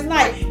said last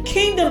night,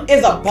 kingdom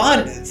is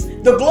abundance.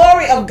 The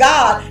glory of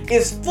God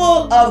is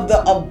full of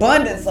the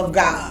abundance of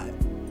God.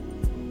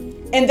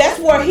 And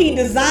that's where he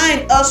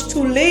designed us to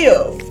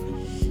live.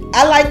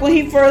 I like when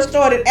he first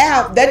started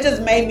out, that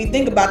just made me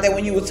think about that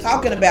when you were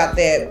talking about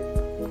that.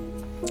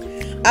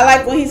 I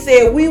like when he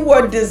said we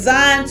were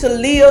designed to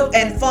live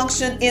and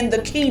function in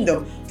the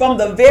kingdom from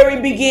the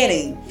very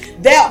beginning.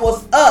 That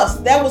was us.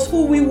 That was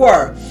who we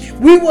were.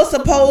 We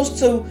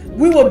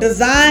were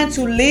designed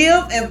to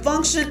live and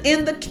function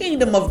in the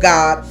kingdom of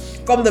God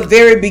from the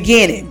very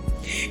beginning.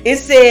 It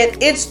said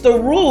it's the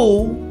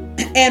rule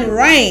and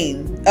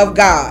reign of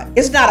God.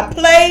 It's not a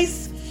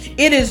place.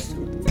 It is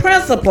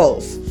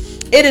principles.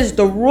 It is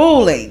the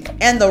ruling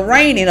and the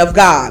reigning of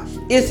God.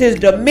 It's his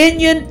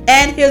dominion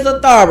and his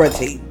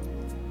authority.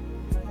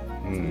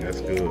 That's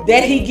good.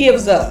 That he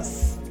gives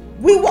us.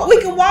 We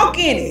can walk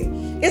in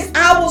it. It's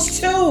ours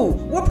too.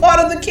 We're part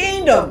of the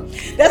kingdom.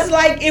 That's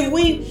like if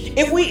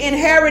we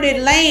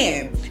inherited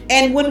land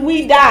and when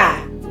we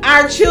die,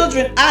 our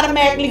children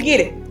automatically get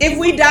it. If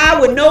we die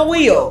with no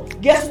will,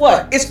 guess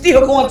what? It's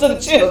still going to the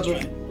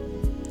children.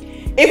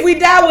 If we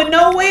die with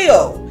no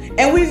will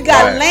and we've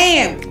got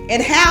land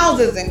and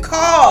houses and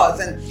cars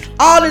and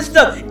all this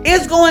stuff,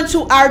 it's going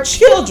to our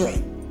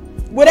children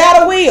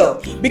without a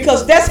will,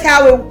 because that's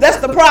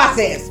the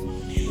process.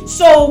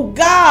 So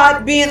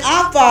God being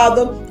our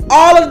Father,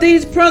 all of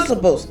these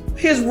principles,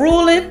 his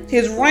ruling,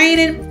 his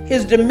reigning,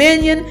 his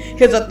dominion,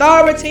 his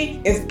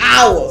authority is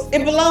ours.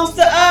 It belongs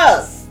to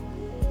us.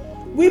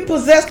 We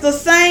possess the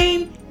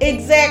same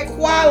exact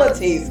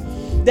qualities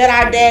that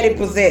our daddy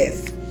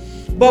possessed.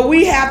 But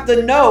we have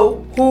to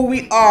know who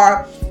we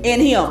are in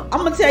him.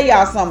 I'm going to tell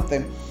y'all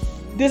something.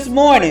 This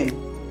morning,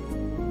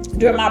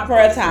 during my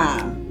prayer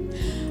time,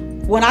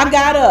 when I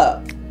got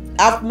up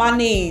off my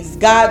knees,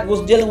 God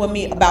was dealing with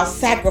me about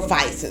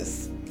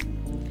sacrifices.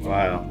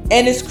 Wow.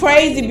 And it's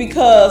crazy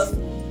because,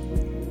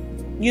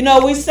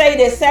 we say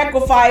that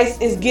sacrifice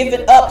is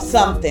giving up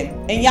something.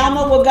 And y'all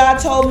know what God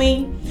told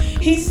me?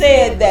 He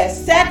said that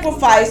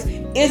sacrifice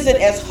isn't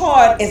as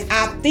hard as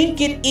I think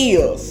it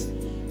is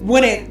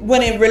when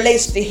it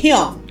relates to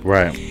him.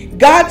 Right.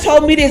 God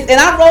told me this, and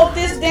I wrote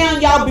this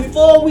down, y'all,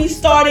 before we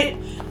started.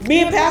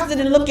 Me and Pastor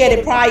didn't look at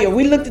it prior.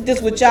 We looked at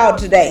this with y'all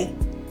today.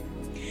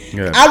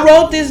 Yeah. I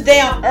wrote this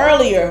down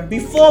earlier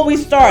before we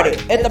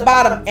started at the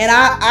bottom, and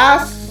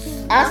I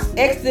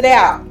X'd it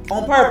out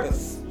on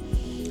purpose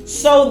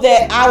so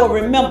that I will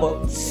remember.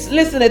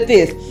 Listen at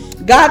this.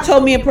 God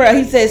told me in prayer,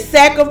 he said,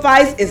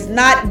 sacrifice is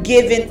not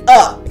giving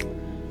up.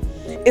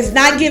 It's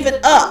not giving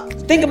up.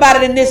 Think about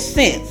it in this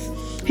sense.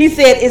 He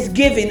said it's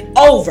giving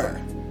over.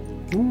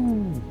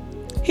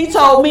 He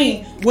told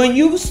me, when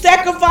you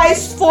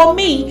sacrifice for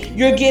me,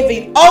 you're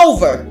giving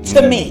over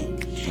to me.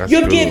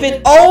 You're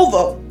giving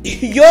over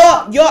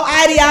your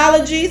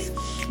ideologies.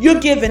 You're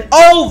giving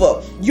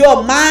over your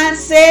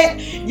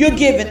mindset. You're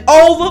giving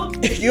over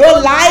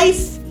your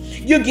life.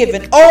 You're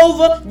giving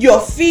over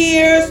your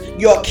fears,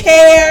 your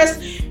cares.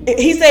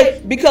 He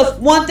said, because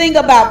one thing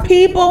about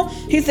people,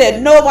 he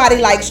said, nobody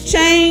likes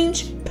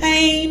change,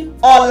 pain,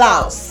 or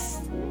loss.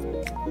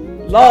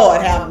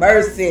 Lord have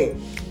mercy.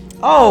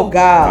 Oh,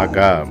 God. My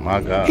God,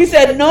 my God. He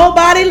said,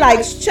 nobody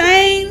likes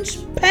change,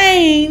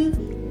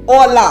 pain,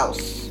 or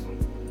loss.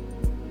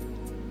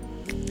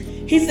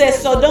 He said,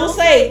 so don't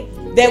say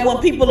that when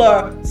people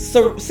are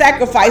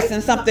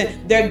sacrificing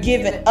something, they're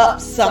giving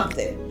up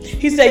something.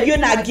 He said, you're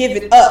not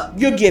giving up,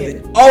 you're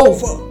giving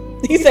over.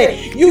 He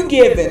said, you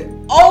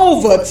giving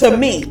over to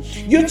me.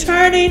 You're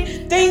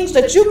turning things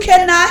that you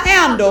cannot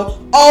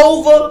handle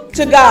over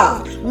to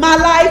God. My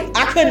life,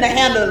 I couldn't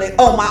handle it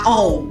on my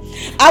own.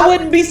 I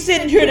wouldn't be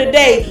sitting here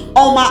today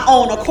on my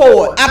own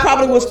accord. I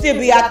probably would still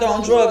be out there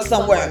on drugs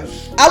somewhere.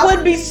 I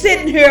wouldn't be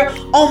sitting here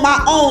on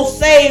my own,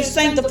 saved,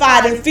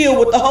 sanctified, and filled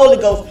with the Holy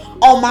Ghost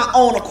on my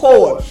own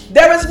accord.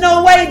 There is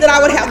no way that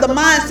I would have the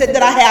mindset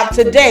that I have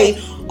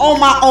today on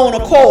my own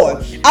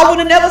accord. I would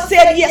have never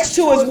said yes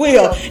to his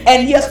will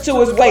and yes to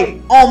his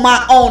way on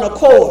my own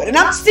accord. And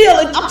I'm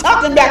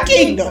talking about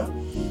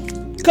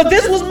kingdom. Because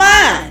this was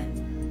mine.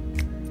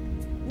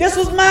 This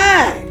was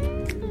mine.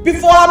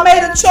 Before I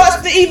made a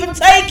choice to even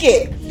take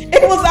it,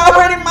 it was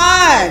already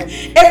mine.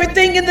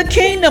 Everything in the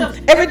kingdom,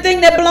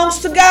 everything that belongs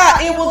to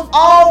God, it was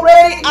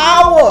already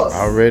ours.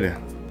 Already.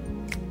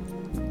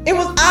 It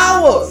was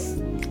ours.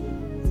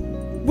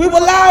 We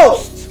were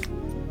lost.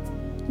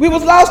 We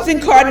was lost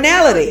in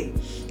carnality.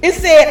 It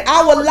said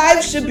our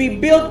life should be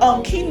built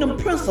on kingdom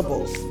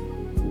principles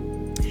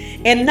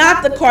and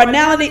not the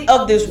carnality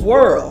of this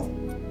world.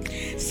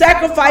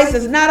 Sacrifice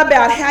is not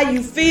about how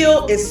you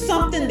feel. It's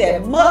something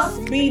that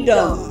must be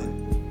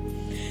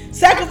done.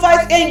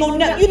 Sacrifice ain't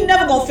gonna, you're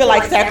never gonna feel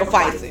like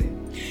sacrificing.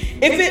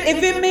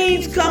 If it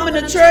means coming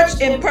to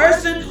church in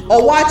person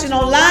or watching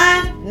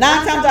online,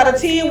 9 times out of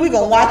 10, we're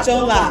gonna watch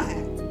online.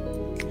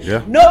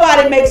 Yeah.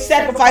 Nobody makes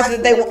sacrifices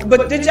that they want.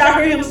 But did y'all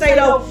hear him say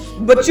though,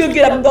 but you'll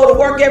get up and go to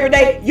work every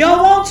day? You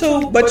don't want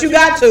to, but you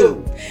got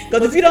to.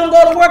 Because if you don't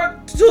go to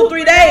work 2 or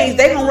 3 days,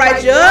 they gonna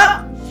write you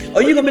up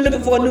or you're gonna be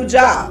looking for a new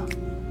job.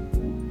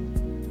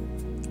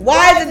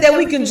 Why is it that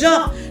we can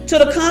jump to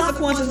the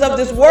consequences of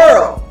this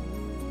world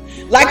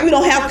like we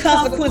don't have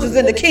consequences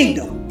in the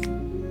kingdom?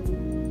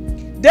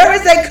 There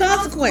is a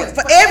consequence.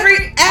 For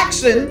every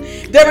action,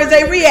 there is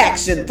a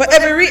reaction. For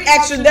every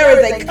reaction, there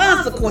is a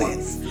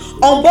consequence.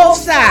 On both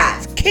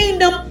sides,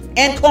 kingdom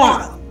and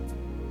carnal.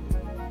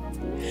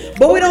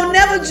 But we don't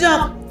never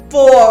jump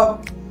for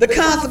the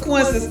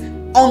consequences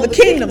on the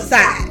kingdom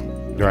side.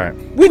 Right.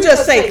 We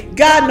just say,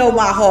 God know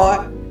my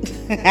heart.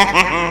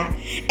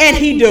 And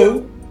he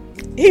do.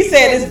 He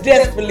said it's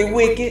desperately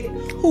wicked.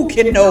 Who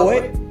can know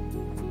it?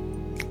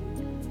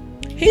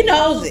 He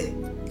knows it.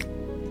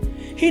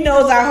 He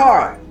knows our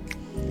heart.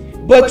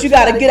 But you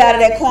got to get out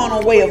of that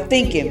carnal way of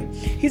thinking.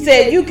 He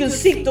said you can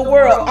seek the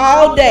world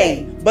all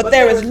day, but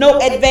there is no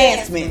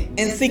advancement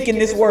in seeking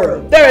this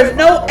world. There is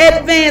no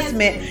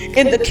advancement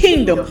in the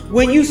kingdom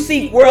when you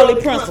seek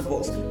worldly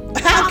principles.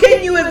 How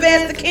can you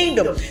advance the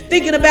kingdom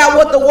thinking about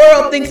what the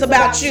world thinks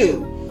about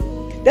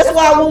you? That's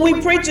why when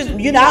we preach it,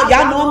 you know,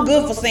 y'all know I'm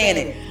good for saying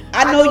it.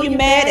 I know you're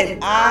mad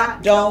and I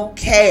don't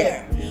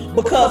care.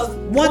 Because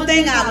one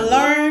thing I've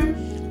learned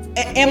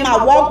in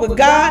my walk with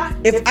God,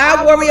 if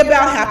I worry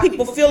about how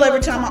people feel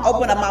every time I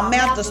open up my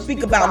mouth to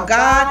speak about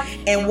God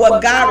and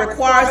what God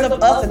requires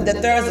of us and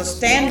that there is a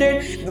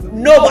standard,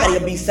 nobody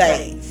will be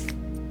saved.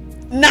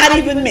 Not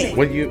even me.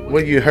 When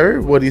you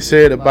heard what he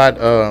said about,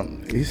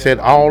 he said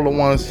all the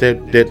ones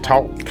that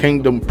taught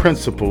kingdom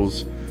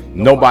principles,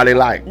 nobody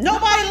liked.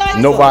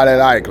 Nobody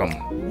liked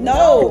them.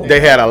 No. They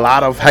had a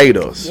lot of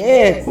haters.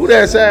 Yes. Who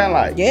that sound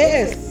like?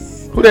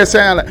 Yes. Who that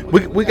sound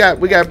like? We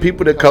got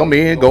people that come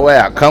in, go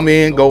out, come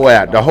in, go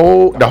out. The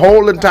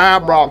whole entire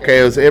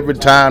broadcast every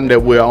time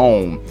that we're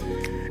on.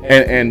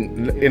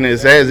 And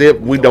it's as if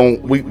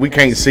we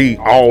can't see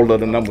all of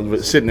the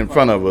numbers sitting in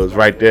front of us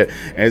right there.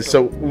 And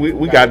so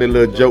we got this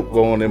little joke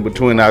going in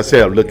between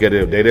ourselves. Look at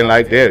it, they didn't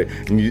like that.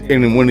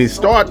 And when he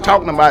start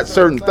talking about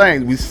certain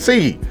things, we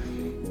see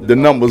the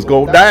numbers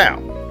go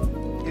down.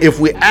 If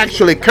we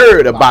actually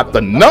cared about the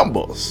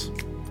numbers,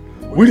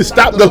 we'd have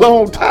stopped a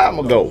long time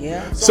ago.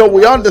 Yeah. So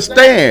we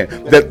understand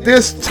that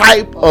this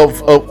type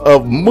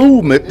of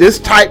movement, this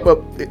type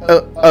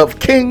of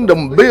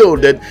kingdom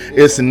building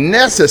is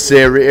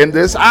necessary in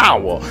this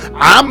hour.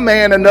 I'm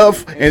man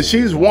enough and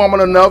she's woman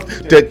enough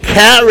to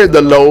carry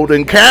the load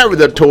and carry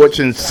the torch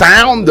and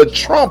sound the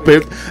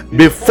trumpet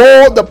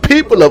before the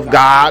people of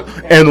God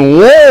and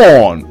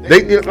warn.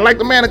 They, like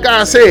the man of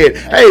God said,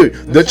 hey,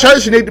 the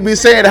church need to be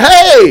saying,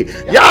 hey,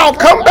 y'all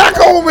come back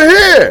over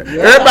here.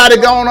 Yeah. Everybody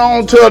going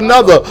on to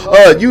another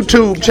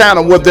YouTube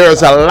channel where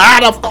there's a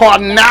lot of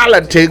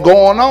carnality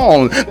going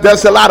on.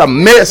 There's a lot of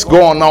mess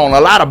going on, a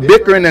lot of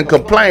bickering and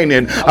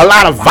complaining, a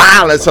lot of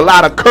violence, a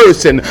lot of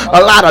cursing, a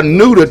lot of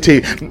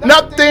nudity.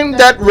 Nothing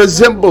that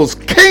resembles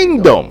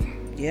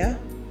kingdom. Yeah.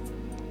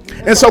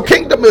 And so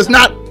kingdom is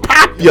not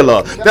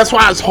popular. That's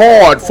why it's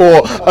hard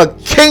for a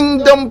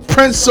kingdom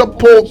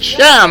principle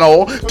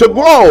channel to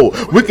grow.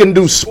 We can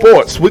do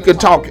sports. We can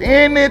talk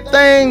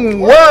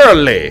anything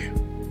worldly,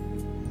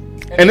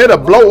 and it'll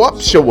blow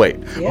up your way.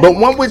 Yeah. But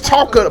when we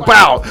talk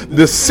about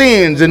the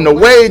sins and the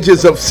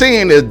wages of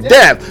sin is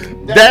death,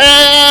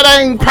 that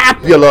ain't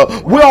popular.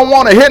 We don't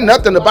want to hear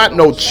nothing about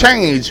no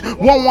change.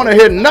 We don't want to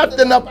hear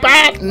nothing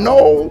about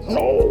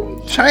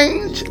no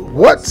change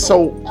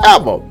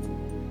whatsoever.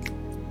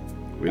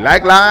 We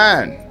like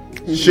lying,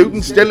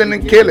 shooting, stealing,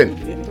 and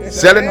killing,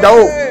 selling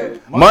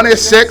dope, money,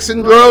 sex,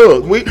 and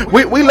drugs. We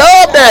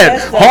love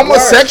that.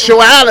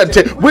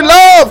 Homosexuality. We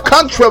love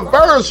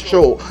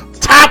controversial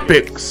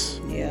topics.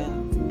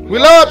 We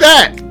love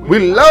that. We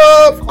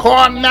love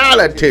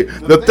carnality,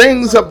 the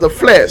things of the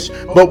flesh,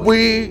 but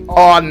we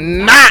are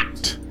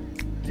not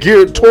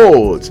geared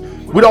towards.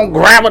 We don't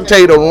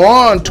gravitate or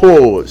run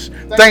towards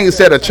things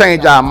that'll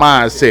change our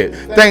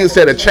mindset, things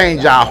that'll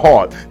change our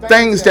heart,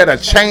 things that'll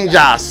change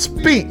our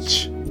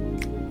speech,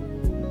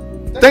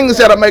 things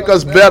that'll make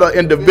us better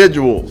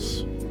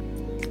individuals,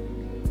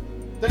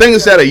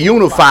 things that'll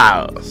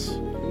unify us.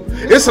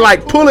 It's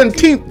like pulling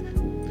teeth,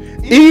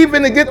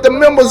 even to get the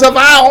members of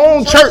our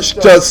own church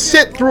to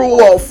sit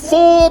through a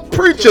full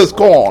preacher's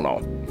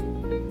corner.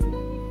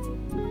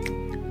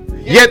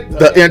 Yet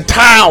the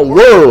entire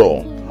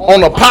world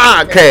on a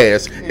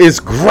podcast is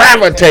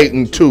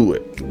gravitating to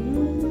it.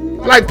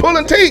 Like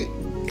pulling teeth.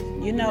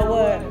 You know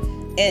what?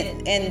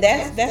 And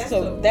that's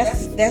scary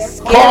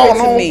to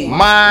Carnal me.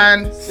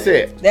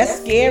 mindset. That's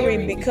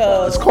scary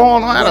because It's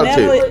carnal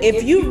attitude.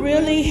 if you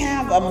really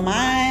have a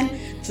mind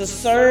to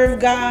serve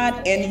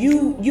God and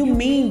you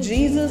mean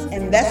Jesus,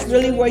 and that's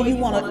really where you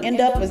want to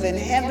end up is in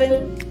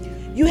heaven,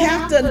 you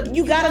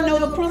gotta know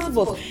the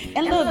principles.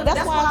 And look,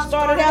 that's why I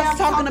started out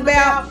talking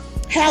about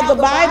how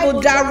the Bible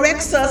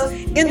directs us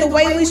in the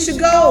way we should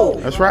go.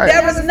 That's right.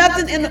 There is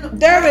nothing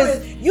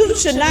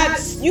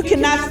you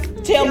cannot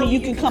tell me you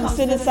can come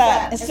sit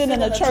inside and sit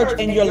in a church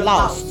and you're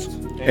lost.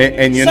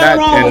 And you're Something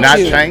wrong with not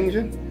you.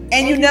 changing.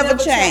 And you never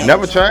change.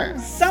 Never change.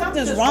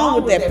 Something's wrong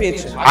with that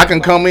picture. I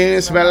can come in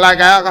and smell like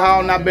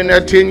alcohol and I've been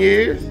there 10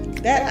 years.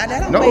 That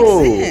don't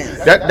No, make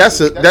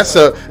sense.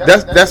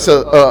 that's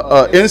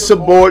a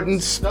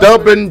insubordinate,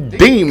 stubborn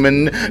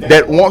demon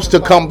that wants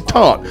to come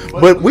taunt.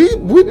 But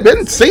we've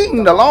been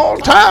seen a long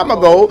time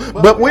ago.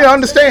 But we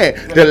understand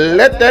to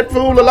let that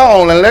fool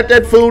alone and let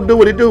that fool do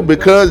what he do,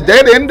 because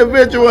that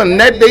individual and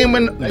that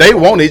demon, they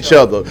want each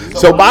other.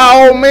 So by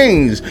all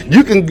means,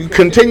 you can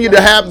continue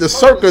to have the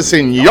circus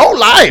in your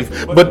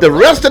life, but the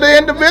rest of the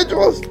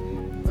individuals,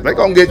 they're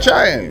gonna get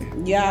changed.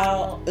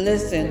 Y'all,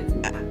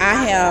 listen, I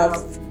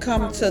have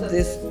come to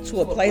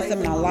a place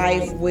in my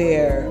life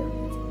where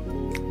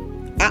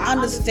I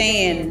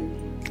understand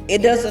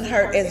it doesn't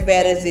hurt as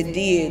bad as it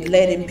did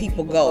letting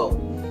people go.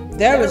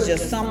 There is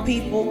just some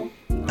people,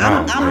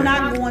 I'm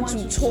not going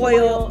to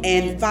toil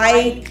and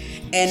fight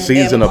and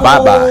Season of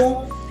pull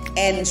bye-bye.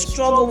 and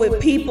struggle with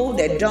people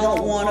that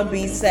don't want to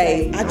be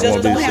saved. I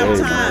just don't have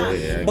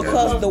time,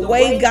 because the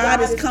way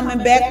God is coming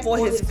back for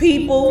his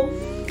people,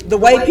 the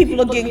way people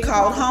are getting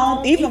called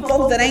home, even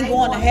folks that ain't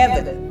going to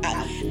heaven,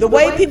 the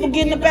way people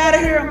getting up out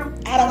of here,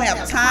 I don't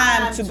have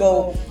time to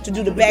go to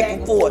do the back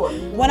and forth.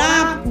 When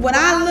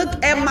I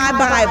look at my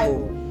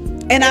Bible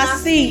and I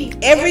see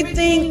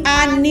everything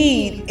I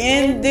need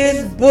in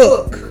this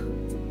book,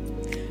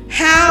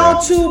 how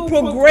to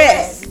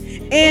progress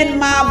in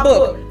my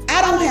book,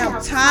 I don't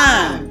have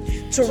time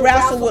to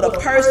wrestle with a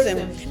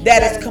person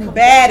that is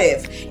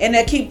combative and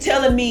they keep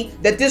telling me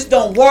that this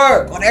don't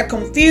work, or they're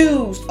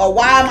confused, or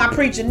why am I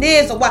preaching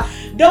this, or why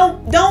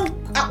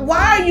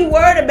why are you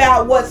worried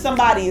about what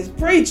somebody is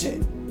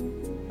preaching?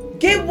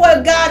 Get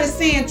what God is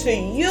saying to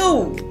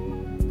you.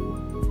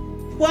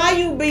 Why are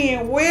you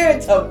being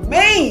weird to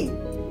me?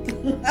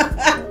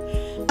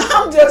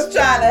 I'm just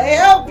trying to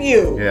help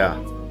you. Yeah.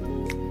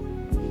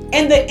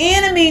 And the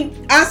enemy,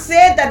 I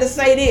said that to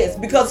say this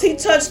because he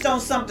touched on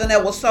something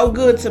that was so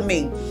good to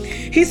me.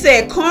 He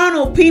said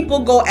carnal people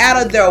go out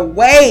of their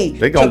way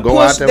to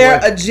push their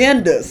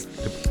agendas.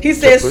 He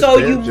said, so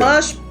you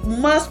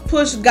must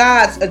push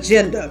God's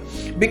agenda,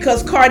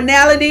 because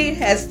carnality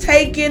has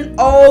taken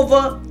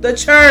over the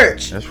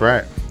church. That's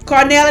right.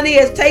 Carnality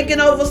has taken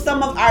over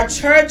some of our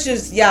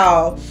churches,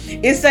 y'all.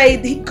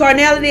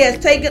 Carnality has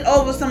taken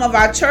over some of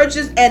our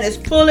churches and is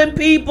pulling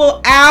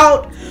people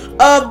out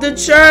of the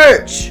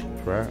church.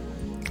 Right.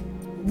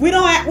 We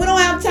don't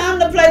have time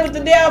to play with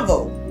the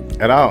devil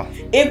At all.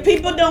 If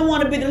people don't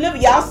want to be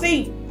delivered, y'all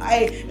see,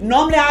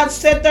 normally I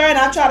sit there and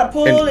I try to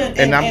pull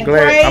and I'm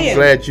pray.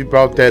 glad you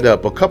brought that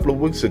up. A couple of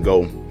weeks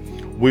ago,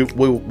 we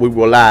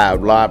were live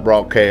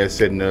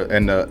broadcast, and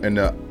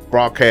the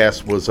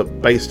broadcast was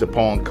based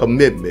upon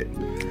commitment,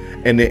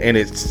 and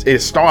it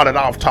started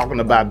off talking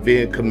about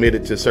being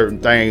committed to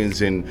certain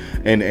things, and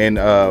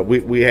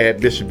we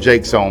had Bishop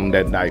Jakes on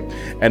that night,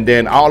 and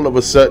then all of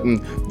a sudden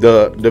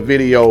the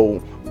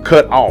video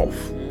cut off.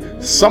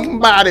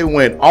 Somebody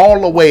went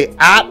all the way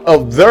out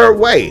of their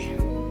way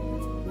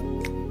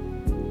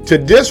to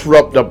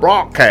disrupt the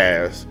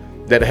broadcast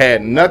that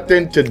had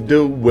nothing to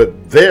do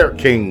with their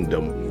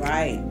kingdom,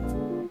 right,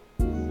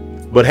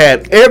 but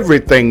had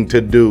everything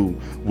to do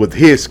with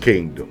his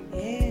kingdom.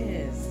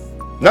 Yes.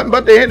 Nothing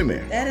but the enemy.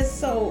 That's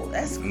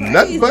crazy.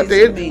 Nothing but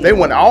the enemy. They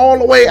went all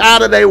the way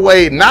out of their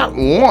way, not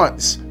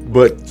once,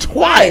 but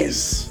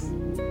twice.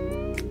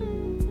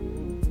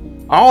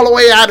 All the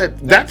way out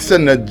of, that's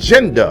an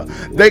agenda.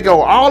 They go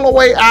all the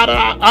way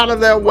out of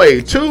their way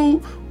 2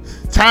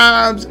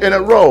 times in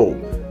a row.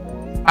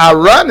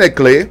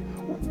 Ironically,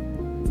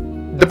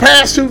 the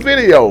past 2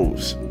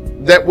 videos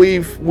that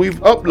we've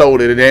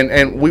uploaded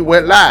and we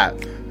went live,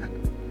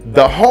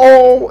 the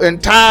whole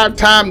entire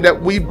time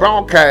that we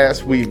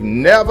broadcast, we've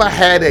never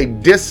had a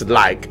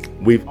dislike.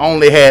 We've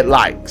only had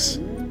likes.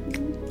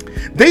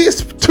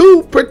 These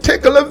 2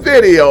 particular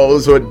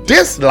videos were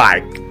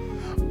disliked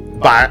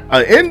by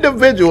an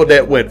individual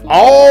that went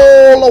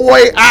all the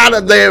way out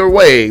of their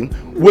way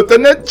with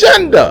an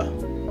agenda.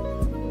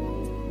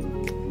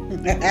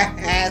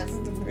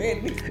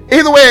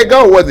 Either way it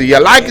go, whether you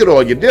like it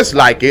or you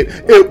dislike it,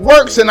 it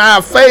works in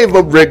our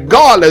favor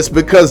regardless,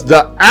 because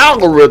the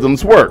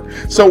algorithms work.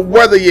 So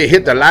whether you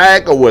hit the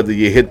like or whether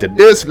you hit the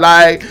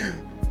dislike,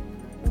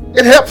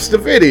 it helps the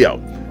video.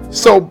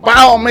 So by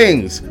all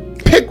means,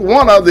 pick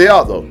one or the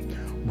other,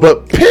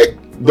 but pick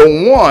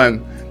the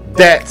one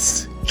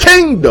that's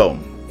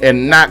kingdom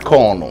and not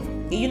carnal.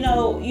 You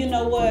know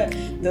what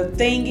the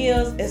thing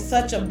is? It's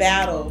such a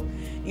battle,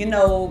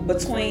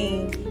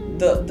 between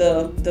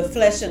the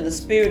flesh and the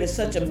spirit is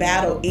such a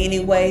battle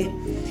anyway,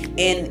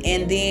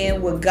 and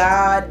then with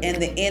God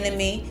and the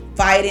enemy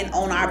fighting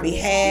on our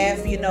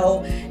behalf, you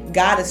know,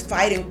 God is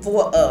fighting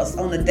for us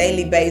on a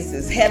daily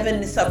basis.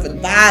 Heaven suffered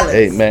violence.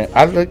 Hey man,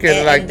 I look at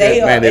it like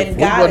this, man. If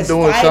we were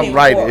doing something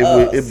right,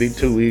 it'd be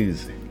too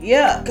easy.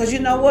 Yeah, because you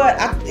know what?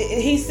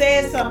 He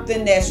said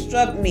something that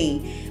struck me.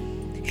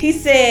 He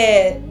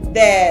said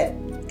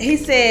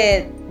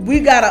we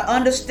got to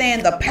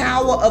understand the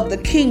power of the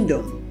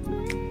kingdom.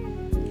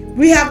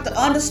 We have to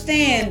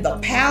understand the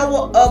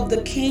power of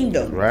the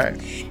kingdom. Right.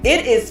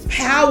 It is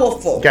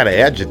powerful. Got to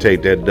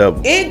agitate that devil.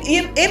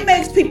 It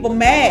makes people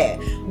mad.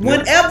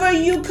 Whenever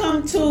you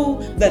come to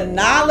the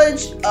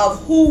knowledge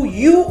of who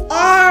you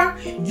are,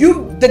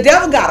 the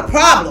devil got a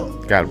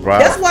problem. Got a problem.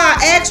 That's why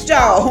I asked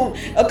y'all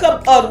a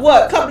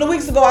couple of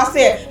weeks ago. I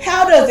said,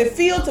 how does it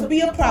feel to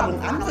be a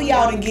problem? I know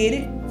y'all didn't get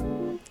it.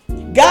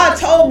 God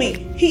told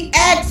me. He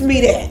asked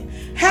me that.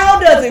 How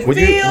does it feel to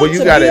be a problem?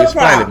 You got to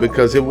explain it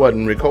because it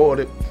wasn't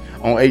recorded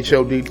on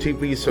HOD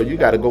TV, so you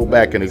got to go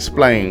back and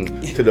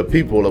explain to the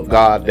people of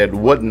God that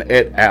wasn't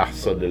at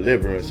Acts of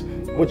Deliverance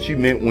what you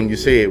meant when you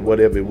said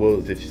whatever it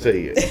was that you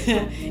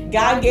said.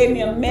 God gave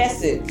me a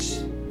message,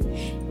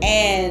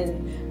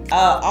 and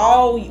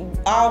all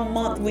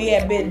month we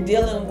have been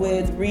dealing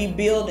with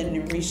rebuilding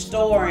and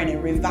restoring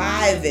and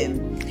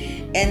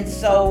reviving, and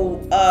so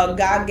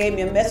God gave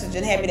me a message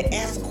and had me to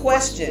ask a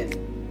question: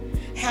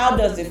 how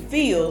does it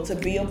feel to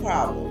be a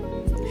problem?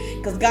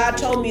 Because God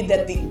told me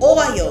that the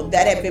oil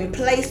that had been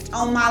placed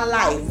on my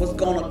life was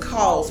going to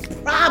cause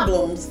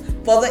problems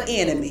for the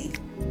enemy.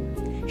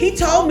 He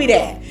told me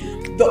that.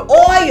 The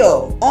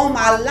oil on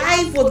my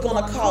life was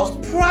going to cause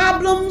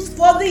problems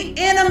for the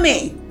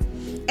enemy.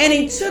 And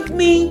he took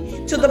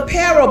me to the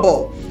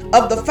parable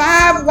of the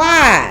 5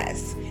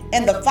 wise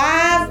and the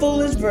 5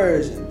 foolish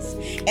virgins,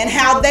 and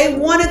how they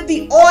wanted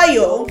the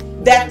oil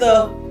that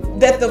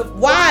the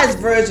wise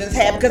virgins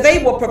had because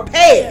they were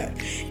prepared.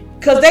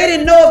 Because they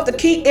didn't know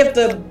if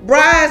the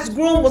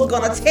bridegroom was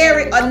going to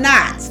tarry or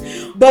not.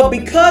 But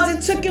because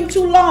it took him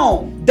too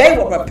long, they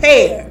were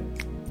prepared.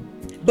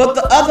 But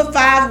the other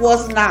 5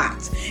 was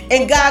not.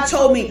 And God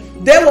told me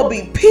there will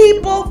be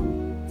people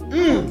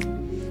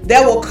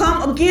that will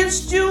come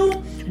against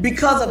you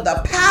because of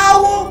the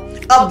power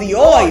of the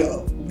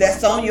oil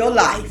that's on your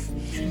life.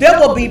 There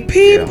will be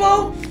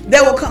people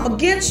that will come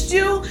against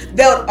you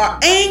that are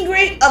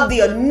angry of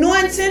the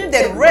anointing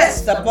that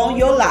rests upon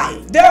your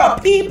life. There are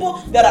people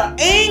that are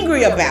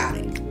angry about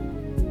it,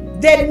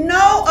 that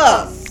know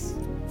us,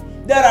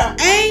 that are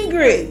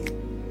angry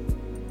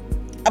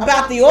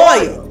about the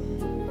oil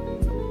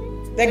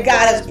that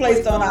God has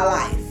placed on our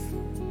life.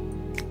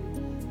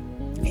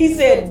 He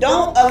said,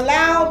 don't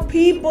allow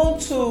people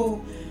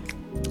to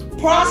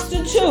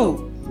prostitute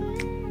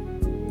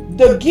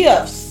the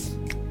gifts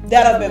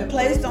that have been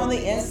placed on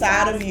the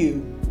inside of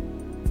you.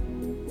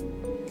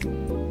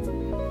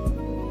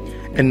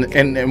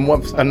 And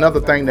what's another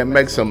thing that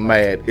makes them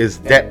mad is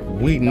that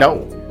we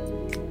know.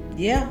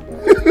 Yeah.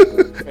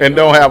 And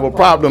don't have a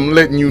problem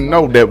letting you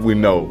know that we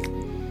know.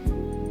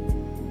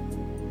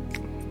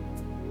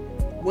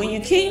 When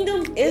your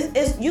kingdom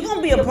you're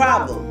gonna be a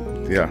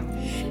problem. Yeah.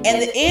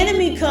 And the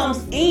enemy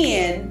comes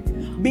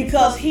in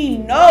because he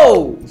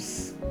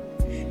knows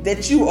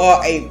that you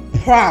are a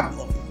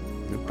problem.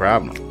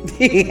 Problem.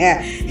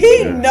 Yeah,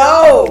 he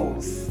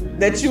knows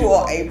that you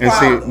are a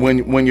problem. And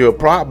see, when you're a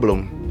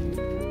problem,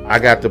 I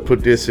got to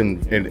put this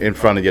in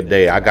front of your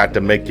day. I got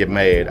to make you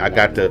mad. I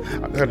got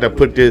to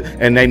put this,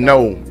 and they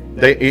know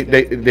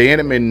the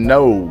enemy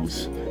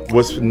knows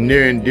what's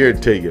near and dear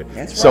to you.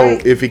 That's so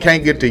right. If he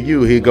can't get to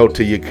you, he'll go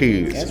to your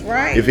kids. That's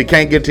right. If he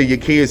can't get to your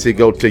kids, he'll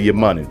go to your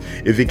money.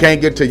 If he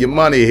can't get to your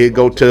money, he'll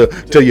go to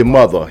your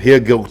mother. He'll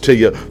go to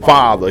your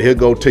father. He'll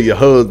go to your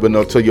husband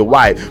or to your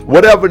wife.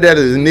 Whatever that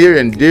is near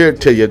and dear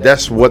to you,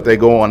 that's what they're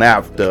going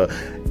after.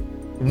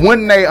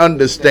 When they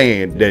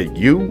understand that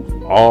you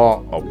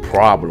are a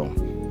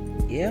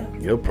problem. Yeah.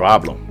 You're a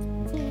problem.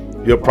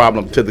 You're a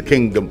problem to the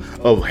kingdom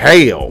of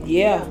hell.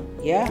 Yeah.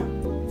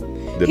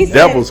 The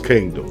devil's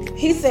kingdom.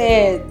 He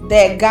said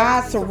that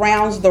God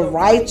surrounds the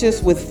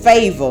righteous with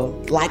favor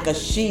like a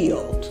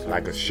shield.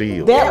 Like a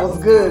shield. That was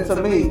good to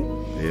me.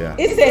 Yeah.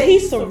 It said he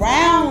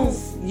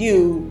surrounds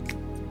you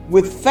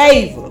with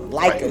favor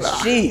like a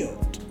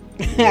shield.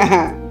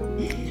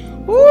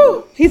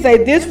 Woo. He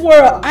said this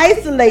world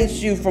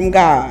isolates you from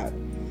God.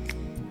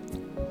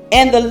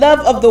 And the love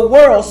of the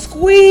world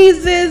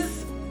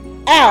squeezes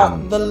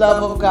out the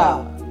love of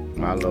God.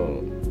 My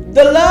Lord.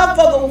 The love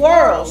of the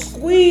world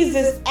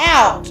squeezes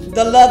out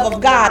the love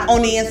of God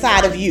on the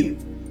inside of you.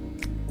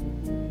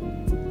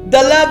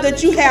 The love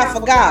that you have for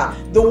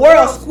God, the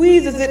world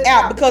squeezes it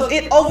out because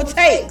it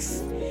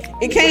overtakes.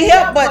 It can't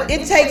help but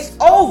it takes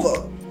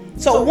over.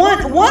 So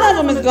one of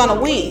them is gonna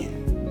win.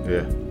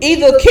 Yeah.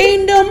 Either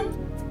kingdom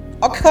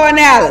or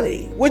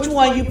carnality. Which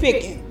one you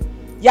picking?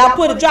 Y'all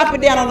drop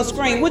it down on the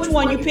screen. Which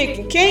one you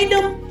picking?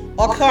 Kingdom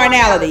or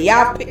carnality?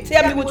 Y'all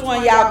tell me which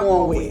one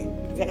y'all going with.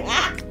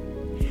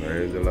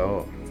 Praise the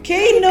Lord.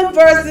 Kingdom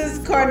versus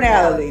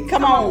carnality.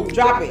 Come on,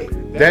 drop it.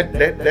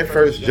 That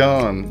First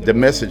John, the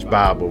Message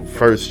Bible,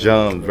 First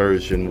John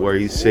version, where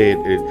he said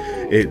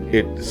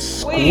it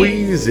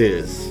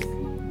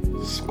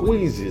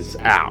squeezes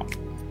out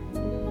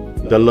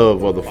the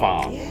love of the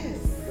Father.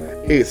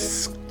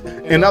 It's,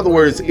 in other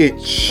words,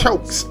 it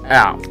chokes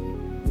out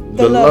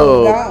the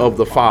love of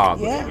the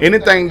Father. Yeah.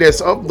 Anything that's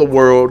of the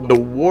world, the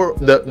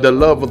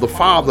love of the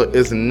Father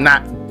is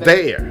not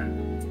there.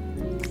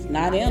 It's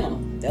not in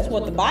them. That's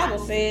what the Bible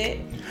said.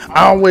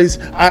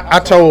 I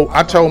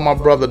told my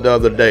brother the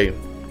other day,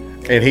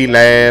 and he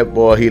laughed.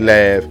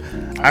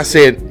 I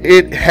said,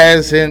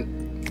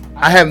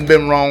 I haven't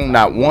been wrong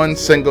not one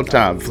single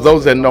time. For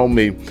those that know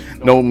me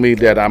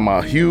that I'm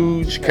a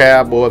huge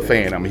Cowboy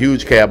fan.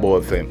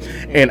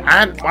 And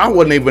I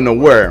wasn't even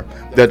aware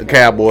that the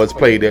Cowboys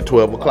played at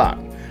 12 o'clock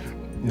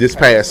this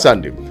past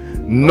Sunday.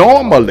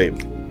 Normally,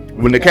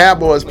 when the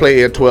Cowboys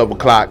play at 12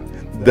 o'clock,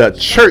 the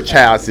church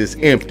house is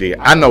empty.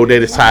 I know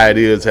that is how it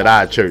is at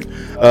our church.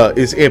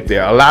 It's empty.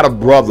 A lot of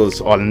brothers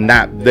are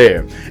not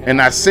there.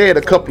 And I said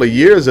a couple of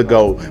years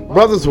ago,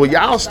 brothers, will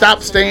y'all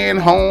stop staying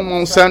home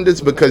on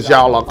Sundays because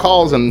y'all are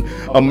causing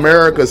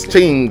America's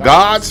team,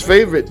 God's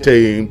favorite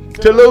team,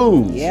 to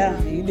lose?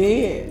 Yeah, you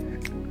did.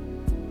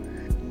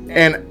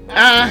 And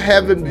I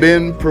haven't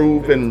been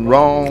proven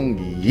wrong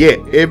yet.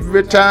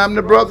 Every time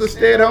the brothers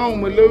stayed home,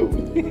 we lose.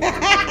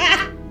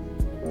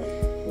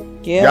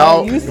 Yeah,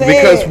 Y'all, you said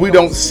because we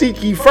don't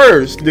seek ye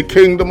first the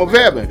kingdom of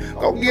heaven.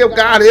 Don't give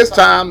God his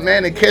time,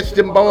 man, and catch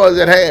them boys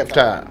at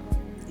halftime.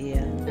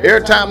 Yeah.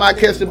 Every time I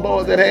catch the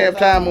boys at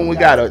halftime when we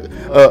got a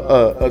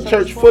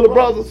church full of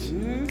brothers,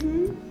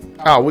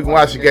 we can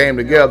watch the game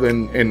together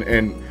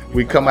and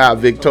we come out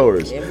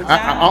victorious. You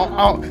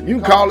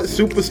can call it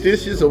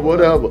superstitious or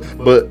whatever,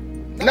 but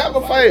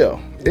never fail.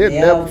 It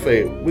never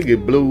fail. We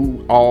get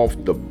blew off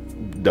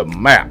the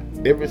map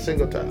every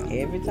single time.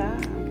 Every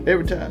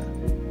time.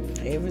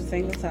 Every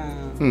single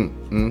time.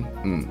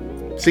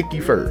 Seek ye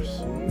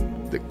first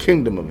the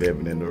kingdom of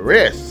heaven, and the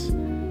rest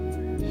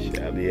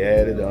shall be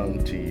added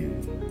unto you.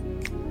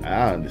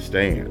 I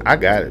understand. I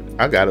got it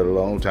a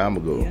long time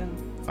ago. Yeah.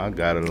 I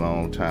got it a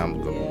long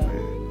time ago, man.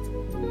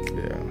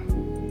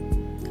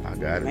 Yeah. I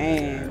got it.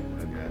 Man.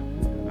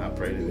 I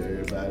pray that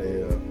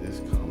everybody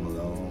just come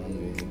along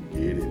and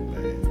get it,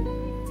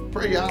 man.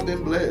 Pray y'all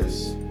been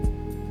blessed.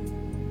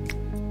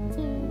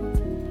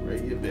 Pray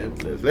you been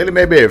blessed. Lady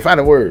Mayberry, find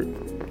a word.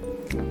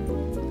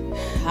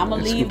 I'm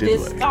going to leave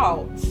this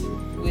thought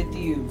with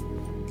you.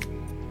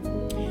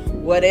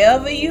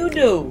 Whatever you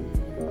do,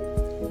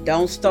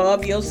 don't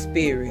starve your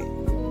spirit.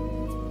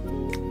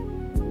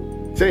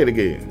 Say it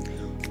again.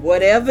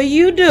 Whatever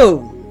you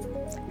do,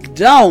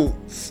 don't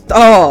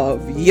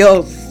starve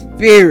your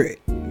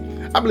spirit.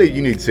 I believe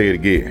you need to say it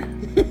again.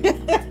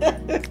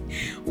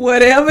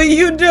 Whatever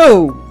you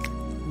do,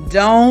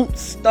 don't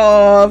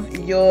starve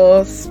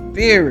your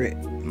spirit.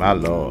 My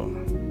Lord.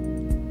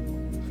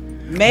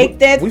 Make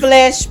that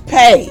flesh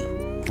pay.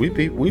 We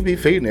be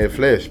feeding that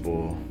flesh,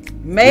 boy.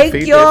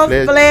 Make your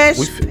flesh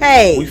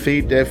pay. We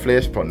feed that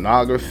flesh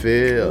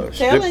pornography,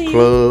 strip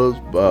clubs,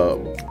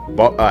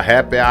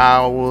 happy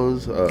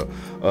hours,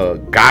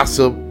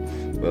 gossip,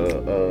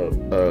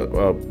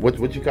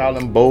 what you call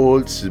them,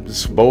 boards and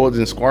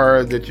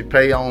squares that you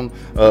pay on,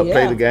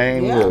 play the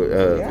game,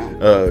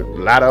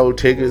 lotto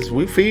tickets.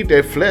 We feed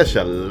that flesh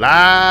a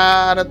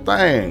lot of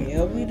things.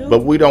 Yeah, we do.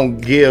 But we don't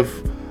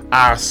give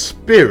our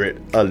spirit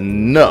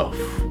enough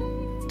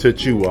to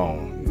chew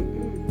on.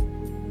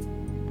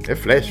 That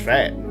flesh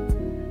fat.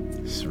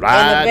 It's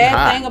riding And the bad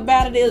high. thing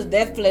about it is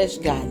that flesh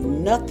got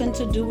nothing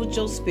to do with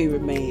your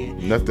spirit, man.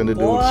 Nothing to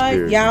do with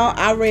spirit. Y'all,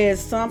 I read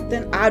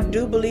something. I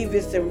do believe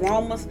it's in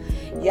Romans.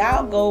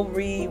 Y'all go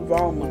read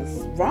Romans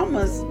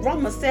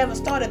 7.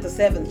 Start at the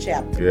 7th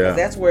chapter. Yeah.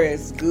 That's where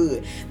it's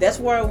good. That's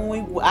where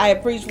I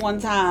had preached one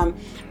time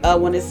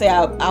when it said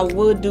I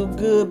would do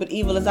good, but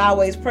evil is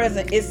always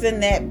present. It's in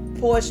that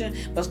portion.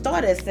 But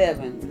start at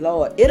 7,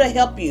 Lord. It'll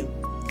help you.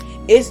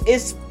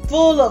 It's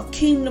full of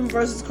kingdom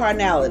versus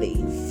carnality.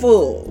 It's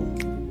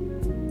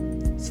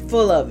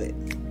full of it.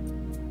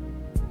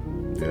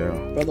 Yeah.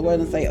 Brother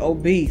Weldon say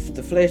obese.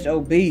 The flesh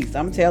obese.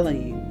 I'm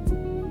telling you.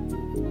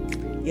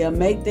 Yeah,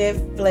 make that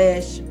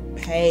flesh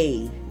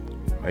pay.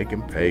 Make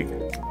him pay.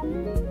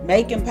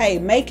 Make him pay.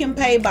 Make him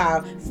pay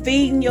by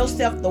feeding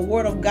yourself the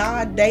word of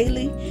God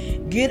daily.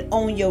 Get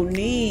on your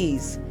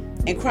knees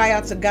and cry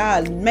out to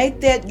God.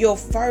 Make that your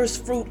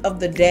first fruit of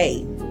the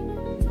day.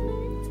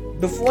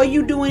 Before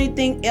you do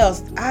anything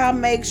else, I'll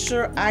make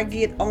sure I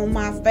get on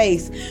my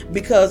face,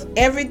 because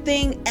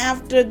everything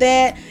after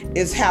that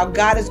is how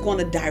God is going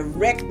to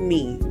direct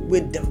me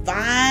with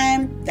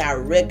divine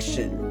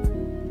direction.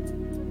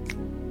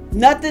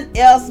 Nothing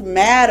else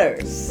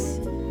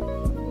matters.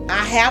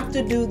 I have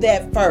to do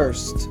that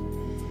first.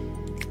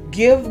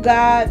 Give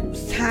God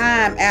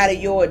time out of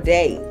your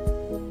day.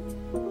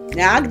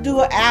 Now I can do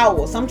an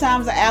hour,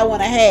 sometimes an hour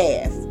and a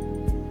half,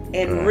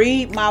 and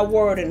read my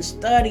word and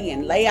study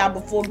and lay out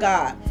before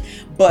God.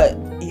 But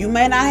you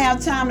may not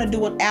have time to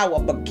do an hour,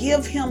 but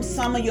give him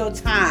some of your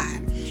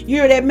time. You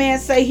hear that man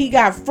say he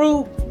got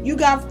fruit? You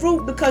got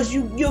fruit because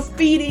you're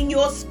feeding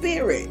your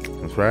spirit.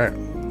 That's right.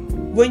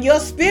 When your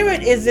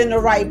spirit is in the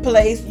right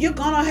place, you're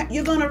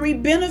gonna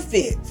reap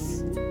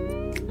benefits.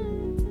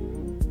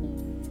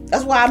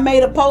 That's why I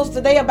made a post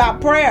today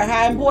about prayer,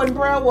 how important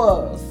prayer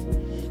was.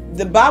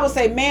 The Bible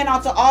say man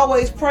ought to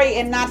always pray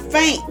and not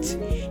faint.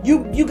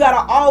 You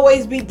gotta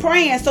always be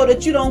praying so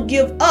that you don't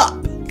give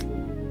up.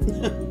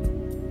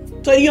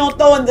 So you don't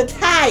throw in the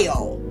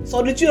towel,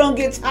 so that you don't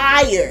get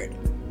tired.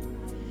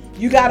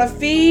 You gotta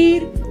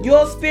feed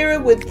your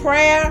spirit with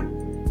prayer,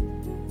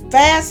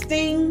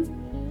 fasting,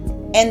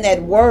 and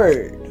that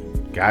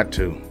word. Got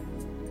to.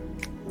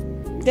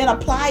 Then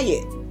apply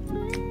it.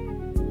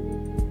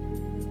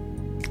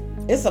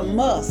 It's a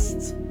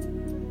must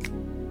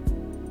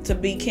to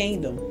be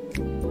kingdom.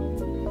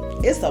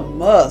 It's a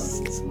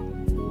must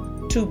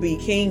to be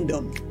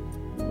kingdom.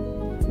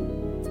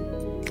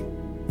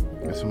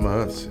 It's a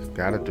must.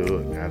 Gotta do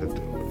it. Gotta do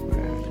it,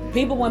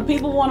 man. When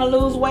people want to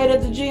lose weight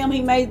at the gym,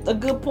 he made a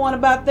good point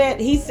about that.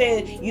 He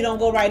said you don't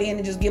go right in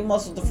and just get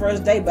muscles the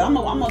first day, but I'm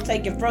gonna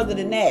take it further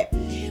than that.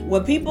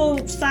 When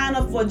people sign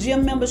up for a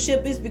gym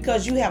membership, it's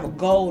because you have a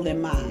goal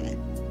in mind.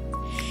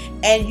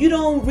 And you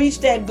don't reach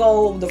that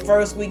goal the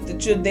first week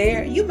that you're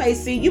there. You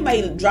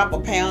may drop a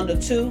pound or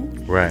two.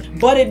 Right.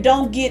 But it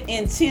don't get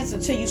intense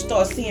until you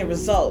start seeing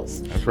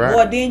results. That's right.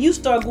 Or then you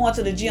start going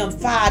to the gym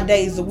 5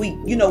 days a week.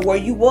 You know, where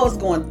you was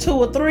going 2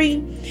 or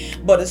 3.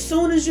 But as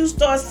soon as you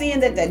start seeing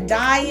that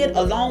diet,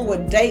 along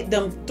with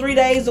them 3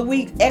 days a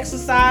week,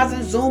 exercising,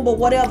 Zumba,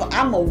 whatever,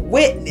 I'm a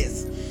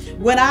witness.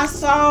 When I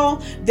saw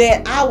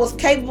that I was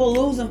capable of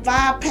losing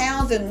 5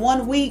 pounds in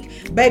 1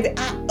 week, baby,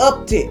 I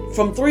upped it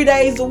from 3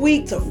 days a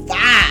week to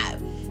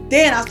 5.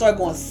 Then I started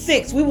going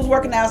 6. We was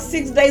working out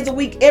 6 days a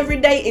week, every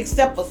day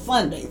except for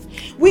Sundays.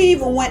 We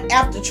even went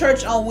after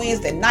church on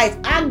Wednesday night.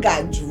 I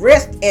got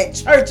dressed at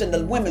church in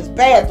the women's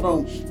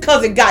bathroom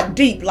because it got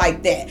deep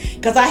like that.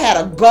 Because I had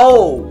a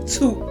goal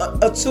to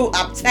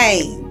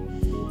obtain.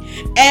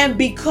 And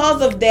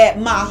because of that,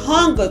 my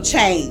hunger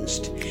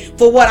changed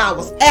for what I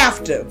was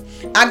after.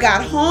 I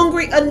got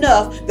hungry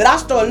enough that I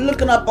started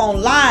looking up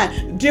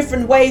online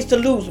different ways to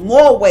lose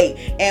more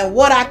weight and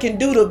what I can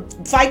do to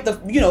fight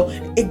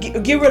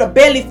get rid of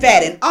belly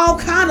fat and all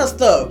kind of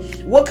stuff.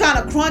 What kind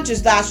of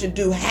crunches I should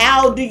do?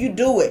 How do you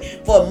do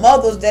it? For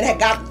mothers that had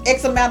got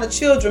X amount of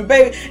children,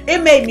 baby,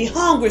 it made me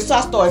hungry, so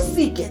I started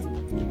seeking.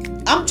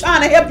 I'm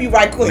trying to help you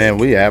right quick. Man,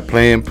 we out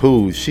playing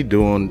pool. She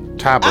doing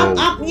tips. I'm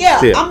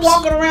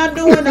walking around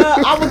doing,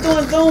 I was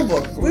doing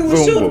Zumba. We were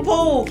shooting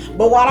pool.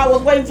 But while I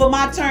was waiting for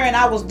my turn,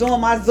 I was doing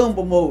my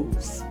Zumba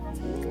moves.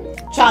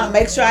 Trying to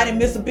make sure I didn't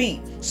miss a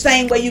beat.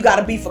 Same way you got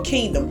to be for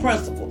kingdom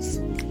principles.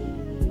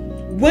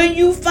 When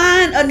you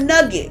find a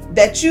nugget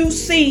that you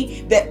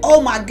see that, oh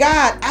my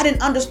God, I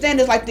didn't understand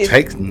this like this.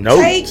 Take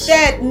notes. Take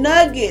that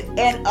nugget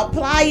and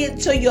apply it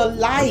to your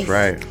life.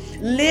 That's right.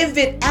 Live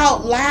it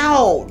out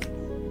loud.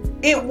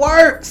 It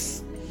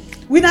works.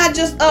 We're not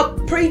just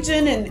up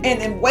preaching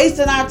and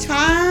wasting our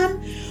time.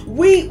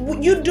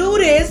 You do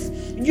this.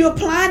 You're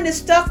applying the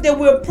stuff that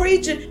we're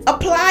preaching.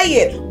 Apply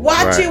it.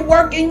 Watch it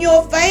work in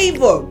your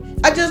favor.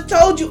 I just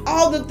told you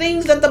all the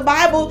things that the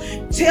Bible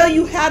tell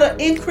you how to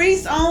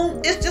increase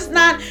on. It's just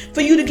not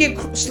for you to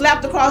get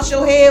slapped across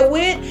your head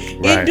with.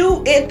 Right.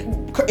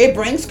 It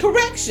brings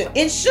correction.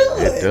 It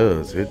should.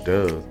 It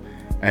does.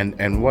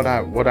 And what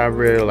I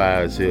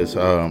realized is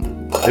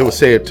it was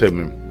said to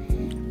me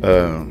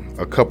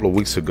a couple of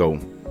weeks ago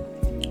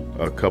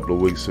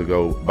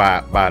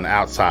by an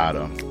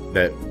outsider.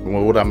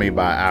 What I mean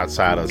by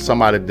outsider,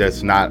 somebody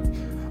that's not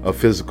a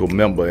physical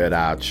member at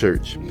our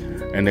church.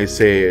 And they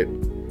said,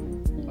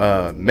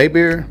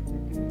 maybe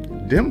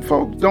them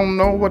folks don't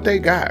know what they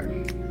got.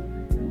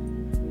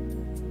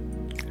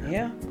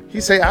 Yeah. He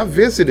said, I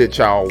visited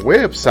y'all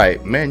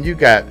website. Man, you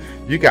got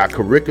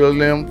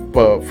curriculum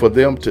for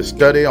them to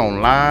study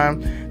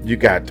online. You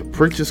got the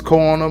Preacher's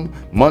Corner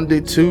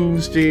Monday,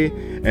 Tuesday,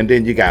 and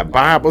then you got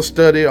Bible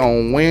study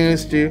on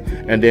Wednesday,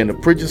 and then the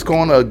Preacher's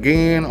Corner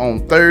again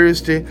on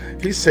Thursday.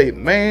 He said,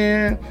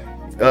 man,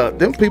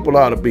 them people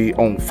ought to be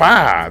on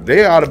fire.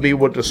 They ought to be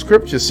what the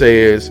scripture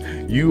says.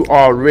 You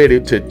are ready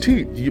to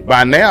teach.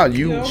 By now,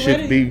 you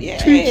should be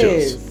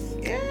teachers.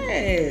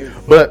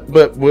 But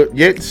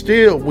yet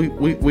still,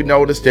 we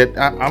noticed that,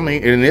 I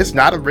mean, and it's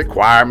not a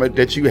requirement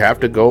that you have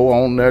to go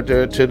on there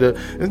to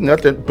it's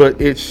nothing,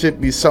 but it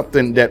should be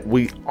something that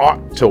we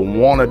ought to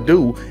want to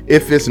do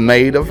if it's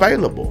made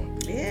available.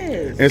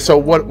 Yes. And so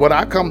what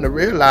I come to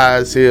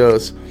realize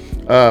is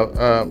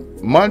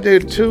Monday,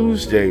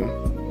 Tuesday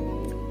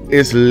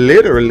is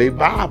literally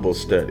Bible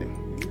study.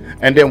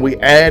 And then we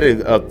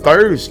added a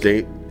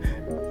Thursday.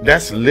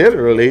 That's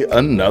literally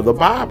another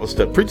Bible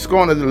study. Preacher's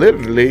Corner is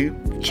literally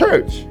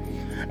church.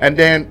 And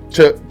then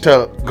to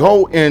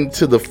go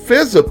into the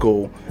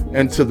physical,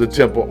 into the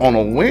temple on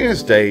a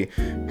Wednesday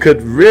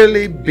could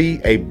really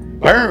be a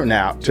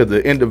burnout to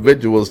the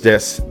individuals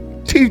that's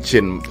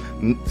teaching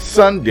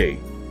Sunday,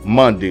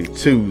 Monday,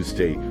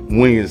 Tuesday,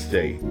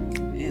 Wednesday,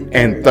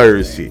 and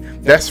Thursday.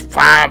 That's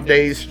 5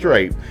 days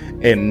straight.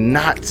 and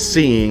not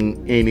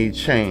seeing any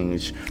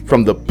change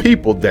from the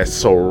people that's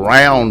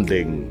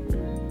surrounding.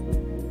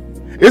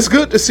 It's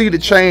good to see the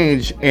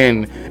change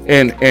in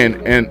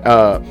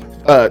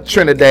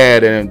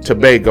Trinidad and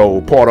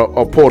Tobago,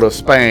 Port of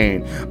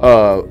Spain,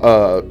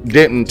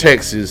 Denton,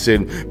 Texas,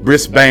 and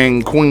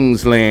Brisbane,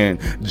 Queensland,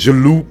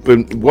 Jalloop,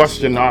 and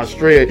Western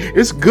Australia.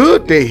 It's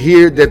good to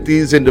hear that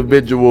these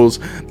individuals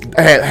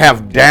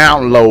have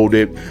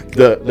downloaded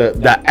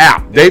the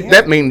app.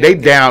 That means they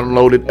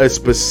downloaded a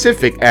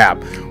specific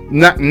app.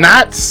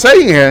 Not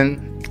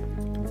saying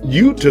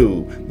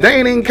YouTube. They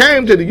ain't even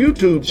came to the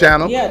YouTube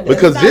channel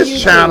because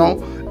this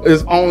channel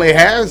only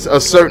has a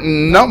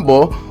certain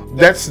number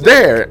that's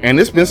there, and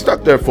it's been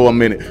stuck there for a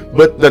minute.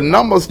 But the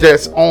numbers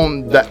that's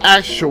on the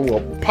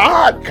actual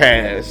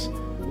podcast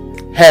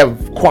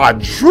have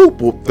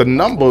quadrupled the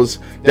numbers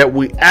that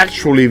we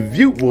actually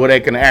view, where they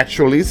can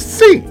actually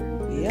see.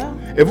 Yeah.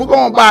 If we're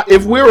going by,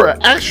 if we were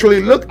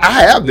actually look, I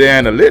have the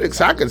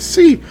analytics. I can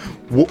see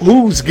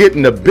who's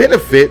getting the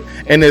benefit,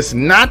 and it's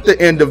not the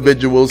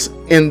individuals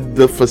in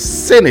the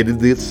vicinity,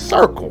 the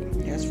circle.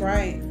 That's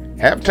right.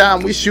 Half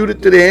time we shoot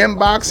it to the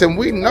inbox, and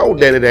we know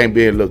that it ain't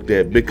being looked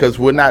at because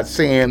we're not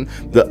seeing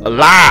the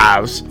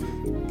lives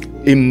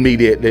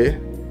immediately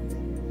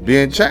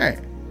being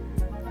changed.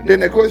 Then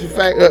the question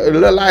fact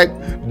look like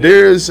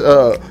there's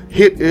got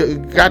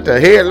the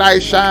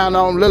headlight shine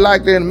on, look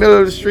like they're in the middle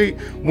of the street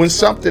when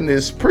something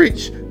is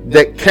preached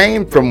that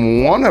came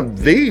from one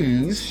of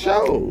these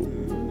shows.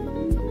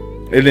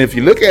 And if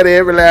you look at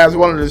every last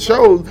one of the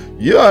shows,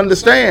 you'll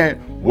understand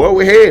where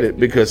we're headed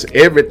because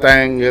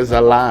everything is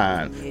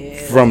aligned.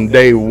 From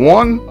day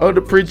one of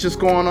the Preacher's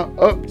Corner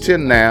up till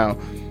now,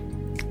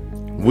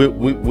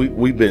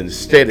 we've been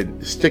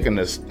sticking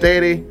a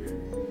steady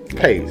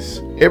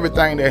pace.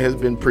 Everything that has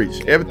been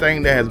preached,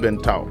 everything that has been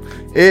taught,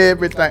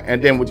 everything,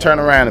 and then we turn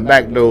around and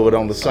backdoor it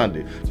on the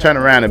Sunday, turn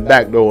around and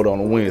backdoor it on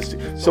a Wednesday.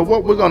 So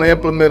what we're going to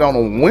implement on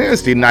a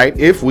Wednesday night,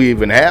 if we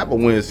even have a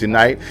Wednesday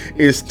night,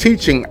 is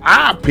teaching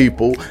our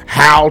people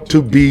how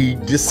to be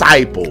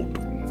discipled.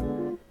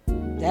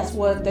 That's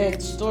what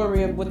that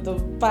story with the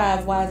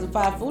 5 wise and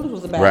 5 foolish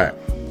was about. Right.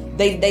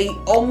 They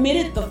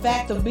omitted the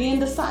fact of being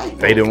discipled.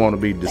 They didn't want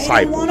to be discipled.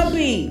 They didn't want to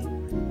be.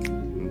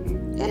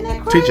 Isn't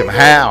that crazy? Teach them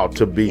how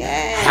to be,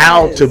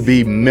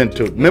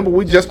 mentored. Remember,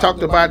 we just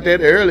talked about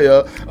that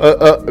earlier,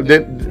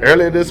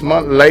 earlier this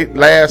month,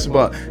 last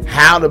month.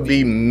 How to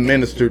be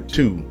ministered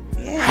to,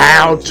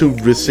 how to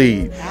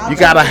receive. You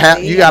gotta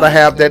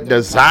have that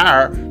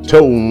desire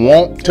to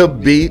want to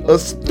be a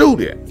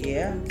student.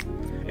 Yeah.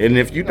 And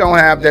if you don't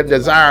have that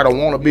desire to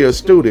want to be a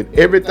student,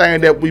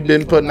 everything that we've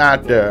been putting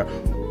out there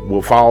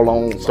will fall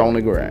on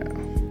stony ground.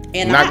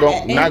 And not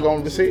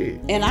going to see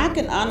it. And I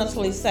can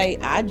honestly say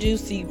I do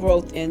see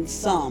growth in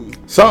some.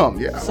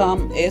 Yeah.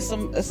 Some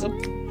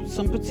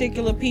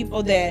particular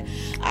people that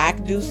I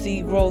do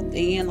see growth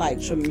in,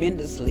 like,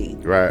 tremendously.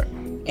 Right.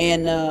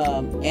 And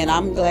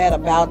I'm glad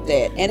about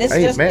that. And it's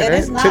it's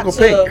not tickle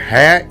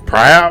pink,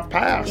 proud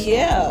pastor.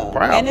 Yeah.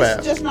 Proud pastor.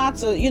 It's just not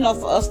to,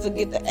 for us to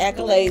get the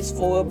accolades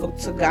for it, but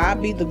to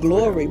God be the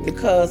glory,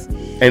 because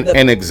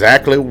and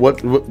exactly what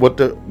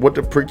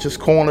the Preacher's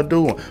Corner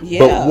doing.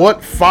 Yeah. But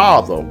what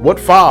father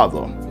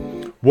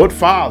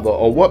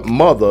or what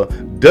mother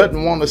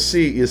doesn't want to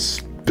see is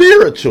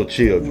spiritual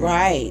children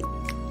right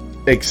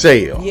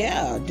excel?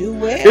 Yeah, do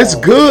well. It's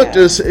good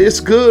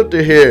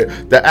to hear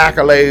the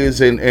accolades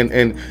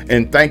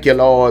and thank you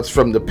Lords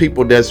from the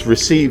people that's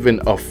receiving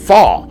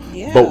afar.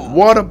 Yeah. But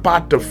what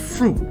about the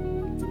fruit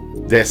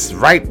that's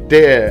right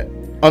there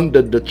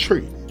under the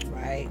tree?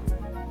 Right.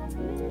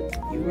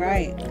 You're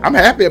right. I'm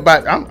happy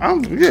about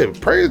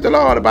praise the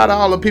Lord about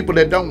all the people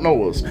that don't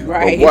know us.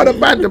 Right. But what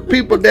about the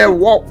people that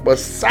walk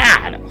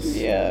beside us?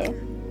 Yeah.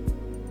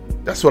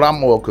 That's what I'm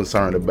more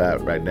concerned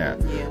about right now.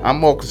 Yeah. I'm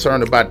more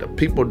concerned about the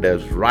people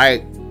that's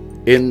right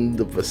in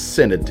the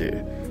vicinity.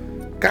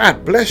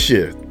 God bless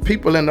you.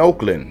 People in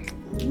Oakland,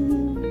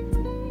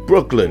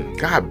 Brooklyn,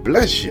 God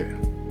bless you.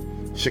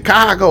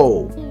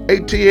 Chicago,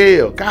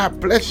 ATL,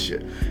 God bless you.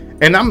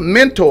 And I'm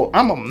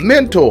a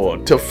mentor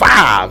to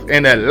 5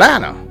 in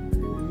Atlanta.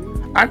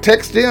 I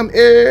text them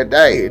every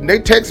day, and they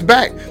text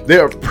back.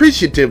 They're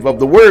appreciative of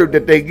the word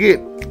that they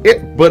get.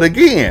 But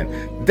again,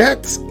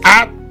 that's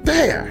out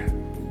there.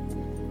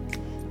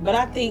 But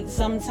I think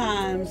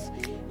sometimes,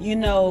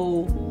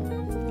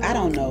 I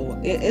don't know.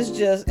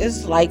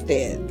 It's like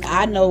that.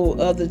 I know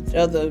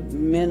other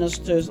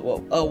ministers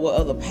or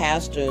other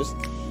pastors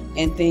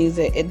and things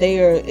that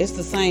it's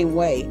the same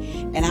way.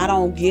 And I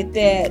don't get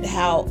that,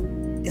 how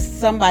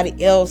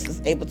somebody else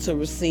is able to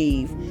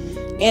receive.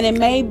 And it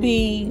may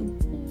be,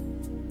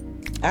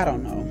 I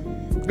don't know.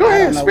 Go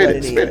ahead,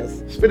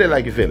 spit it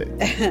like you feel it.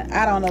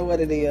 I don't know what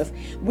it is.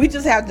 We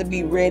just have to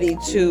be ready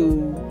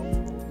to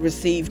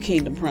receive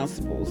kingdom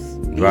principles.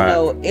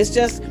 Right.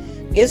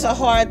 It's a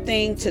hard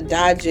thing to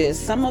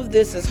digest. Some of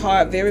this is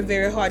hard, very,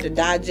 very hard to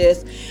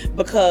digest,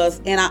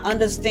 because, and I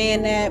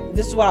understand that,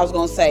 this is what I was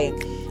going to say.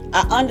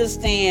 I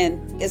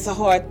understand it's a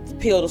hard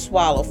pill to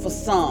swallow for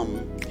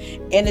some,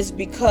 And it's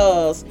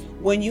because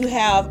when you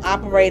have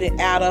operated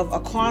out of a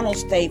carnal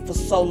state for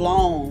so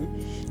long,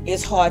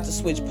 it's hard to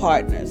switch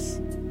partners,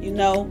 you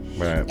know?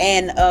 Right.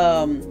 And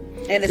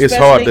it's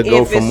hard to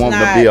go if from it's wanting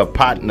not- to be a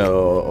partner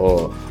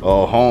or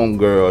a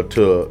homegirl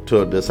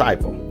to a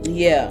disciple.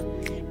 Yeah.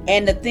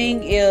 And the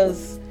thing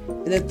is,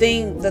 the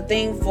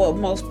thing for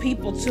most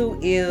people too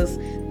is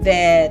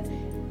that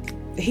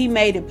he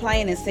made it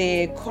plain and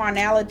said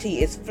carnality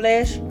is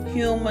flesh,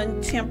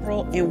 human,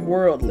 temporal, and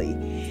worldly.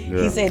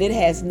 Yeah. He said it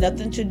has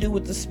nothing to do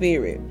with the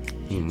spirit.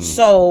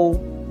 So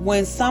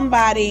when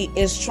somebody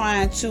is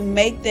trying to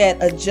make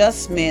that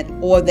adjustment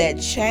or that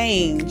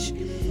change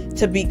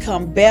to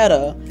become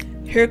better,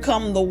 here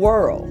come the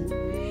world.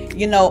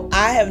 You know,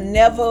 I have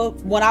never,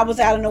 when I was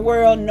out in the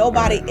world,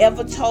 nobody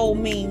ever told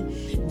me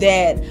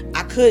that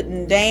I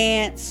couldn't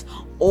dance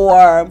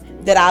or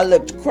that I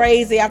looked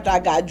crazy after I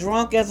got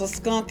drunk as a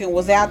skunk and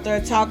was out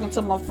there talking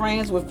to my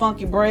friends with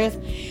funky breath,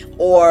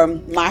 or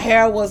my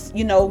hair was,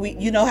 you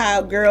know how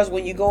girls,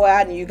 when you go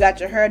out and you got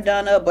your hair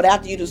done up, but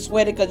after you done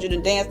sweated because you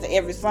done danced to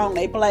every song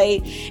they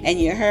played,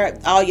 and your hair,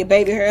 all your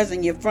baby hairs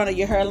and your front of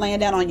your hair laying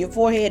down on your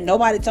forehead,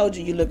 nobody told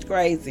you looked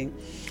crazy.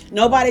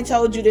 Nobody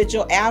told you that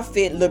your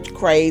outfit looked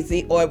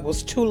crazy or it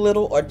was too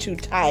little or too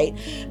tight.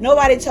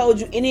 Nobody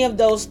told you any of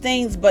those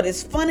things. But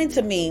it's funny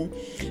to me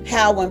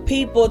how when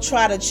people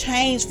try to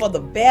change for the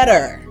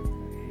better,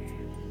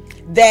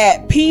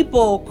 that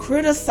people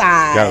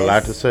criticize. Got a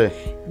lot to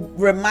say.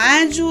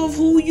 Remind you of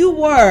who you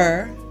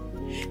were.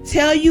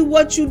 Tell you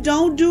what you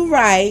don't do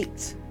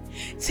right.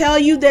 Tell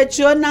you that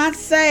you're not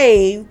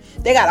saved.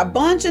 They got a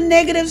bunch of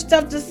negative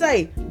stuff to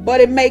say. But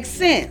it makes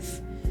sense.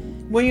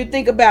 When you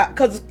think about,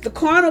 because the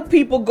carnal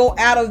people go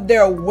out of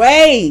their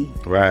way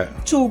Right.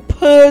 to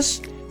push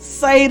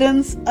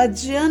Satan's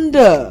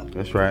agenda.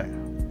 That's right.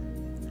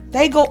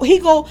 They do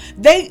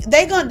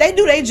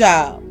their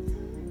job.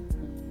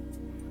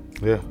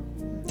 Yeah.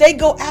 They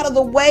go out of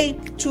the way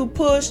to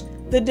push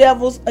the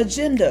devil's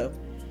agenda.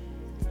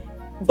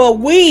 But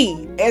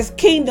we, as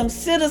kingdom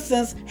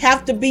citizens,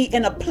 have to be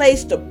in a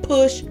place to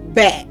push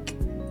back.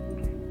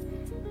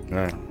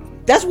 Right.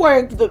 That's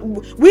where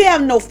we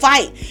have no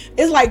fight.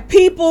 It's like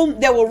people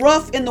that were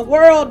rough in the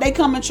world, they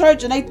come in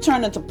church and they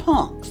turn into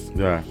punks.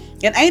 Yeah.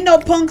 And ain't no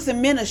punks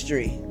in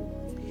ministry.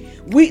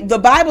 The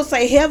Bible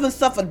say heaven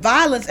suffered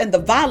violence and the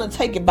violent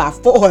take it by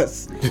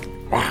force.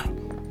 Wow.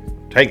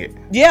 Take it.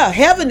 Yeah,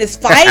 heaven is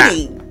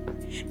fighting.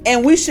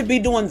 And we should be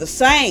doing the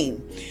same.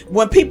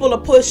 When people are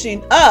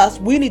pushing us,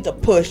 we need to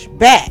push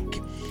back.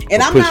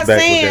 And I'm push not back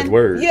saying, with that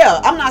word.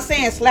 yeah, I'm not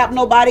saying slap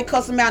nobody,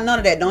 cuss them out, none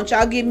of that. Don't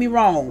y'all get me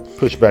wrong.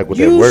 Push back with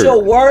Use that word.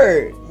 your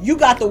word. You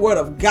got the word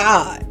of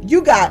God.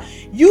 You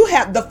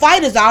have the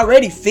fight is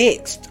already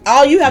fixed.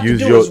 All you have to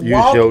do is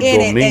walk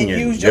in it and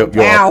use your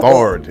power.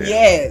 Authority.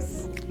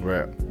 Yes,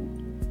 Right.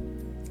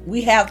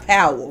 we have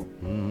power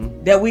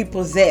that we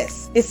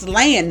possess. It's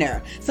laying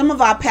there. Some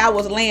of our power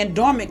is laying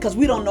dormant because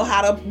we don't know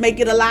how to make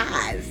it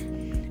alive.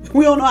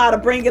 We don't know how to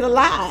bring it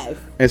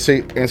alive. And see,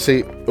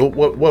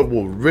 what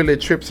will really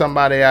trip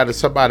somebody out is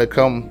somebody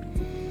come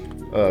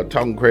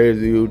talking crazy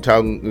to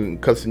you,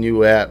 cussing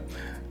you out,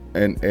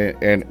 and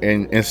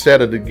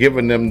instead of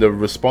giving them the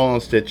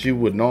response that you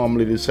would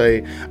normally to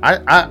say,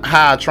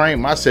 how I train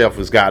myself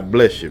is God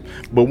bless you.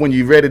 But when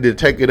you're ready to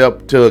take it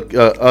up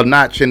to a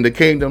notch in the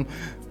kingdom,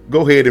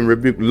 go ahead and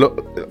rebuke.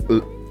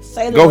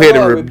 Say the Go ahead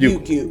and Lord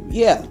rebuke you.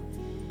 Yeah.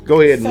 Go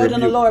ahead and Say rebuke.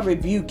 the Lord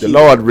rebuke The you.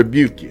 Lord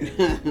rebuke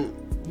you.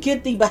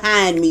 Get thee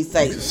behind me,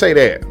 Satan. Say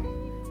that.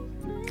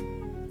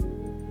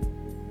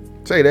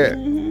 Say that.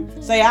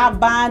 Say, I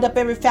bind up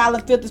every foul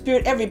and filthy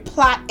spirit, every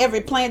plot,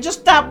 every plan. Just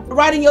stop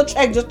right in your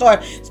track. Just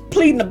start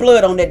pleading the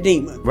blood on that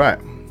demon. Right.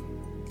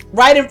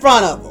 Right in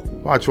front of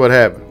him. Watch what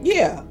happens.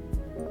 Yeah.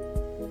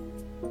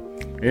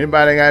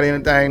 Anybody got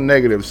anything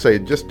negative to say,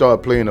 just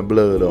start playing the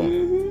blood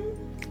on.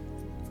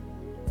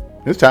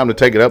 It's time to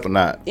take it up a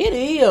notch. It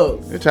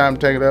is. It's time to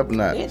take it up a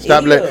notch. It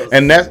Stop is.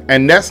 letting,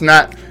 and that's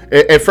not.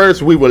 At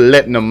first we were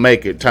letting them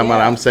make it. Talking about,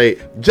 Yeah. I'm saying,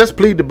 just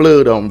plead the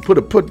blood on.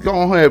 Go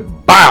on here,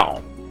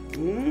 bow.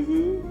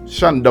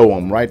 Shundo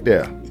them right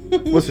there.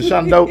 What's the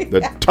shundo?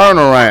 The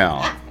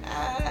turnaround.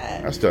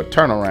 That's the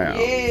turnaround.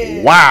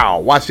 Yeah. Wow,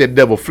 watch that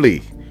devil flee.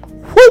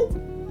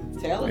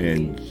 Whoop. Telling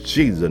In you.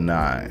 Jesus'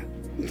 name.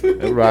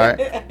 That's right.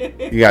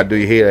 You gotta do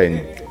your hair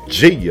in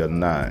Jesus'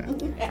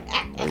 name.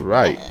 That's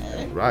right.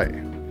 That's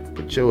right.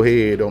 Put your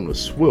head on the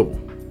swivel.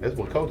 That's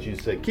what Coach used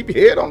to say. Keep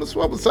your head on the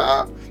swivel,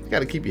 son. You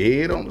gotta keep your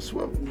head on the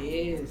swivel.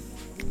 Yes.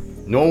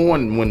 No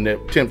one, when the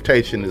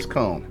temptation is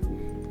coming.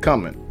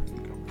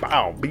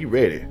 Bow, be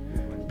ready.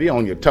 Be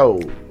on your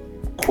toes.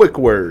 Quick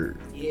word.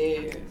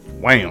 Yes.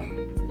 Wham.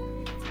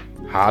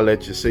 Holler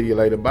at you, see you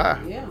later, bye.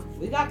 Yeah.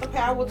 We got the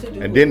power to do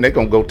And then they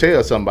gonna go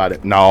tell somebody.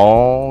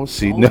 No,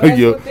 see, Don't no, mess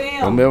you with them.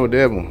 don't mess with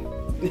that one.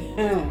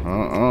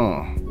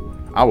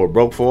 I was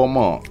broke for a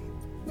month.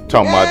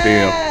 Talking about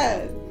them.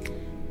 Yes.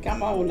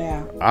 Come on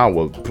now. I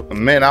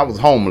was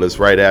homeless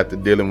right after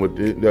dealing with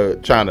the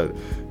trying to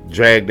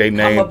drag their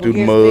name Come up through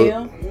the against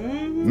mud.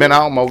 them. Man, I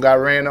almost got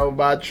ran over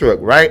by a truck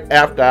right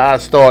after I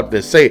started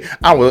to say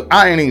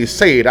I ain't even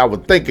say it, I was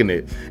thinking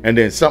it. And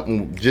then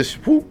something just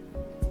whoop.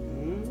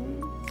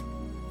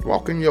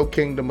 Walk in your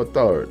kingdom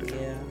authority.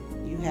 Yeah,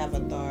 you have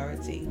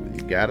authority.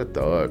 You got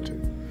authority.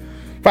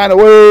 Final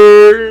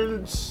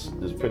words.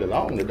 It's pretty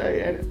long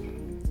today, ain't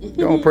it?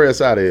 Don't pray us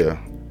out of here.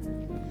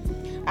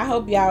 I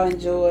hope y'all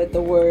enjoyed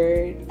the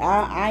word.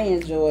 I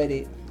enjoyed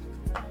it.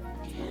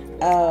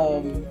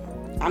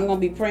 I'm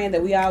going to be praying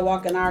that we all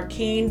walk in our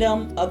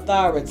kingdom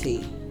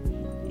authority.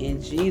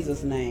 In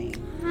Jesus' name.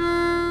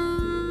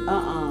 No?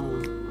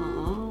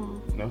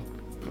 No.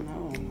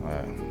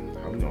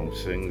 I'm going to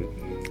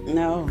sing.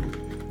 No.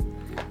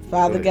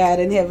 Father God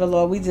in heaven,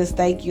 Lord, we just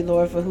thank you,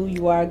 Lord, for who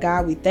you are,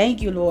 God. We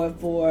thank you, Lord,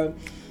 for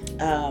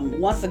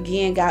once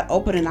again, God,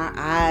 opening our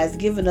eyes,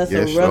 giving us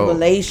a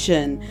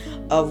revelation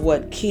of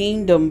what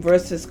kingdom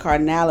versus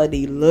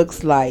carnality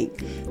looks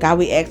like. God,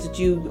 we ask that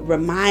you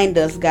remind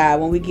us, God,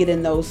 when we get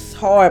in those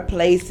hard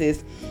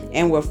places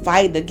and we're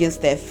fighting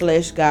against that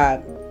flesh,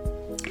 God.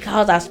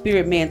 Cause our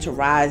spirit man to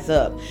rise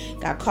up.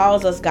 God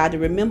calls us, God, to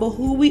remember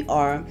who we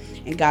are,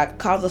 and God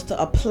calls us to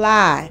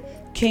apply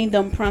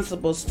kingdom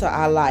principles to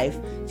our life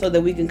so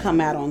that we can come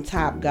out on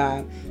top,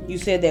 God. You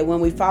said that when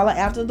we follow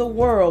after the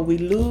world, we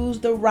lose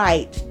the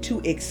right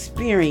to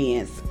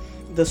experience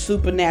the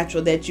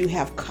supernatural that you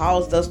have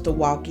caused us to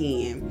walk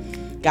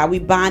in. God, we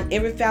bind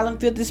every foul and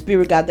filthy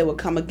spirit, God, that will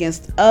come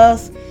against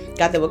us,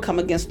 God, that will come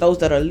against those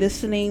that are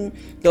listening,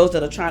 those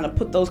that are trying to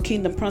put those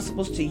kingdom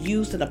principles to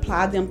use and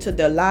apply them to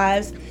their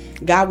lives.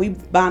 God, we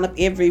bind up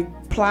every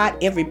plot,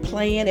 every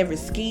plan, every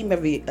scheme,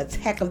 every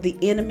attack of the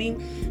enemy.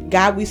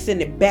 God, we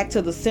send it back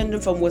to the sender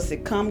from whence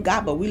it come,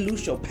 God, but we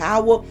lose your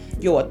power,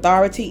 your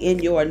authority,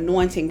 and your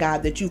anointing,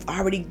 God, that you've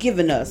already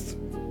given us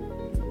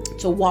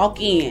to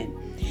walk in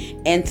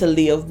and to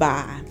live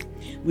by.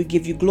 We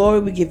give you glory,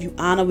 we give you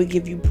honor, we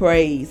give you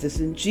praise. It's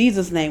in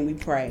Jesus' name we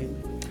pray.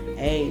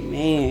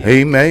 Amen.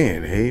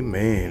 Amen.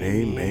 Amen.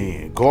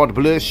 Amen. God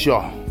bless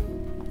y'all.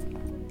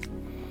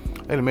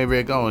 Hey,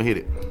 maybe go and hit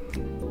it.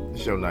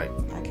 It's your night.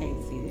 I can't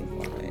see that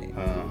far away.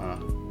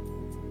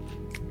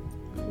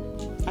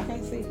 I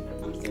can't see.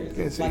 I'm serious.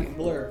 It's like a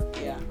blur.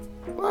 Yeah.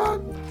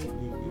 What?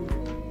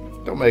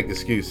 Don't make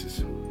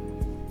excuses.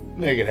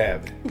 Make it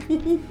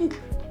happen.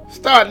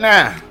 Start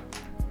now.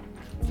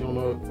 You don't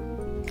know.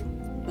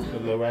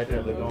 Look right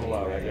there. Look on the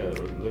wall right there.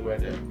 Look right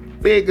there.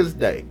 Big as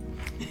day.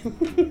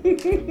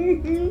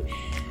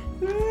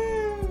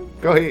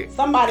 Go ahead.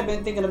 Somebody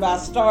been thinking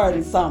about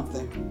starting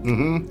something.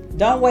 Mm-hmm.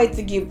 Don't wait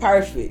to get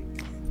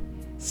perfect.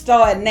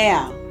 Start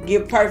now.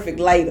 Get perfect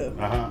later.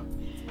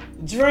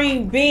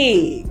 Dream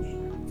big.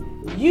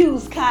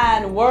 Use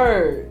kind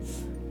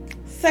words.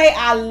 Say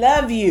I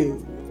love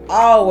you.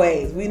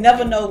 Always. We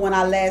never know when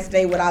our last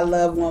day with our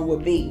loved one will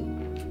be.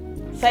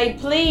 Say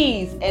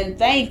please and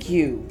thank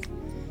you.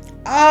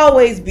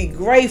 Always be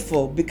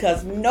grateful,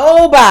 because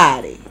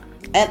nobody,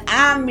 and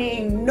I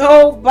mean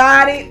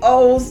nobody,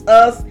 owes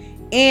us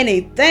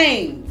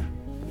anything.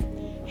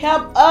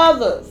 Help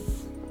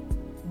others.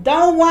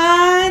 Don't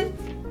whine.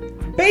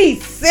 Be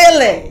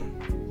silly.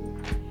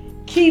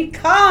 Keep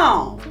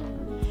calm.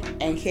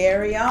 And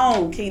carry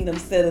on, kingdom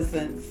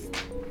citizens.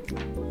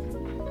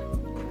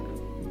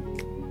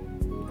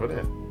 What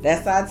that?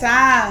 That's our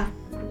time.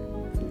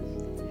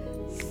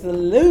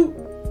 Salute.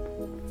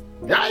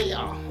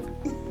 Yeah.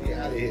 Get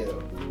out of here.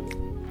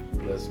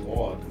 Let's go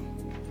on.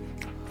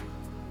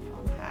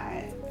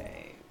 Hi,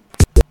 babe.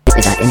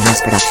 This is an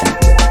in-house production.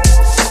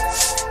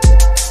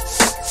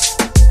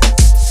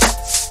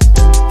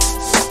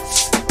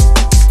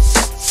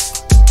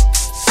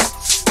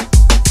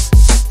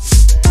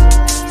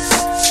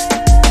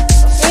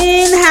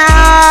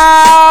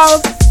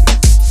 In-house.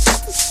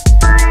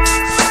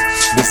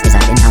 This is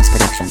an in-house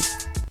production.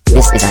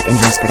 This is an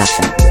in-house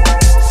production.